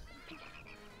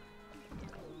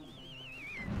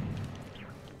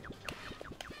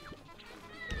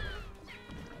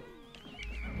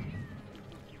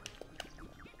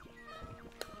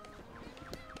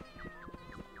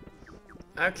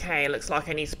 Okay, looks like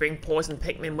I need to bring poison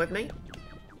Pikmin with me.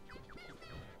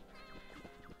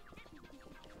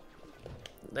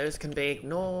 Those can be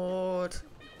ignored.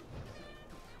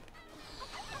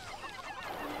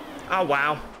 Oh,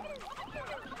 wow.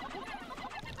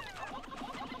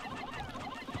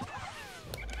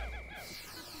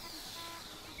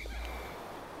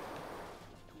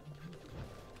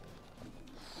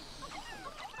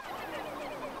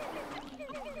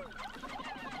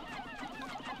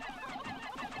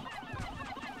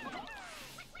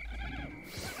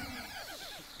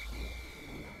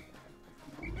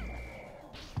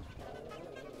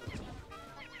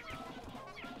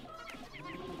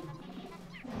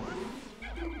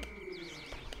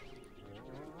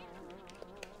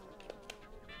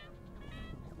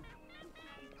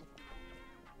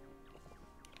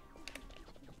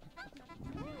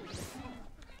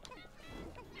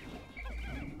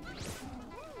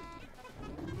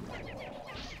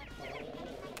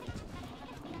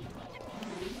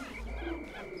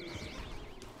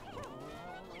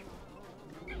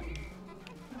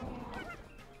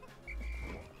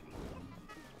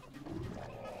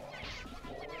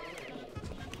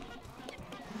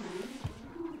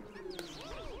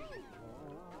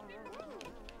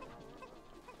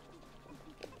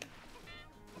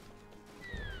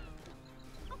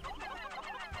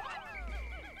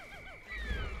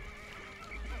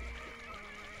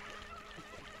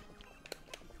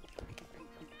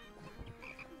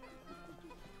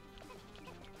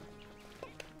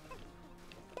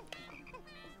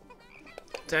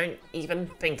 Don't even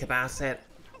think about it.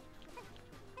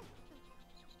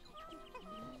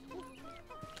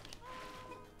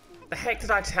 The heck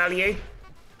did I tell you?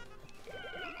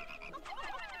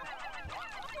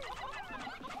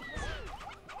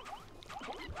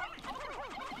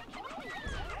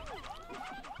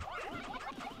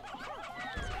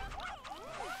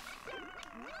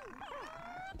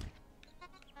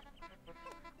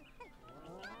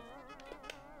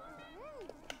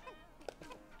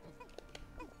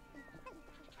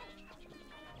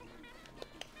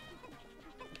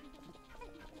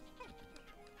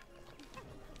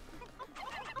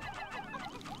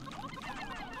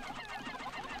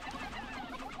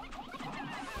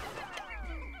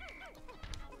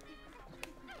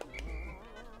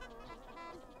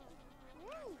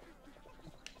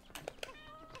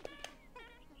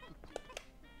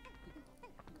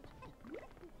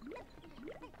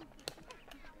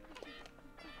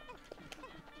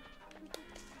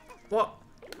 What?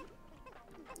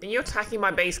 Are you attacking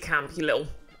my base camp, you little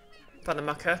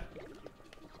mucker?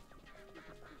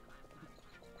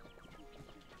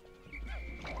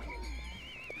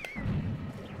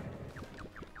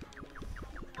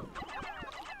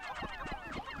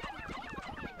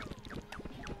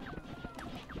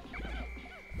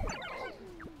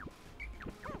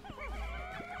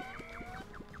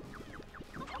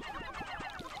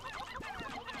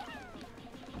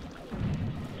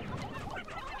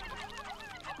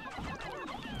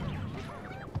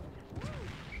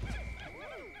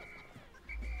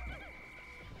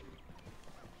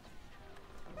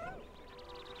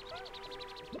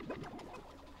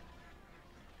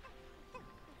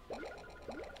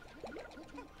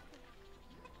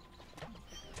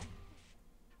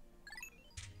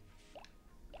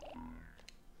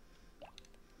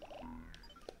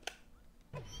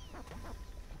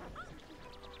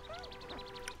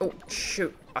 Oh,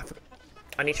 shoot.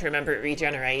 I need to remember it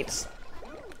regenerates.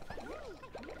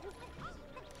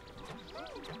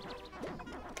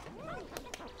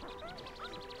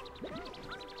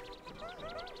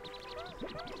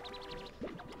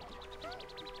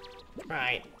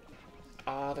 Right.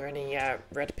 Are there any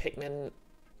red Pikmin?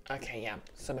 Okay, yeah.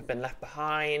 Some have been left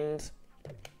behind.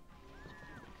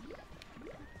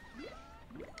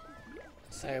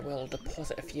 So we'll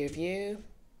deposit a few of you.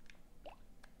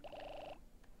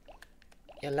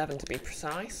 11 to be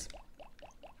precise.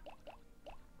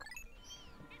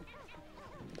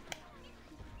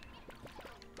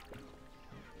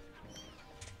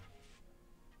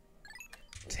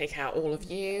 Take out all of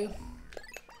you.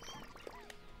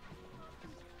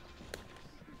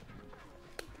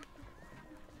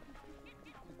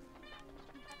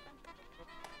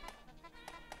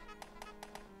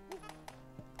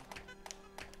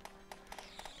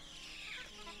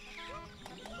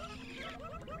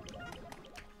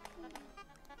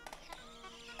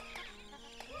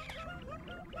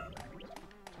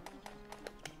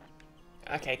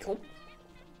 Okay, cool.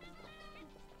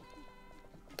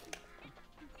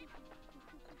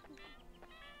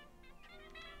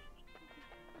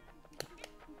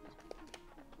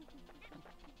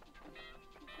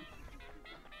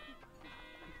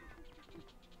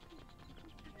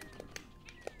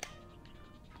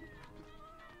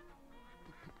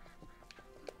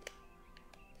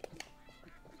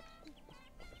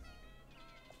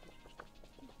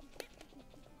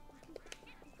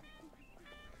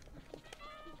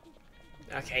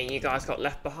 Okay, you guys got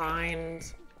left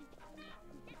behind.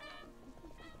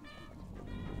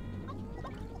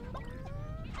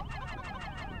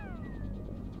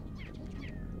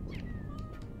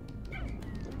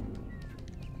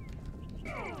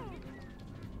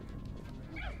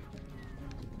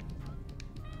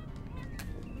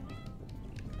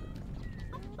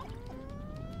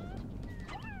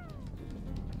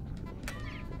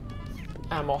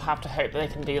 And we'll have to hope that they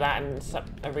can do that in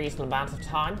a reasonable amount of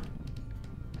time.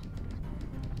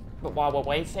 But while we're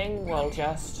waiting, we'll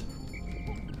just...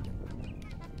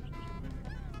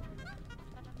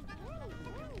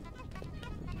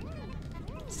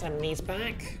 send these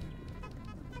back.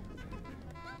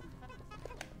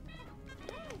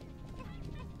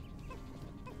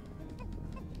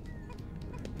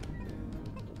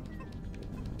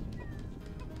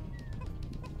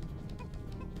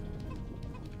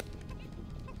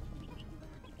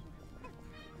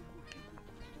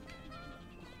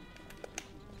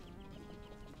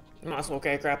 Might as well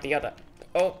go grab the other.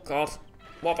 Oh, God.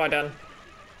 What have I done?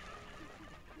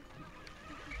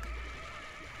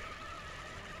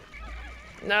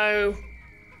 No.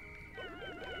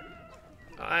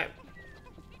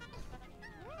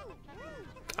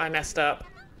 I messed up.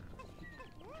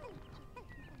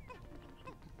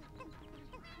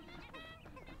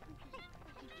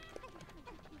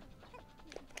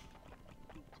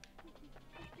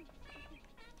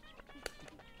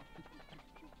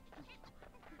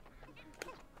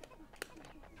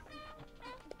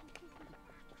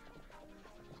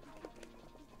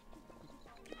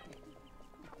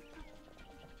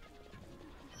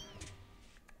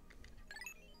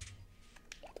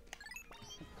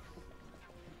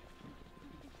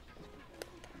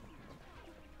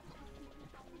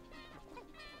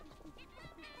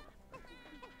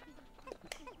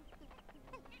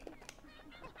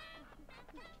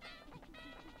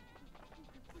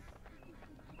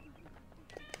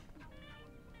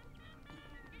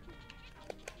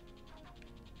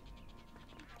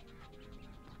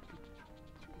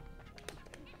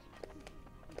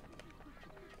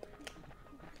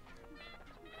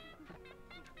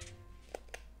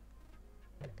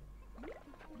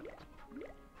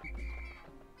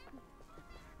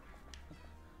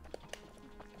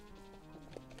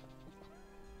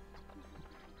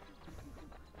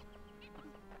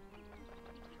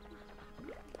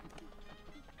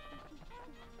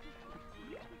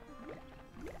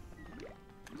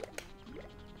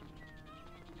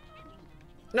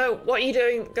 No, what are you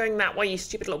doing going that way, you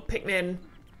stupid little Pikmin?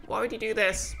 Why would you do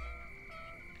this?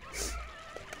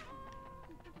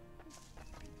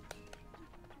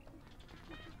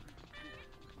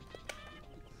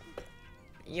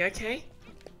 You okay?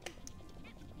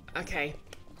 Okay.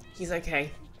 He's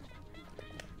okay.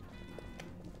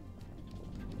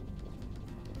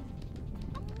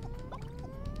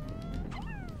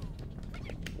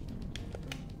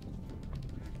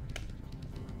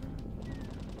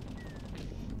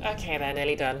 Okay, they're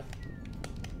nearly done.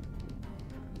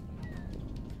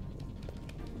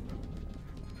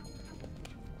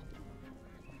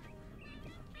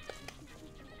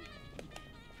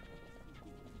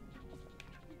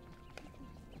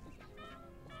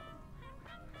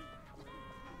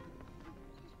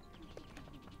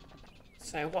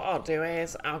 So what I'll do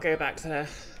is I'll go back to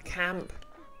camp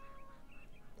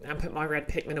and put my red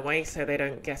Pikmin away so they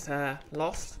don't get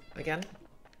lost again.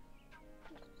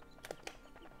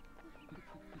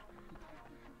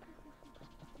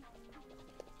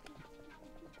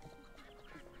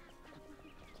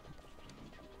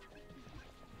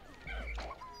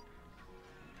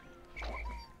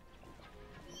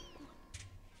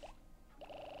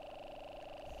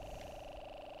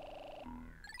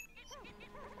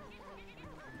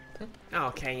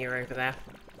 Okay, you're over there.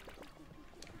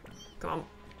 Come on.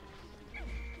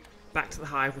 Back to the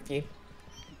hive with you.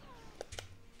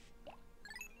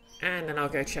 And then I'll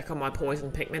go check on my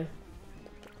poison Pikmin.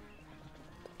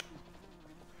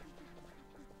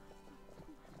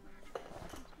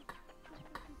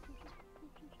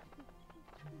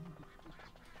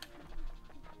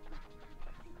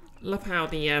 Love how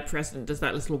the president does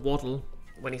that little waddle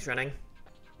when he's running.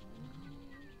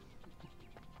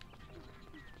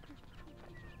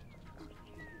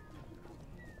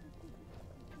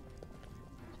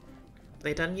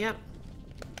 They done yet?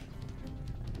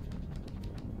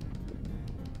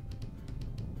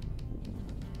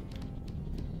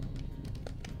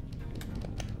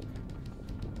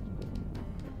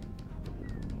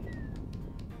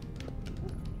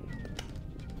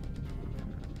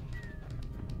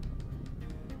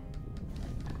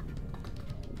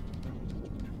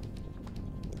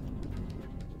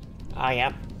 Ah,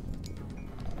 yeah.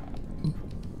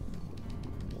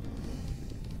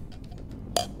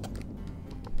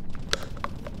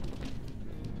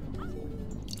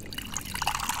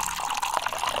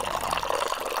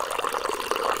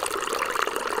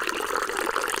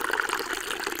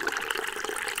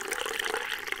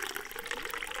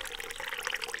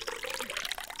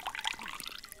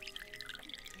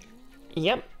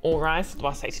 Yep, all rise to the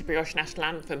BisectedBrioche National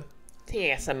Anthem.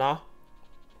 TSMR.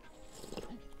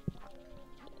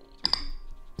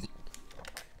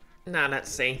 Now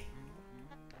let's see.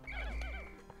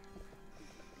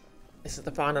 This is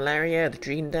the final area, the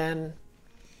Dream Den.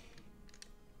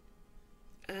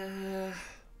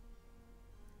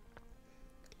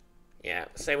 Yeah,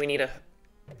 so we need a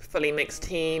fully mixed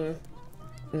team.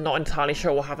 Not entirely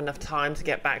sure we'll have enough time to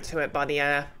get back to it by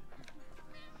the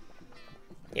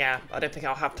yeah, I don't think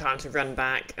I'll have time to run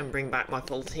back and bring back my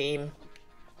full team.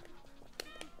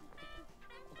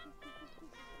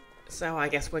 So I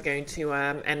guess we're going to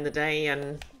end the day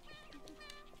and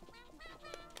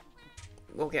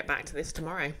we'll get back to this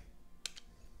tomorrow.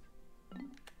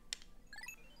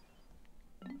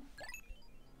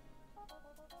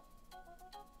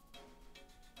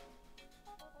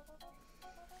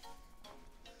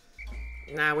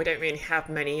 Now, we don't really have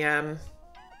many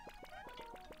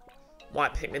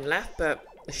white Pikmin left, but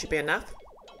there should be enough.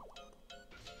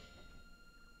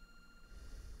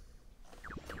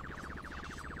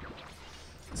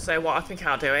 So what I think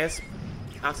I'll do is,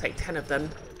 I'll take 10 of them,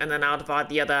 and then I'll divide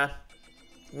the other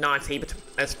 90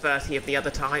 as 30 of the other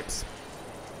types.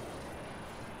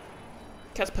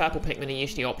 Because purple Pikmin are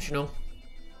usually optional.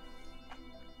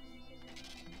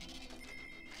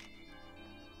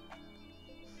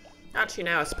 Actually,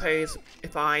 no, I suppose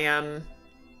if I,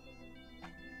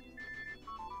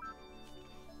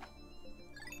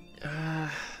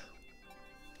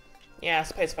 yeah, I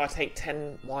suppose if I take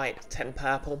 10 white, 10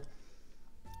 purple,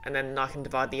 and then I can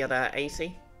divide the other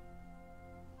 80.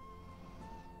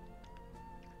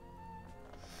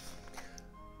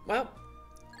 Well,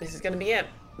 this is going to be it,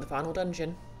 the final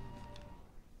dungeon.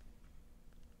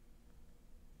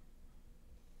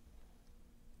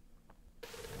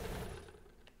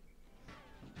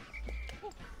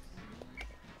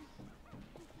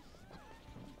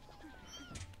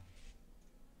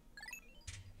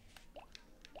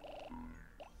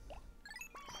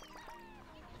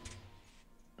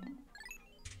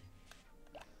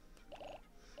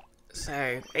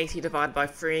 So, 80 divided by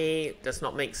 3 does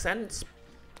not make sense.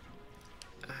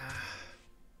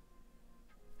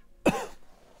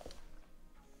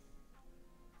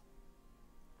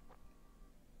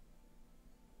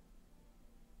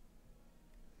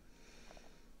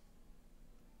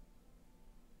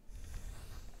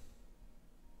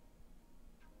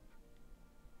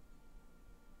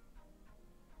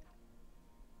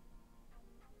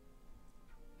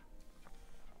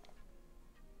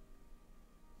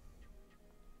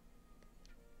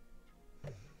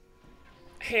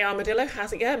 Hey Armadillo,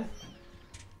 how's it going?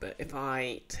 But if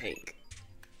I take...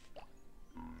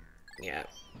 Yeah,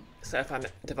 so if I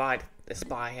divide this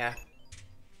by...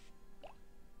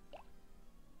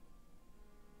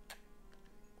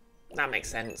 that makes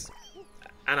sense.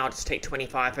 And I'll just take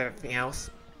 25 for everything else.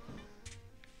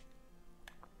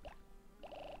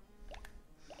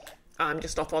 I'm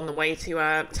just off on the way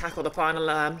to tackle the final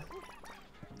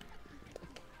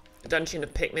dungeon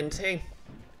of Pikmin 2.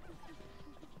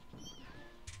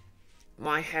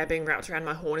 My hair being wrapped around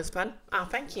my horn is fun. Ah,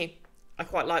 thank you. I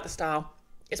quite like the style.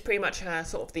 It's pretty much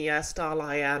sort of the style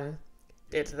I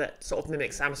did that sort of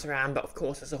mimics Samus Aran, but of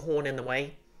course there's a horn in the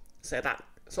way. So that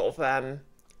sort of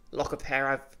lock of hair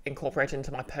I've incorporated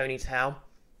into my ponytail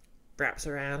wraps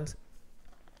around.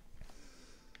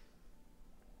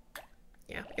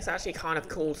 Yeah, it's actually kind of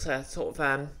cool to sort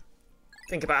of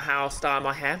think about how I'll style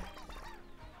my hair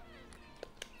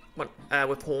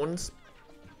with horns.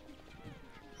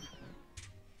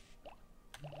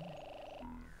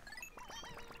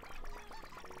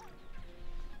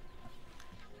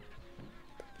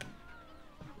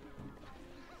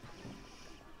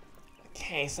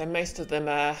 Okay, so most of them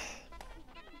are...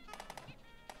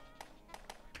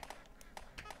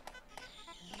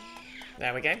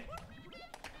 There we go.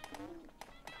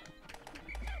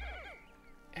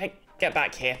 Hey, get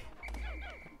back here.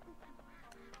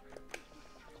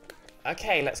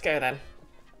 Okay, let's go then.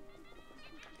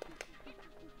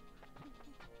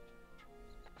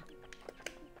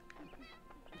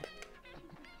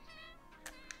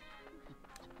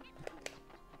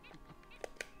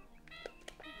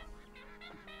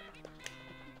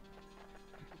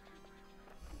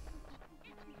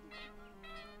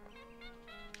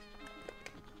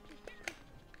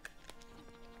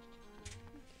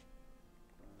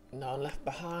 No one left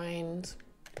behind.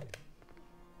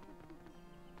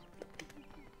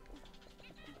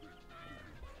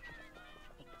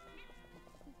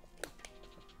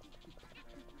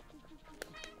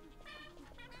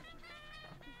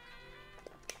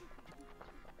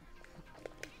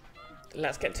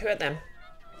 Let's get to it then.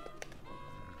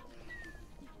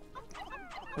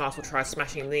 Might as well try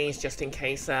smashing these just in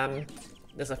case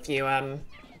there's a few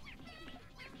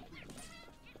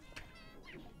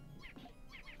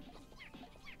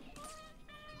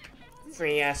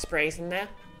free sprays in there.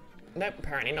 Nope,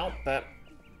 apparently not, but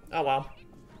oh well.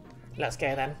 Let's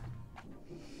go then.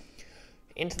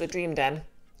 Into the Dream Den.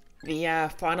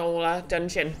 The final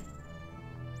dungeon.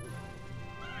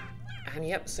 And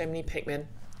yep, so many Pikmin.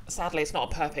 Sadly, it's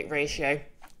not a perfect ratio.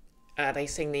 They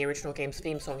sing the original game's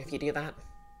theme song if you do that.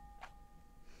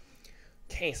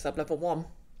 Okay, sub-level 1.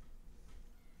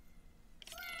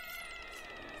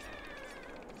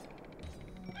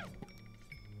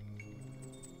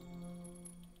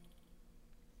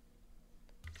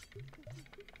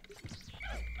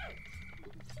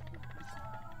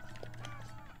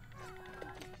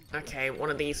 Okay, one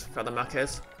of these for the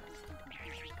muckers.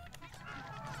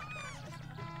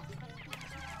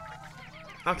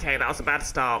 Okay, that was a bad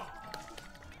start.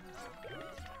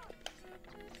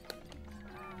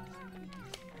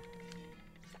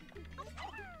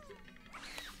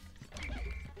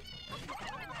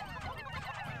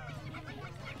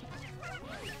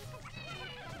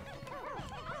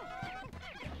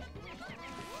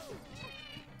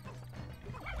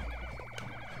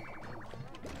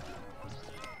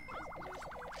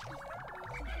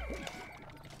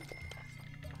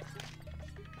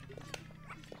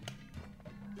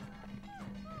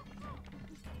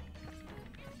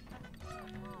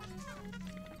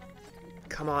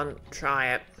 Come on,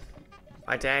 try it.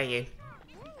 I dare you.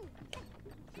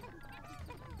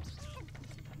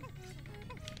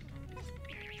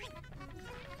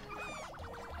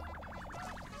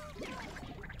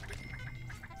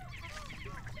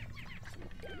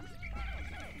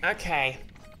 Okay.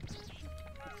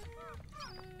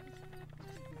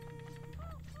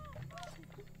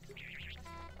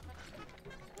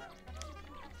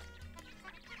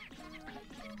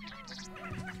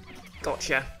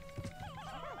 Gotcha.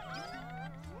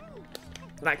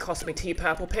 That cost me 2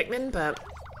 purple Pikmin, but...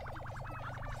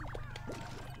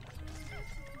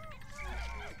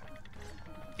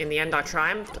 in the end, I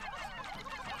triumphed.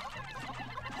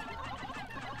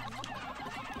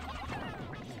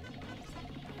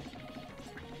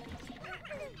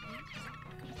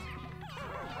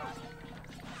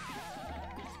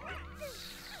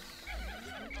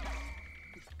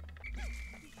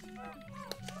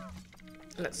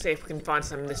 Let's see if we can find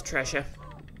some of this treasure.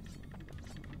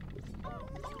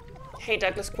 Hey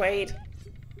Douglas Quaid,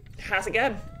 how's it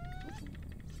going?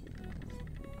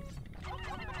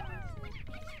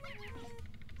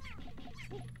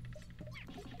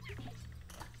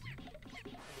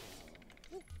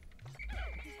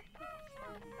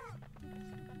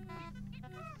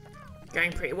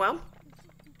 Going pretty well.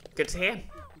 Good to hear.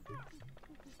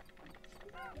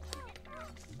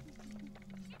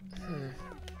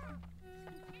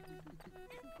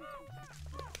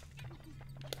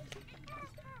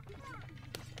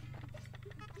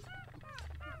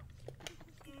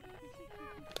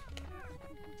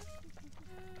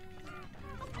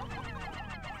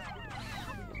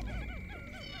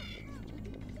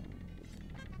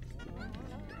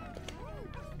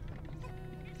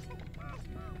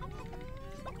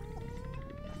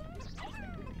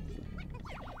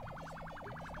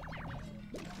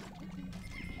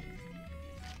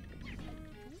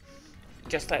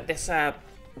 just let this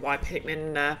white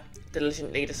Pikmin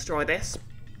diligently destroy this.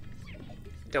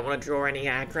 Don't want to draw any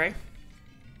aggro.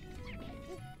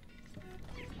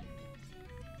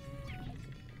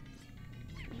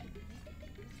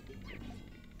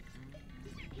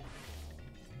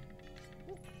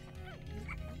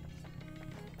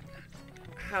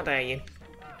 How dare you?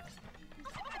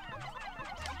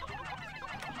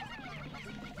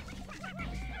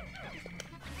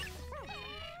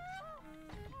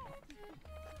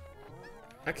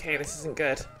 Okay, this isn't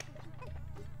good.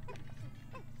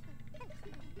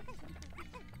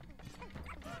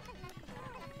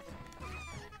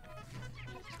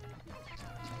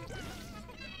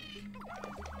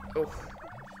 Oh.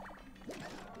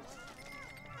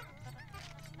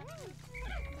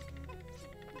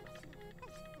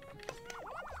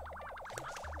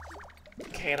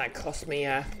 Okay, that cost me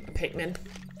a Pikmin.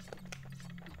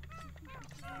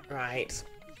 Right.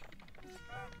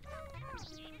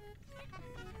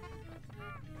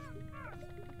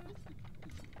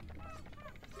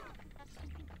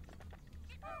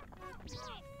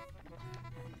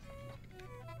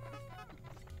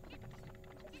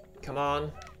 Come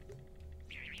on.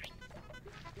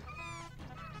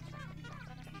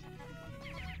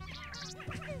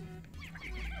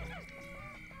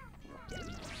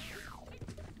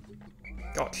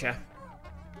 Gotcha.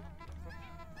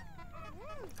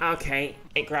 Okay,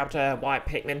 it grabbed a white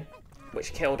Pikmin,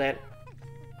 which killed it.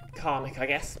 Karmic, I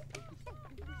guess.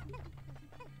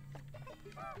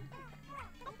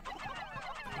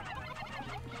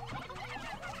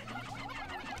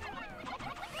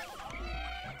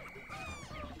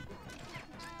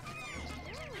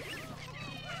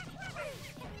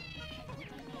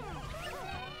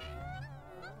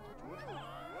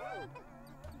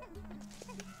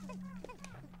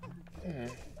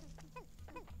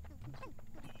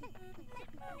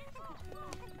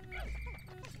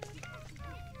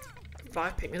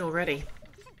 Five Pikmin already.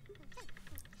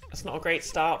 That's not a great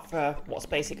start for what's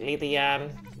basically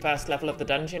the first level of the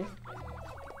dungeon.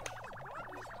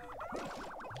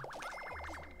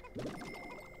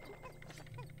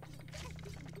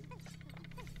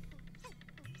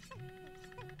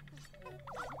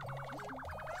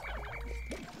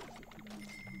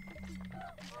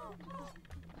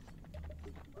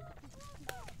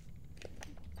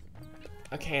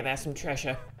 Okay, there's some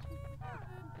treasure.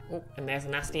 Oh, and there's a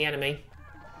nasty enemy.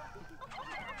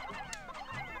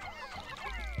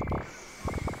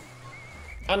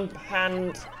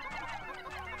 Unhand.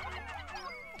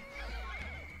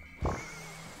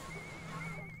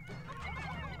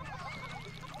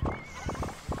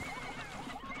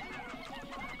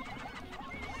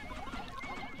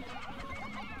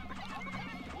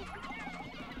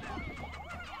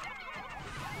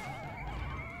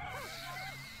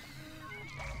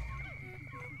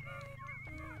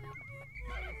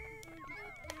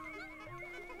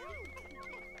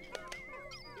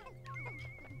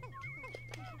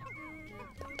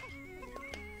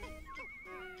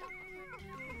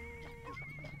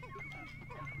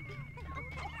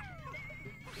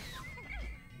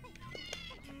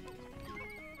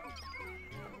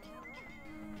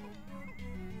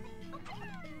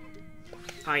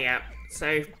 Oh yeah,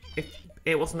 so if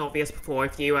it wasn't obvious before,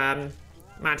 if you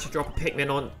manage to drop a Pikmin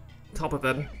on top of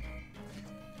them,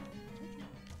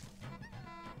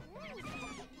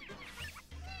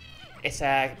 it's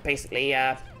basically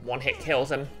one-hit kills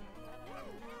them.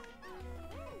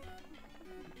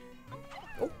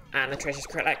 Oh, and the treasure's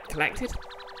collected.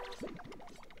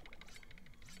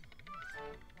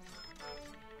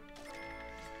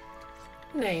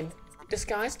 Name,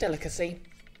 disguised delicacy.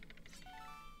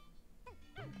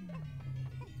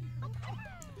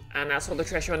 And that's all the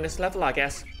treasure on this level, I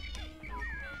guess.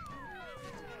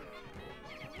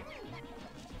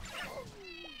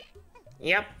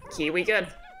 Yep, kiwi good.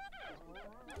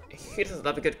 Who doesn't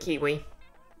love a good kiwi?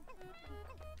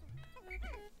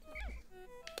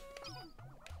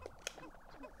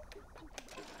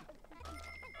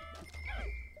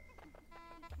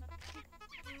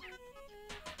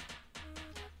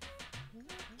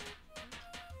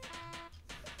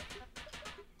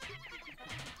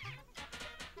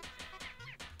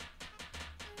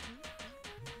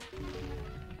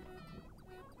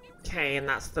 Okay, and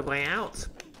that's the way out.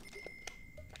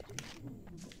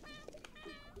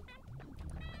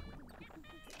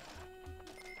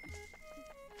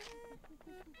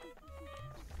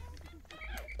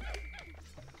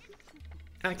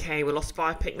 Okay, we lost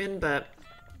 5 Pikmin, but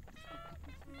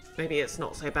maybe it's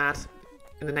not so bad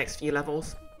in the next few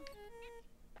levels.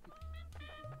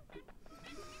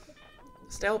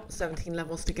 Still 17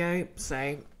 levels to go,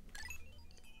 so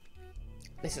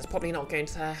This is probably not going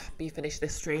to be finished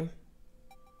this stream.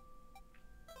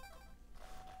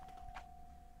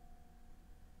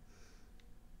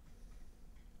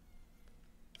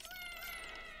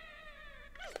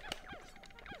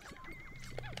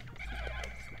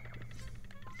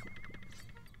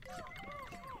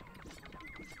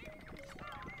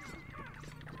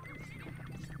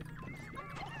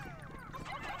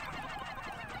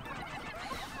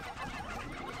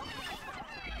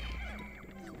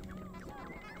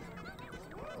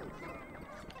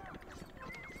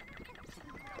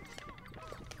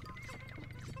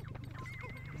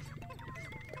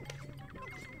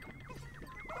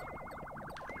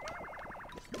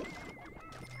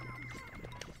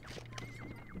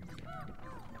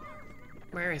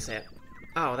 Where is it?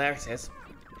 Oh, there it is.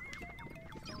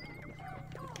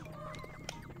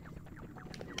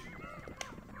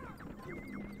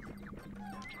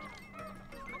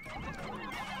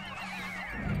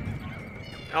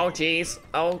 Oh, jeez.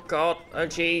 Oh, God. Oh,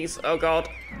 jeez. Oh, God.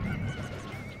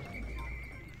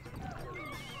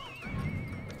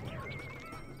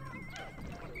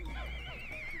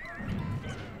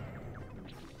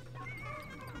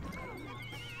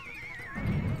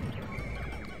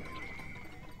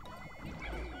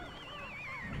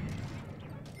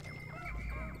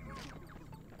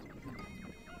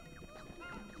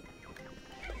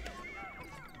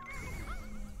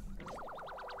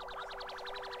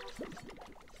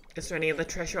 Is there any other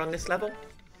treasure on this level?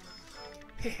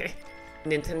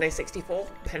 Nintendo 64,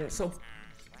 pencil.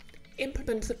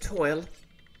 Implements of toil.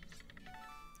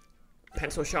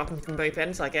 Pencil sharpened from both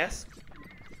ends, I guess.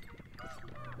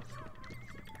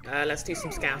 Let's do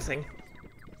some scouting.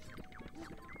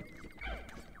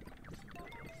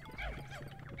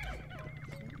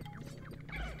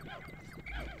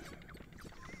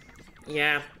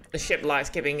 Yeah, the ship likes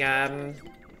giving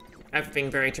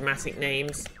everything very dramatic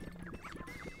names.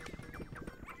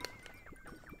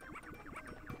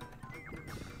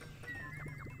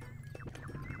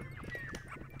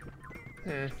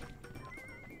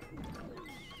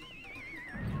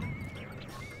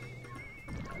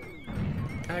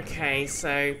 Okay,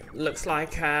 so looks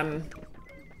like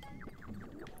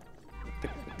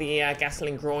the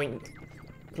gasoline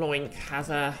gloink has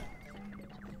a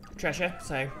treasure,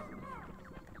 so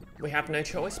we have no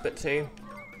choice but to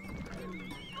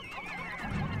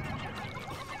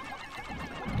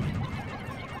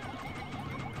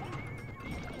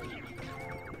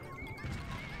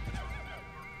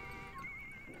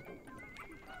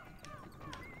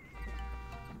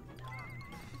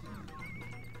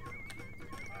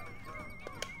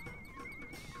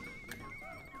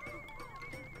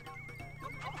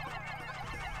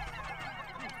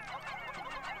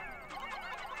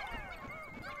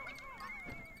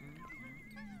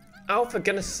Oh, for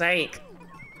goodness sake.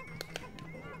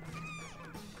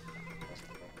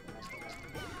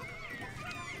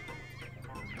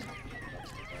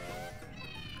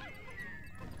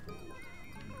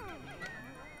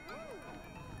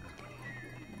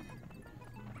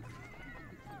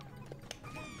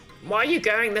 Why are you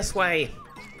going this way?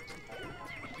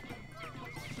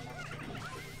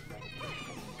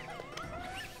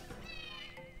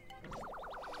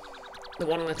 The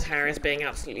one on the tower is being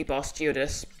absolutely boss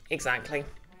Judas. Exactly.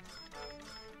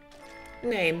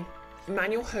 Name,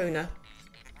 Manuel Honer.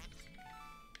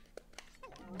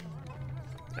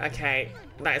 Okay,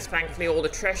 that is thankfully all the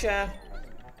treasure.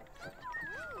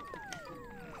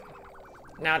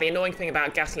 Now, the annoying thing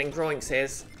about gasoline groinks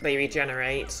is they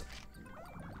regenerate.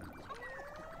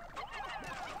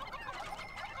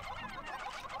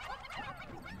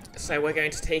 So we're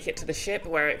going to take it to the ship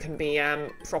where it can be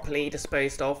properly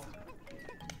disposed of.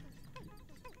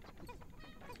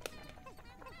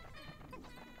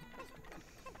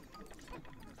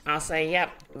 I'll say,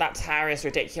 yep, that tower is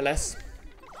ridiculous.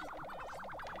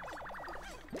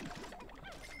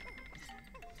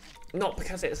 Not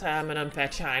because it's an unfair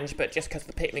challenge, but just because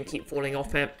the Pikmin keep falling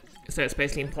off it, so it's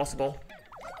basically impossible.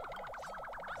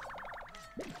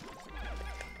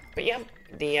 But yeah,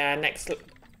 the next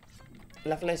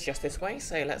level is just this way,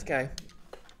 so let's go.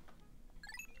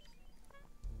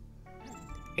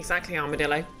 Exactly,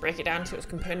 Armadillo. Break it down to its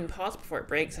component parts before it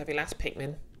breaks every last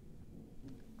Pikmin.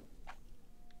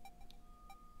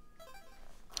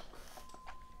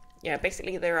 Yeah,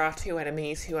 basically there are two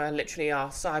enemies who are literally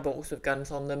cyborgs with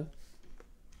guns on them.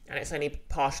 And it's only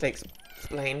partially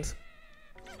explained.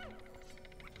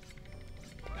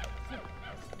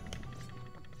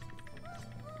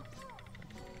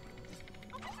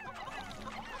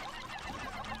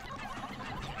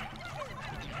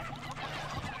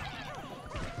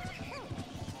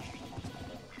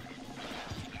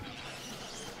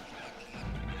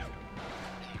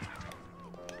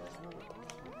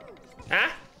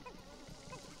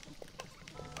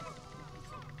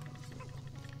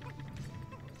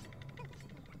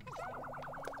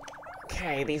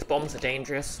 Okay, these bombs are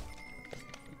dangerous.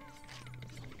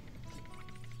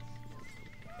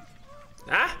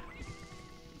 Ah!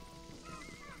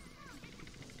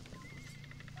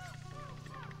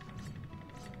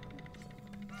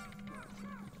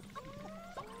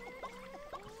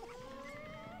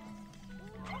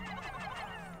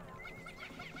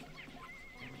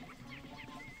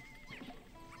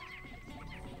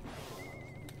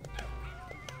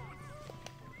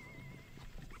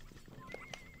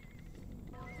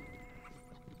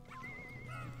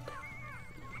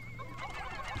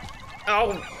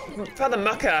 Oh, for the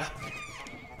mucker.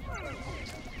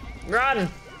 Run!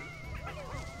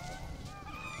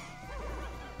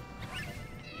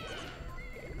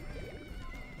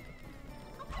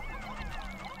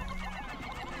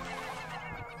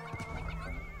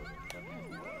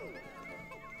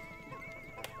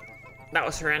 That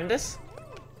was horrendous.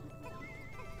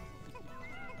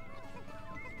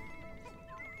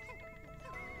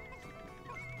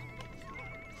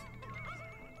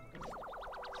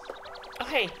 Oh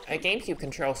hey, a GameCube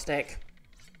control stick.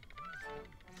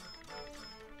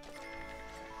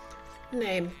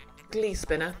 Name, Glee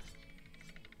Spinner.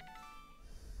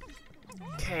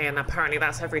 Okay, and apparently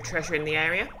that's every treasure in the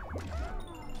area.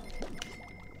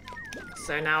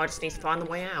 So now I just need to find the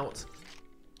way out.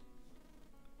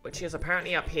 Which is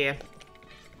apparently up here.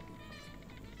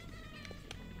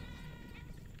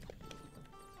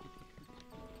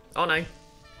 Oh no.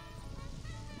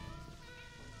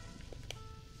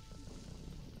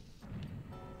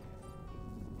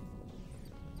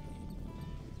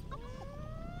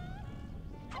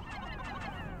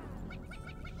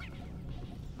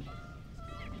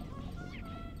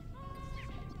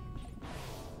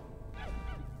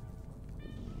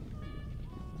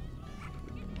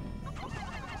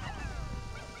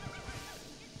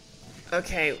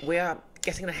 Okay, we are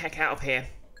getting the heck out of here.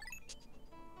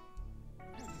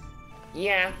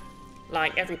 Yeah,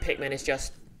 like every Pikmin is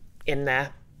just in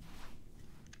there.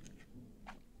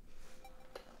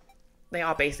 They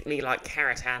are basically like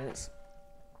carrot ants.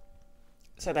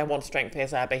 So their one strength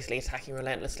is basically attacking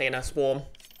relentlessly in a swarm.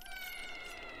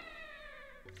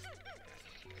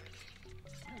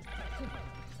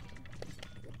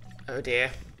 Oh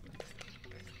dear.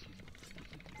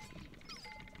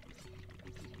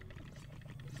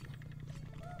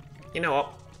 You know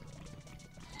what?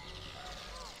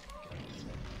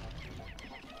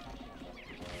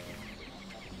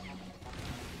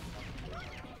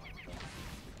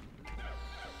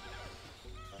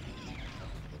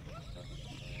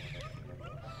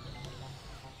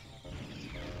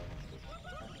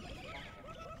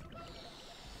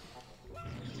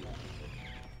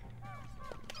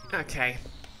 Okay.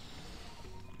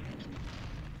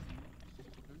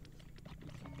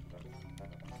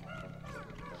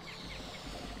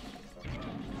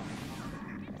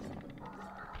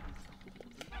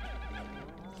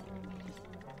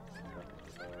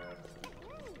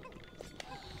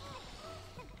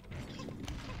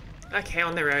 Okay,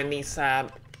 on their own, these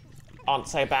aren't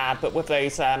so bad, but with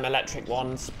those electric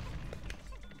ones,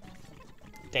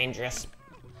 dangerous.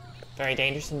 Very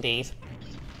dangerous indeed.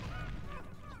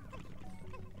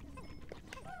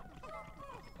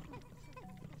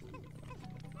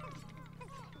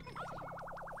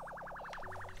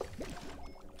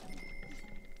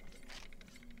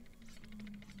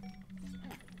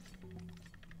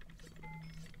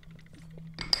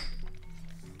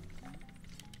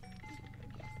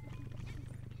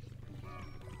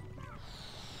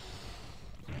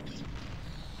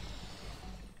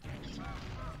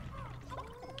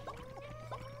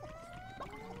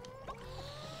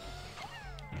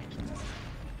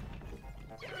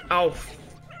 Oh.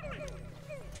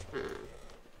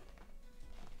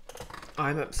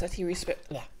 I'm upsetty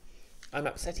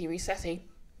resetty.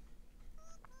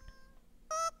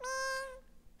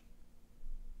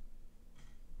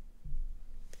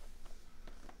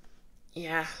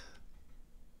 Yeah.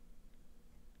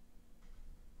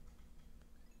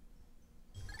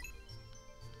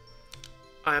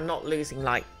 I am not losing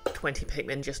like 20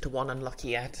 Pikmin just to one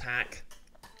unlucky attack.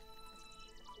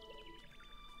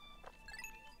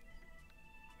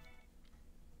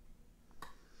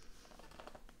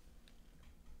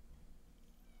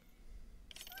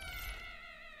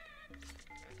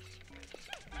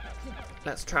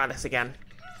 Let's try this again.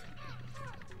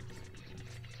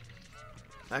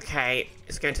 Okay,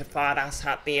 it's going to fire us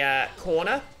at the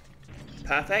corner.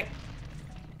 Perfect.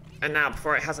 And now,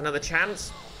 before it has another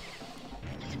chance.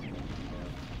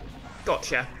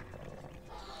 Gotcha.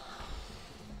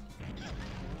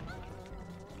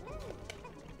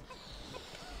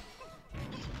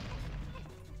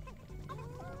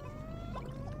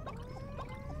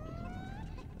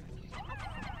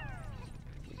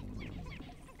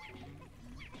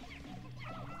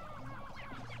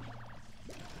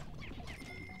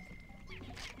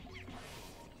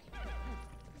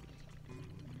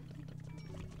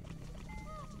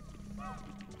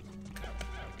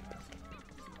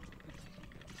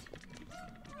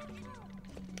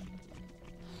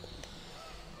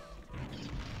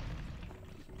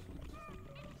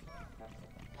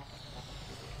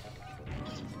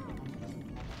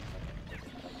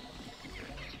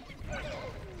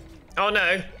 Oh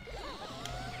no.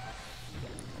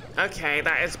 Okay,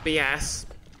 that is BS.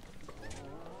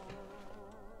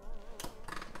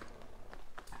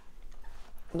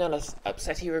 None of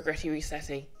upsetty, regretty,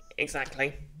 resetty.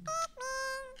 Exactly.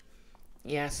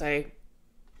 Yeah, so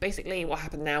basically what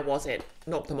happened now was it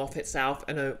knocked them off itself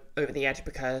and over the edge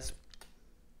because,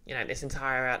 you know, this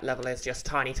entire level is just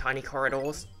tiny, tiny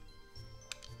corridors.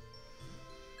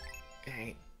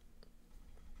 Okay.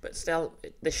 But still,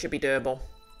 this should be doable.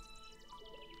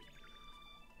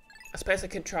 I suppose I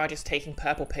could try just taking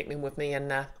purple Pikmin with me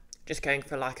and just going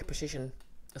for like a precision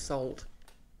assault.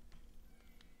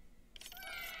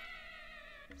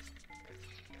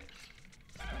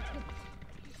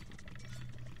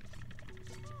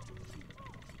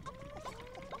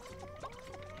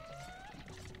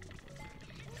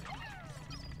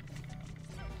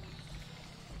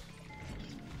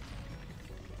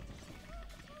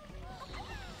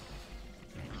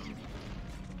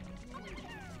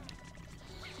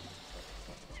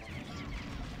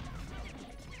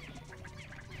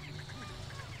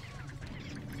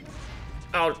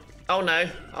 Oh, oh no,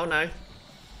 oh no.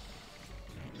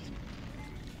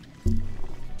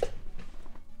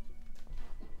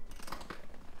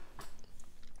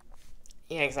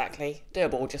 Yeah, exactly.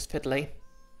 Doable, just fiddly.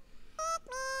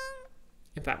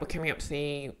 In fact, we're coming up to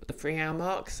the 3-hour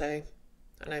mark, so I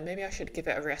don't know, maybe I should give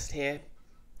it a rest here.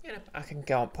 You know, I can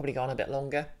go on, probably go on a bit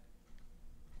longer.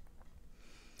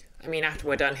 I mean, after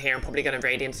we're done here, I'm probably going to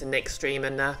raid into Nick's stream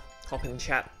and hop in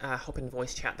chat, hop in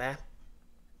voice chat there.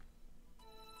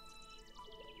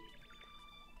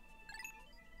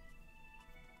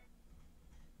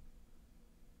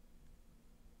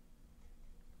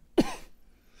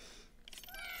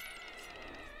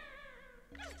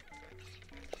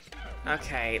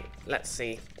 Okay, let's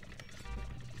see.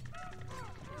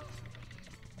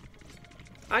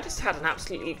 I just had an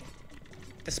absolutely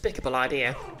despicable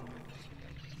idea.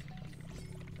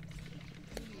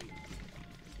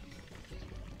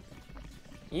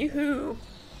 Yoo-hoo!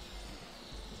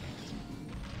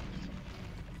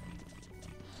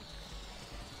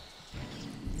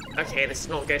 Okay, this is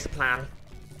not going to plan.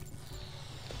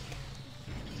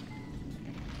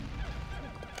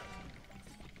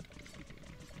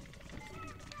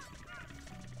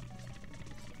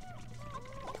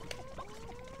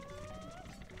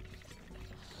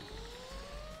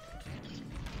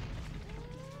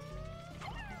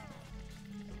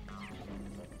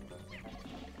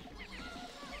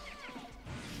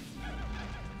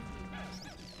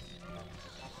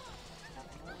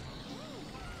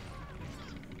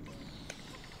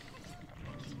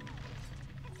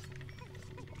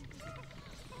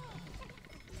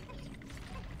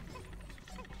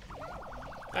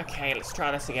 Okay, let's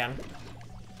try this again.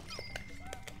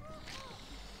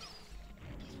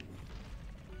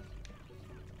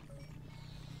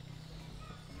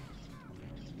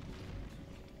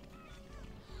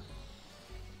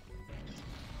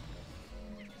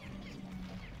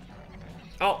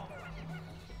 Oh,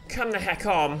 come the heck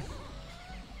on.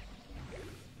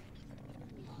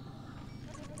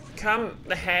 Come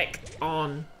the heck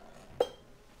on.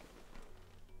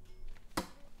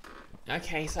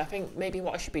 Okay, so I think maybe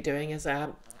what I should be doing is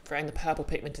throwing the purple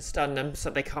Pikmin to stun them so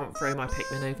they can't throw my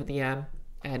Pikmin over the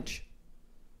edge.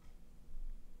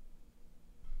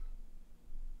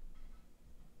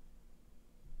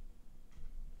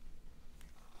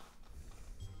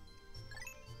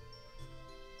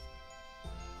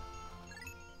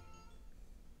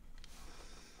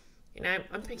 You know,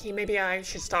 I'm thinking maybe I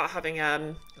should start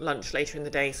having lunch later in the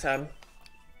day, so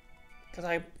because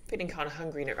I'm feeling kind of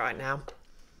hungry right now.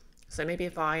 So maybe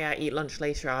if I eat lunch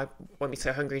later, I won't be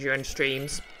so hungry during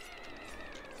streams.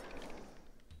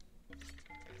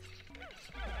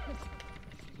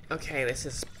 Okay, this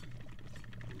is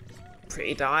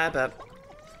pretty dire, but...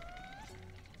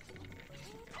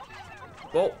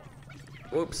 Whoa.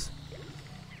 Whoops.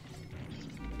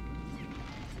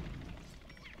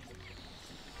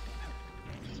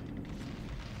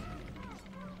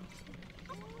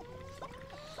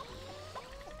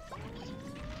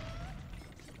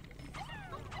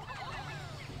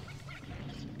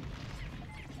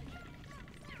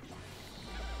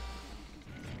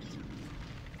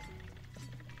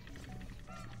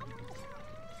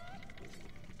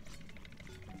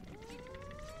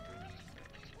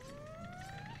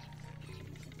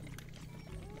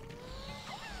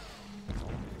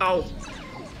 Oh,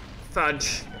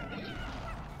 fudge.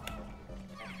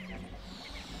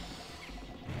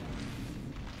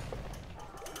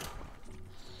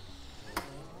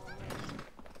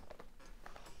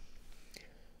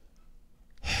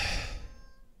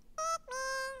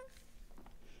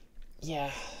 Yeah.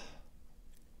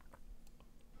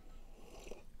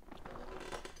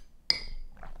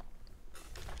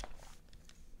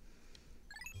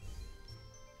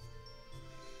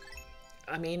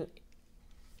 I mean,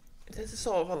 this is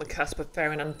sort of on the cusp of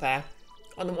fair and unfair.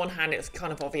 On the one hand, it's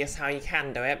kind of obvious how you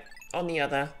can do it. On the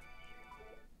other,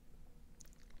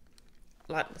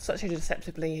 like, such a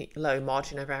deceptively low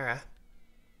margin of error.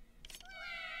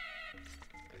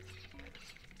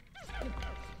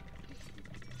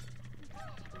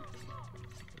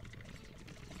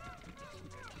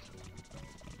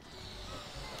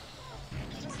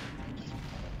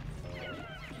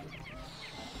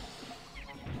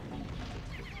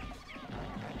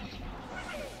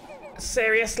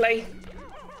 Seriously?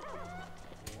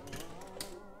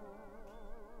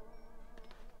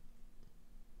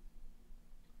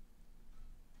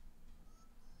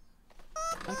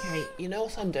 Okay, you know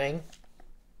what I'm doing?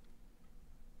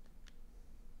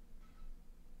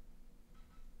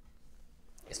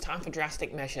 It's time for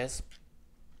drastic measures.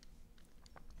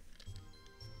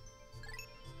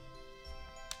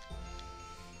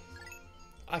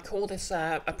 I call this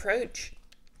approach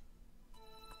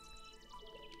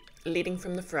leading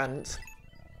from the front.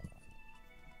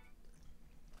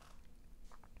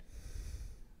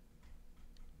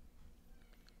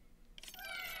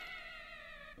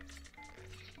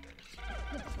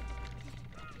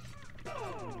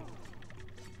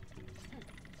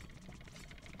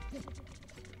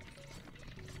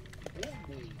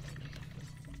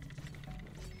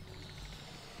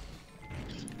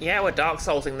 Yeah, we're Dark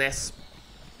Soulsing this.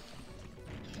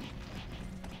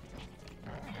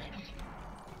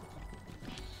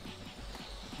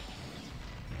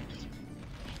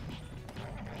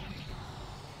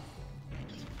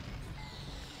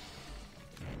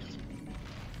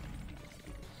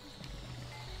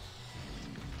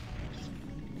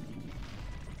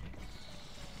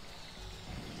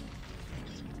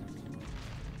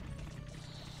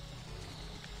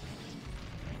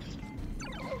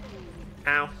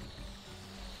 Ow.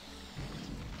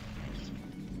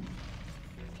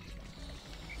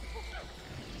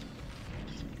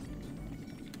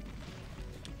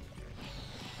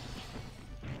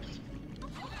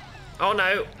 Oh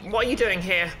no, what are you doing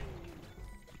here?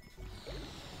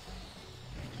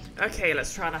 Okay,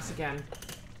 let's try that again.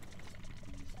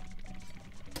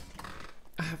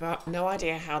 I have no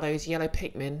idea how those yellow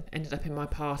Pikmin ended up in my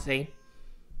party,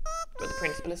 but the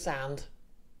principle is sound.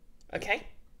 Okay?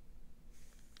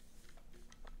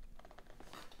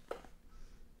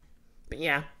 But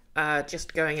yeah,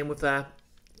 just going in with the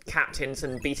captains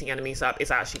and beating enemies up is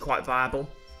actually quite viable,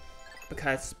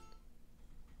 because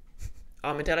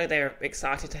Armadillo, they're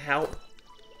excited to help.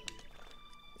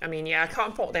 I mean, yeah, I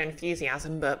can't fault their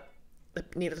enthusiasm, but they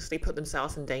needlessly put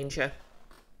themselves in danger.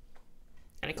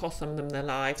 And it cost some of them their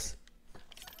lives.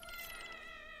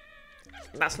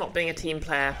 That's not being a team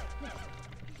player.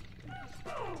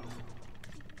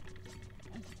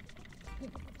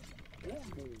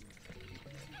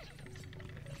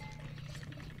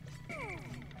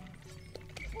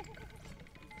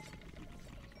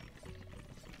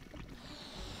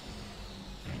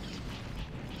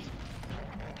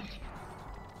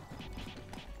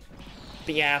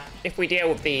 But yeah, if we deal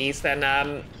with these, then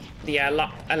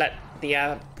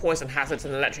the poison hazards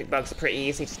and electric bugs are pretty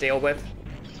easy to deal with.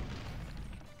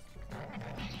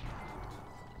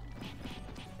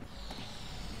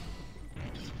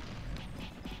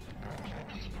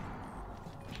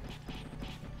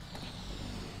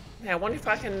 Yeah, I wonder if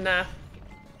I can...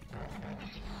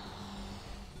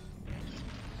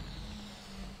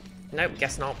 Nope,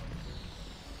 guess not.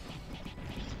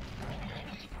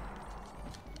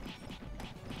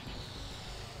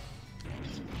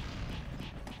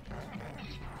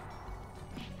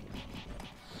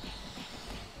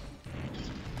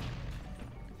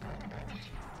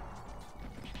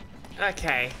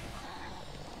 Okay.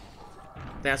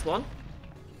 There's one.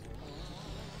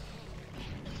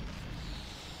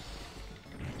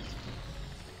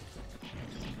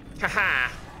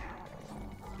 Haha.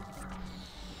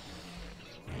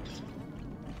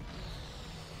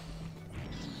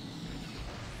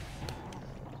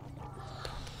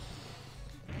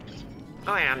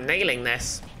 I am nailing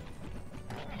this.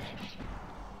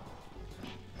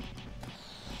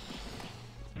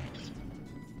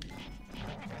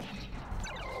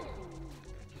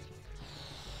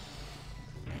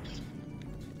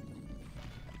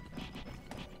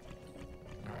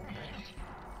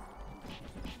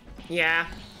 Yeah,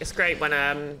 it's great when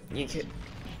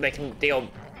they can deal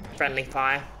friendly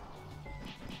fire.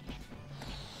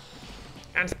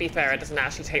 And to be fair, it doesn't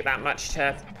actually take that much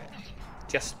to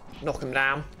just knock them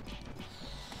down.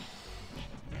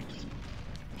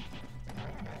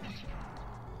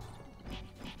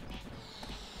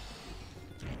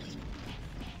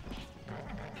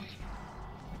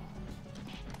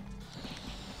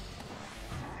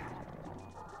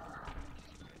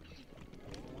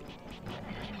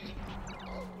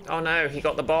 Oh no, he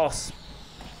got the boss.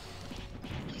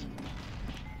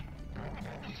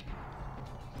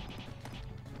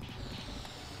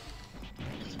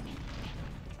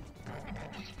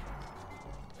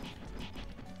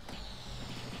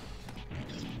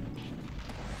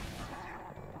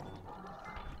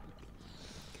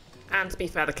 And to be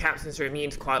fair, the captains are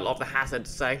immune to quite a lot of the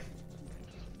hazards, so...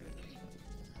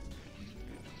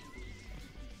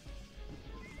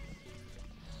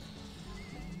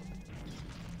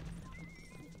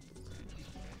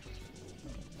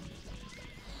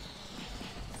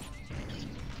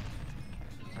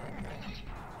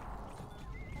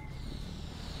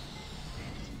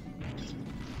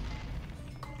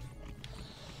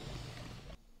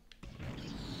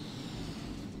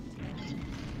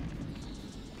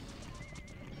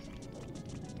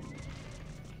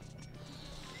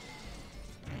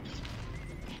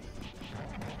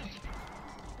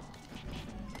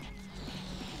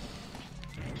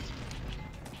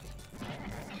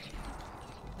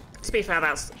 To be fair,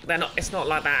 it's not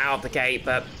like that out of the gate,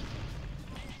 but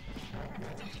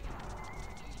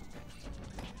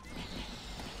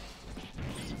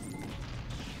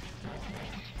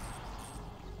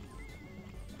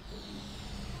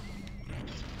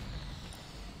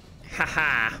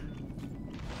haha.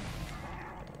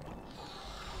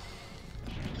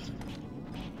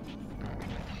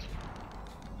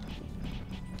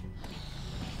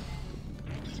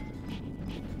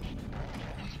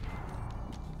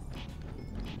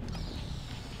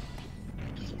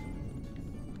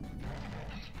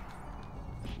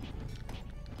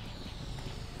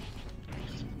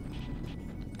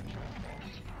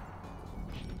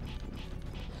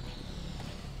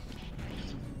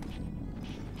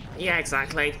 Yeah,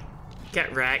 exactly.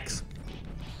 Get wrecked.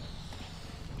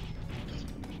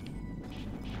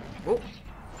 Oh.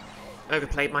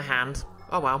 Overplayed my hand.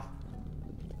 Oh well.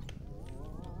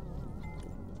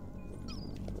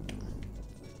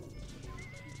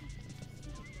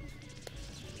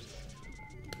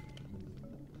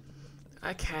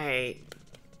 Okay.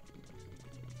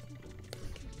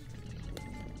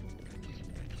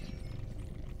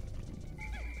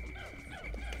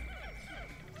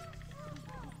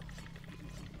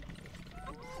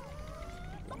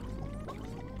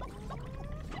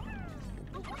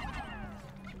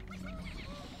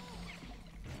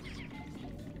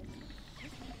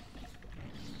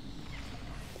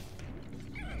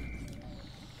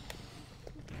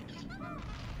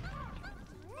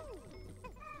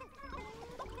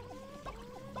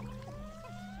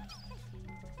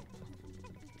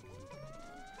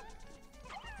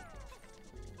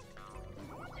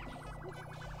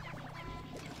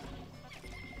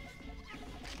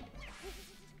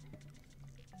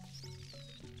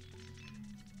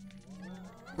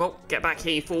 Well, get back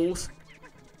here, you fools.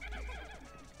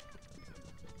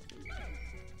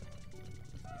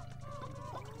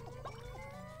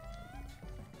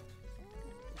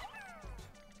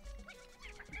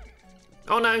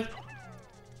 Oh no.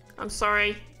 I'm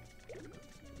sorry.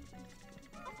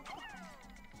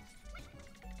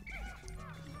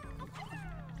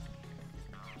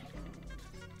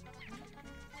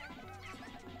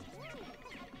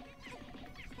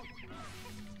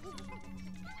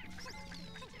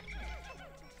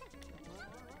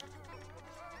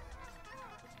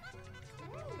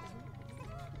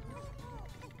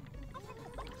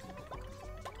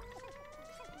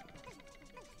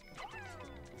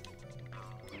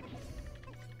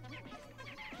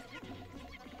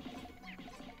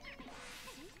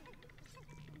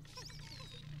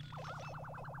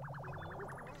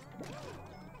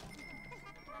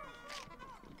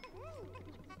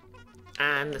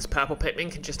 And this purple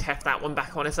Pikmin can just heft that one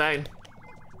back on its own.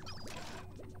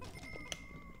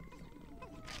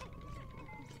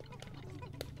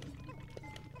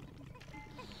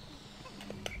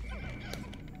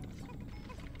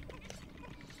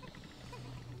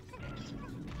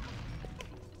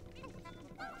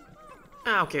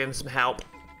 I'll give him some help.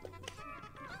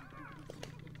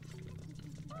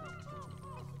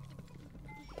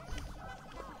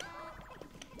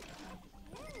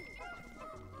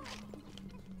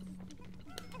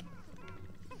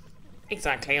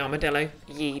 Exactly, armadillo.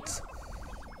 Yeet.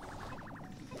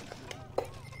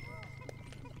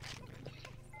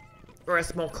 Or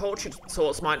as more cultured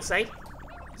sorts might say,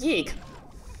 yeeg.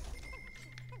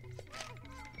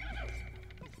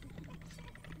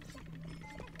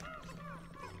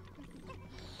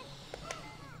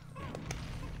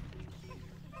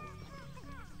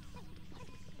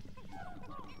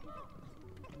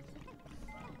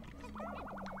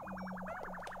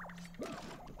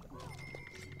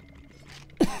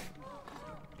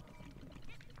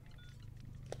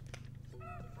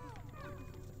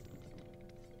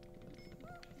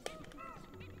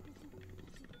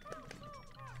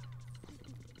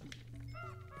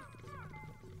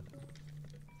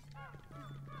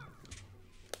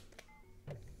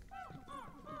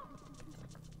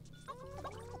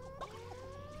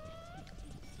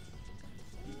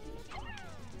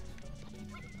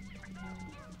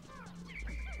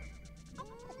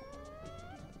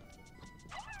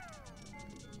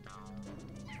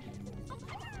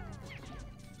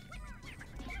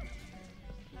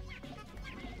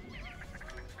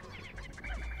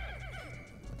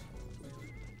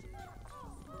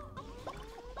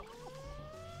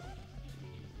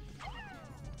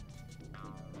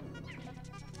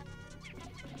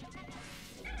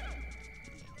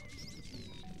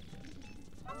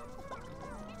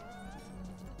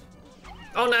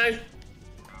 Oh no!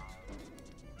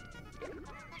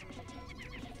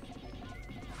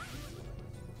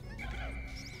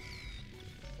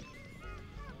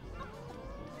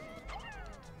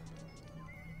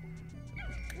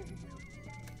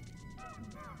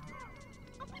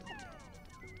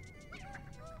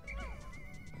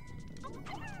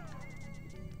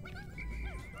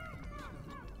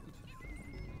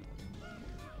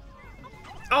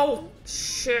 Oh,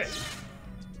 shit.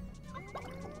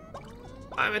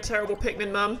 I'm a terrible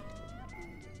Pikmin mum.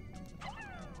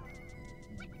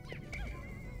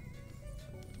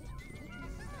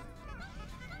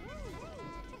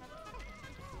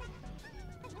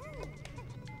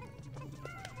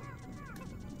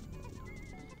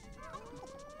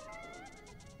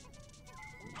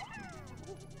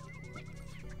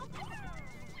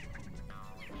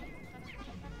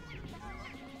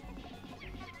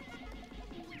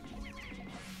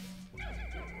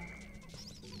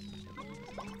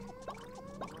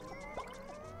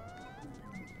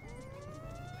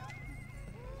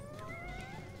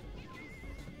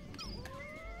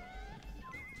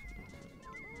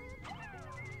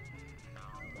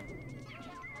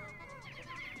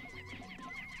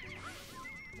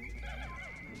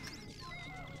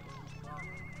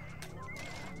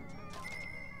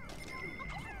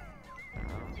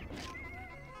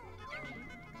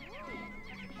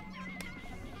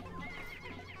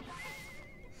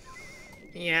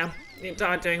 Yeah, it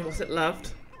died doing what it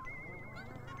loved.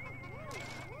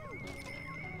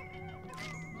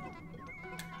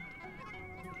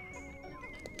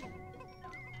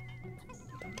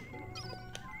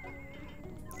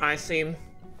 I assume.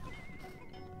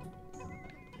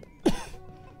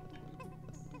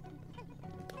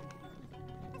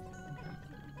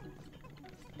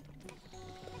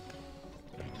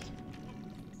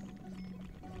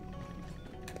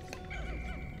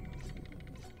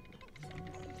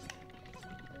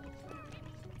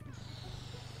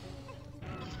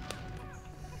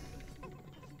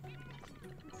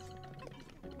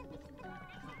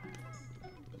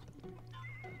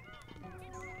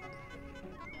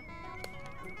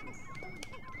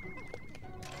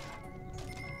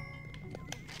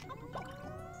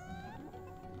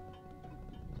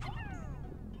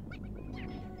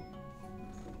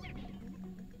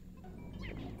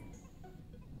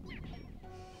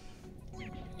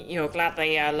 You're glad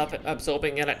they love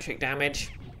absorbing electric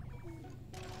damage.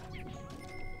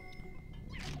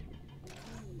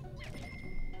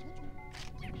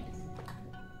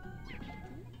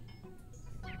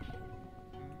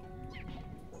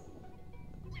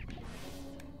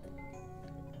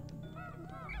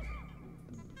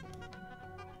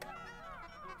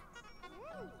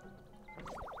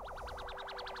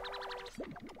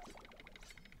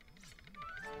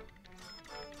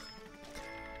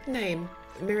 Name,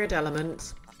 mirrored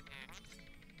elements.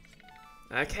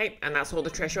 Okay, and that's all the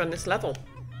treasure on this level.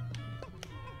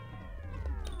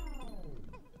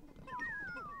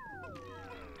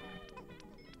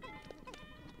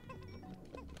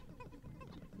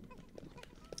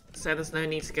 So there's no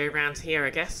need to go around here, I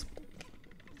guess.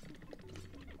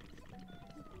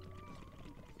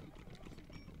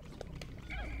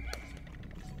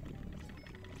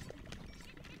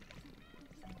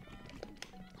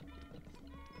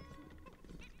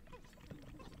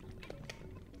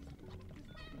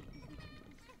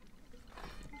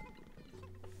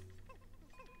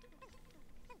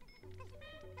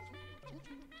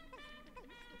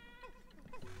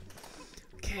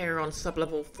 Okay, we're on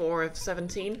sub-level 4 of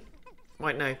 17.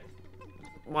 Wait, no.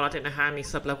 Well, I don't know how many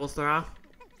sub-levels there are.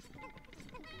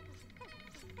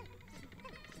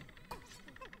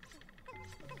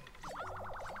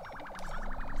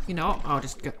 You know what? I'll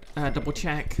just double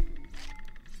check.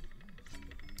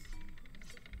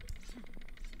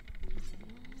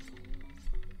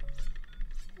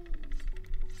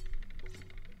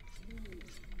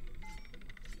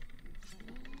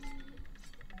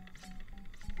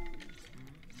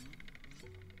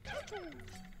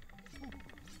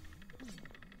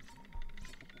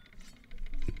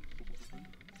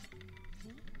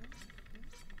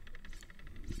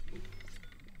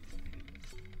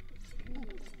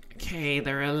 Okay,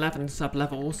 there are 11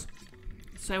 sub-levels,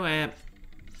 so we're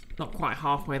not quite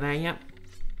halfway there yet.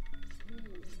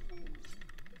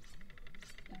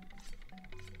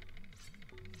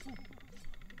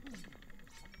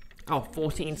 Oh,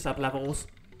 14 sub-levels.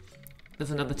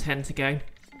 There's another 10 to go.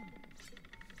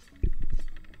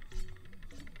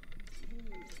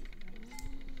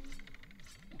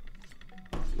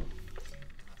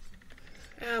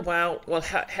 Well, we'll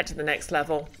head to the next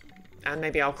level, and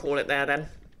maybe I'll call it there then.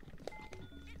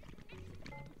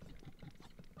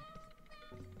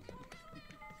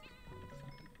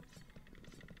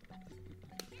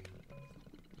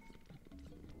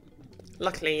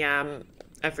 Luckily,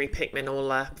 every Pikmin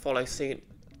will follow suit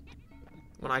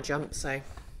when I jump, so...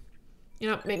 You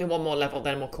know, maybe one more level,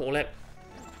 then we'll call it.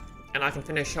 And I can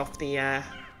finish off the,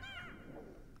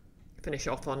 finish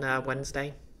off on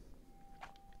Wednesday.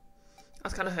 I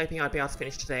was kind of hoping I'd be able to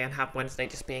finish today and have Wednesday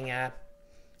just being a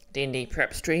D&D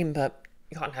prep stream, but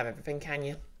you can't have everything, can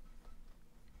you?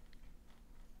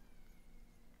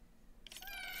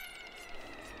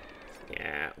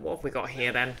 Yeah, what have we got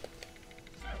here then?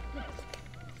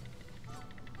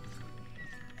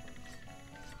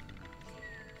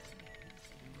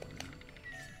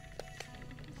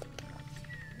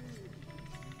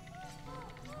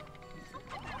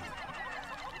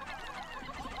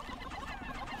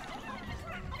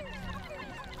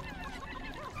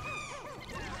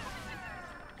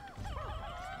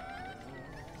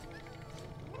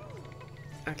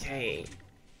 Okay.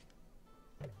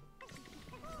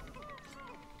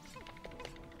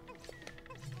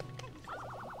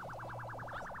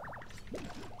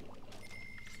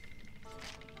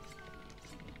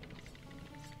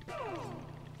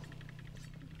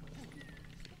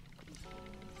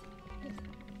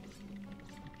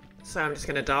 So I'm just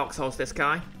going to Dark Souls this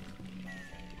guy.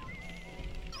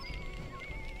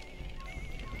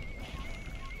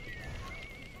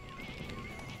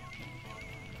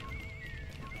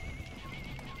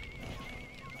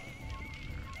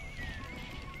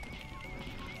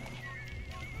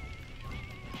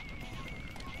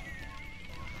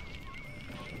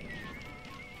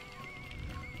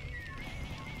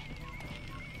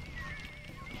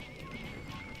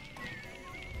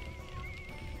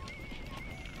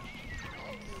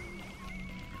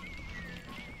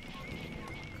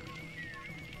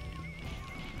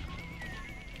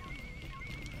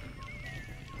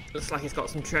 Looks like he's got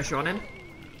some treasure on him.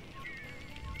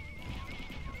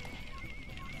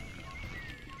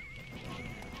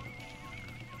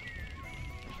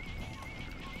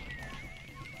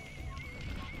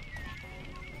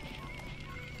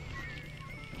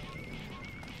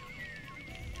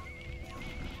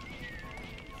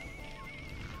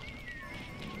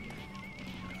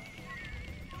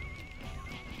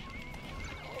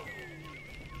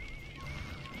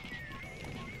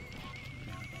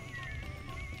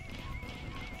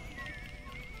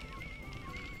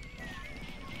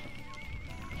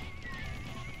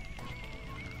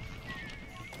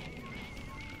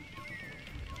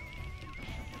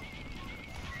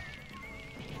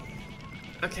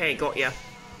 Okay, got ya.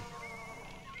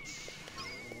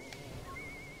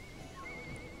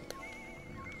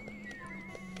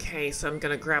 Okay, so I'm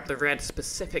gonna grab the red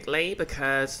specifically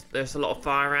because there's a lot of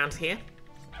fire around here.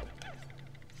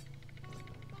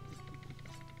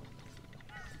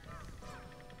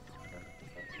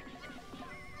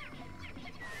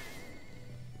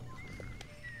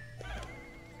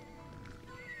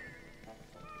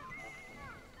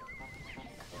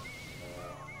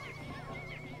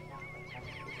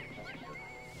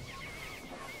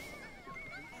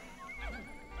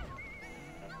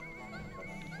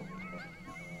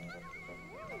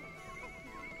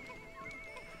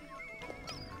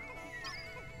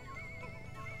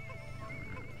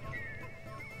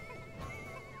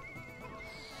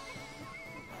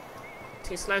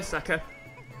 Too slow, sucker.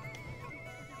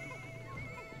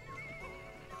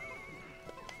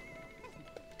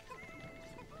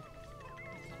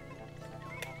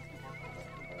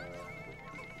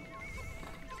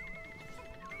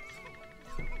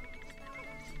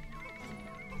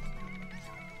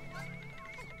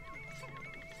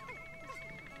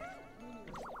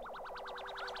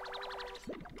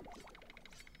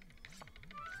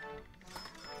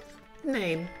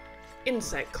 Name: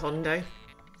 Insect Condo.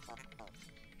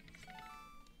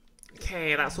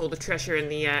 Okay, that's all the treasure in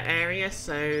the area,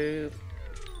 so...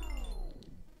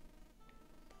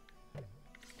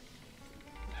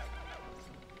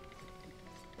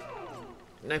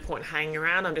 No point hanging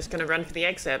around, I'm just going to run for the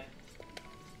exit.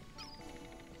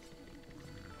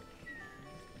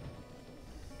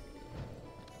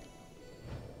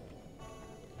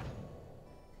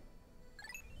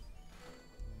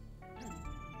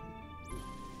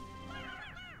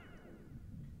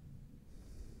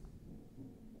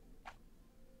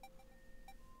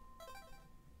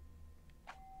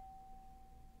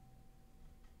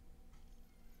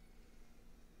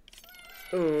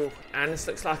 Ooh, and this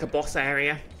looks like a boss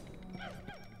area.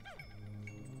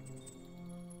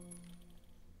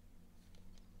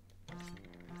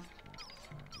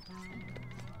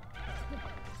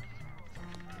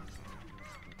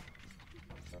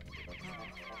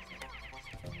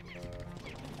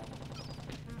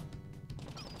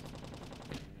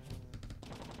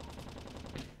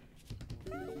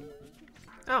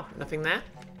 Oh, nothing there.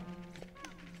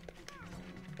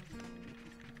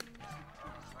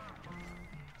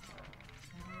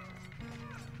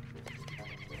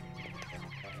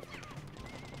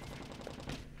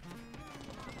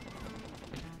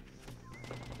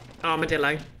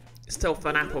 Armadillo. Still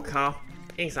fun apple car.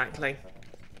 Exactly.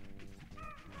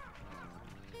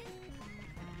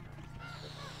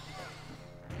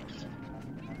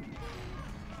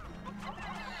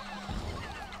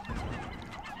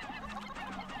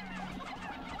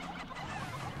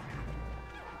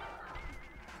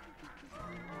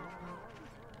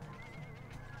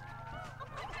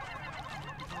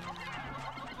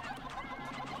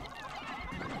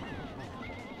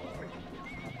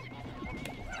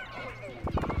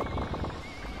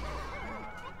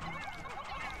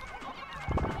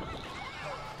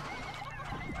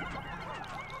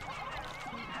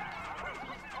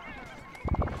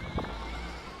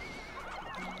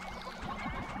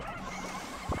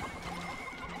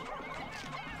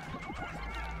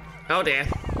 Oh dear.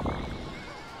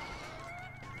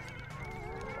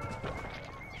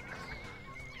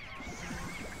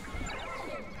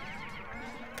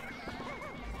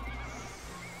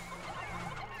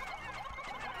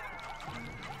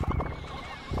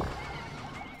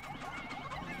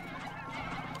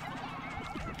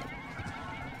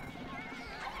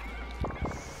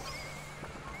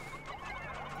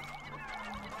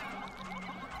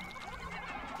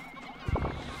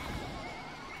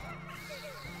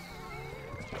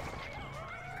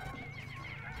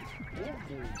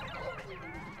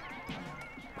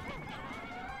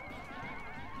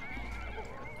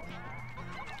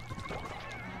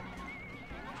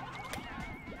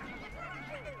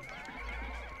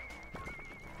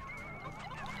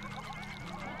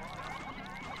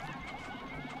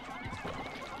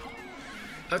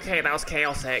 Okay, that was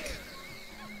chaotic.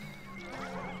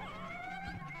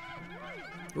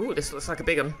 Ooh, this looks like a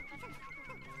big one.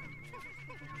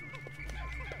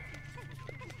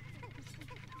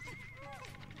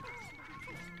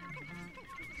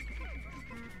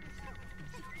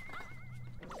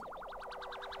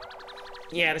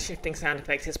 Yeah, the shifting sound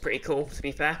effect is pretty cool, to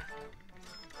be fair.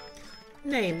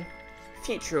 Name.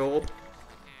 Future Orb.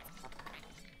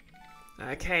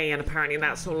 Okay, and apparently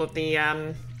that's all of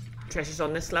the treasures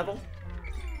on this level.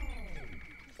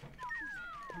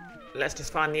 Let's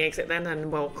just find the exit then,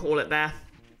 and we'll call it there.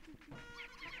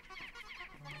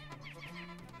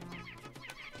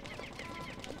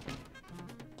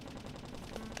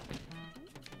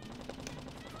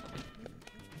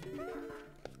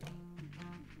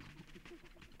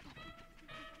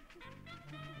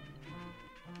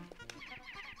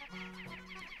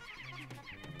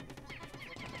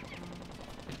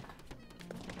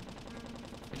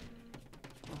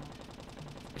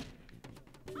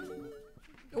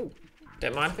 Oh,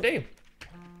 don't mind if I do.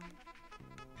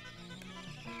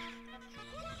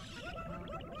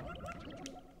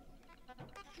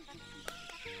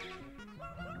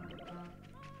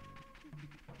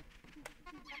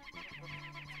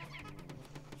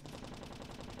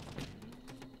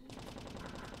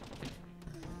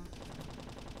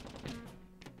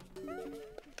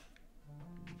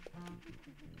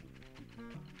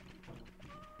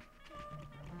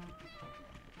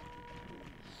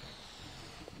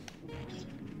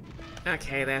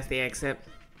 Okay, there's the exit.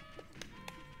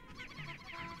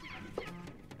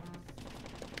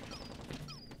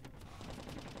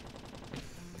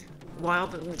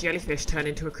 Wild that the jellyfish turn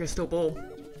into a crystal ball.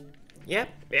 Yep,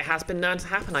 it has been known to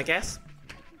happen, I guess.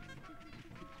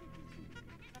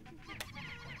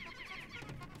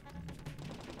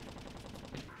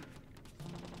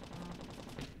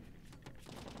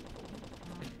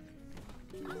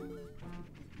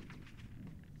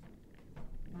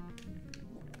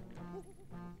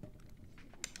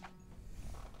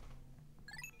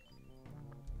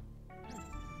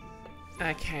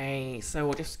 Okay, so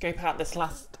we'll just scope out this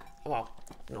last, well,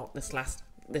 not this last,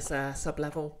 this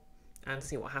sub-level and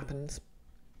see what happens.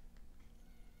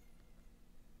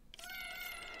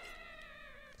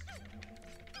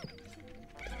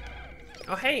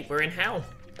 Oh hey, we're in hell.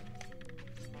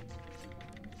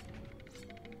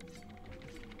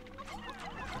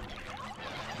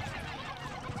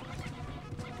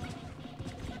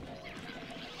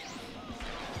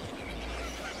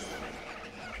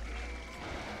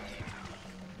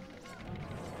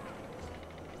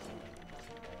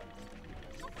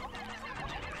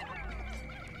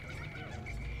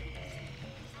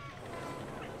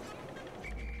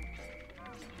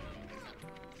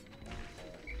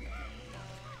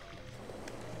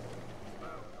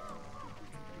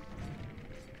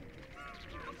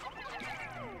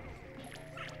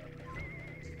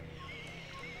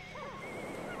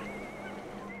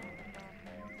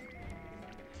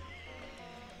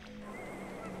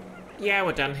 Yeah,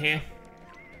 we're done here.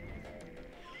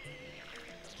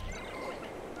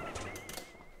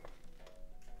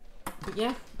 But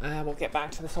yeah, we'll get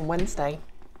back to this on Wednesday.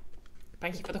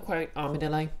 Thank you for the quote,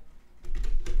 Armadillo.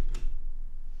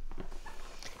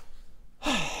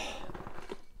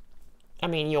 I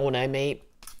mean, you all know me.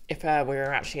 If we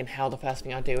were actually in hell, the first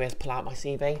thing I do is pull out my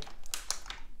CV.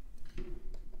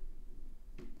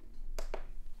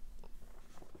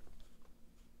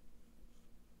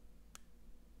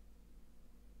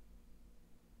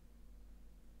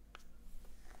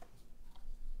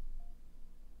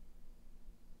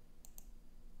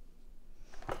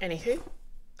 Anywho,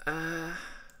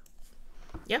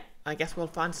 yeah, I guess we'll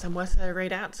find somewhere to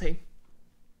raid out to.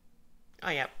 Oh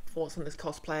yeah, thoughts on this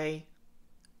cosplay.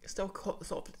 Still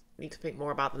sort of need to think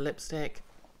more about the lipstick.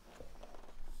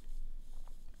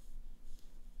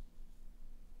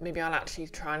 Maybe I'll actually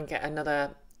try and get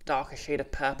another darker shade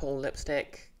of purple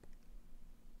lipstick.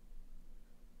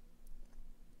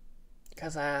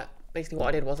 Because basically what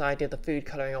I did was I did the food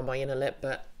colouring on my inner lip,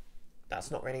 but that's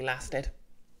not really lasted.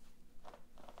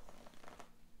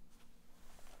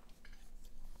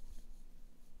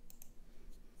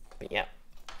 But yeah,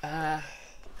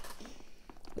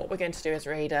 what we're going to do is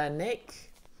raid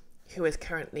Nick, who is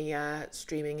currently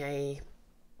streaming a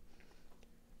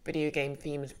video game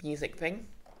themed music thing.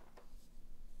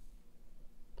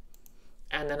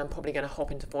 And then I'm probably going to hop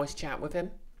into voice chat with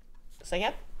him. So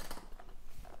yeah,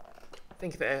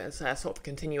 think of it as a sort of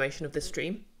continuation of this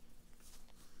stream.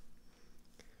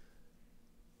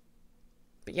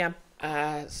 But yeah,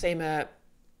 same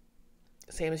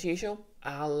as usual.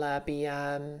 I'll be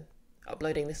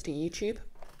uploading this to YouTube.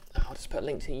 I'll just put a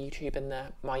link to YouTube in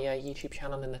my YouTube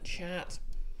channel in the chat.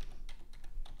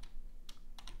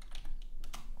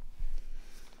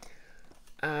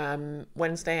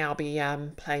 Wednesday I'll be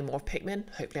playing more of Pikmin.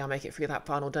 Hopefully I'll make it through that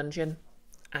final dungeon.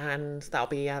 And that'll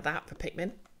be that for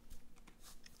Pikmin.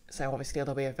 So obviously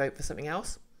there'll be a vote for something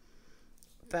else.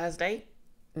 Thursday,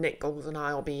 Nick Goggles and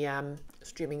I will be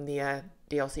streaming the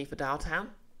DLC for Dialtown.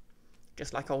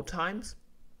 Just like old times.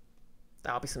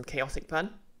 That'll be some chaotic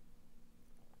fun.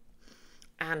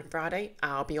 And Friday,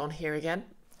 I'll be on here again,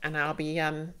 and I'll be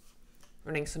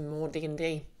running some more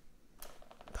D&D.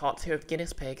 Part 2 of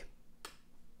Guinness Pig.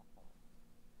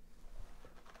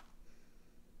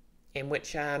 In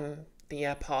which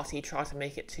the party try to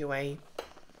make it to a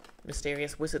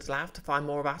mysterious wizard's lab to find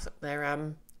more about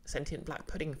their sentient black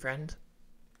pudding friend.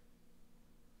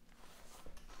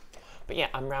 But yeah,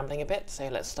 I'm rambling a bit, so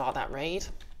let's start that raid.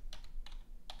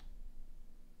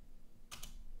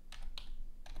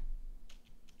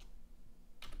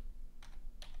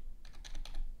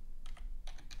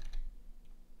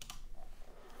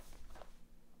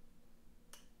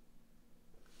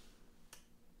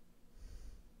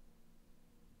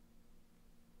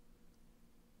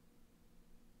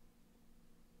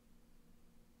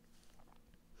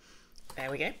 There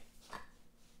we go.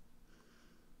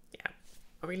 Yeah,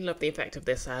 I really love the effect of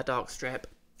this dark strip.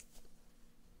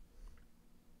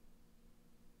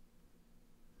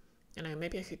 You know,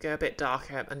 maybe I could go a bit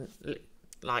darker and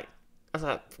like,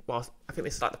 well, I think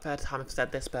this is like the third time I've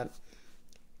said this, but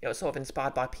it was sort of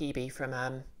inspired by PB from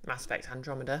Mass Effect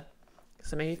Andromeda.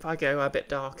 So maybe if I go a bit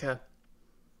darker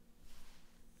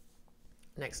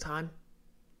next time.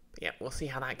 But yeah, we'll see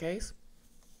how that goes.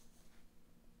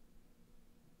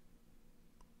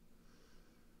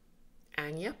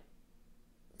 And yeah,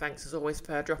 thanks as always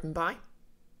for dropping by.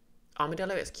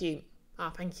 Armadillo, it's cute.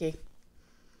 Ah, thank you.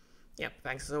 Yep,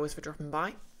 thanks as always for dropping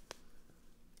by.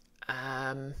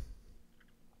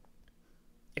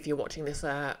 If you're watching this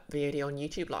VOD on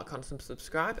YouTube, like, comment, and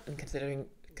subscribe, and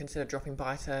consider dropping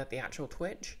by to the actual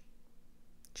Twitch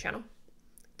channel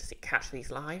to catch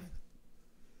these live.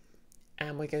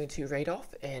 And we're going to raid off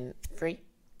in 3,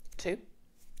 2,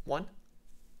 1.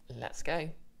 Let's go.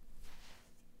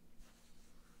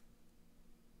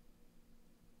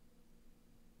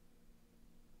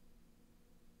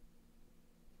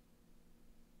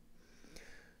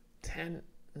 Ten,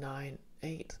 9,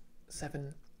 8,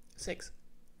 7, 6,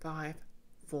 5,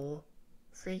 4,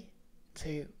 3,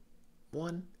 2,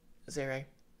 1, 0.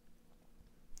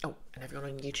 Oh, and everyone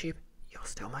on YouTube, you're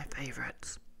still my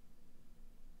favourites.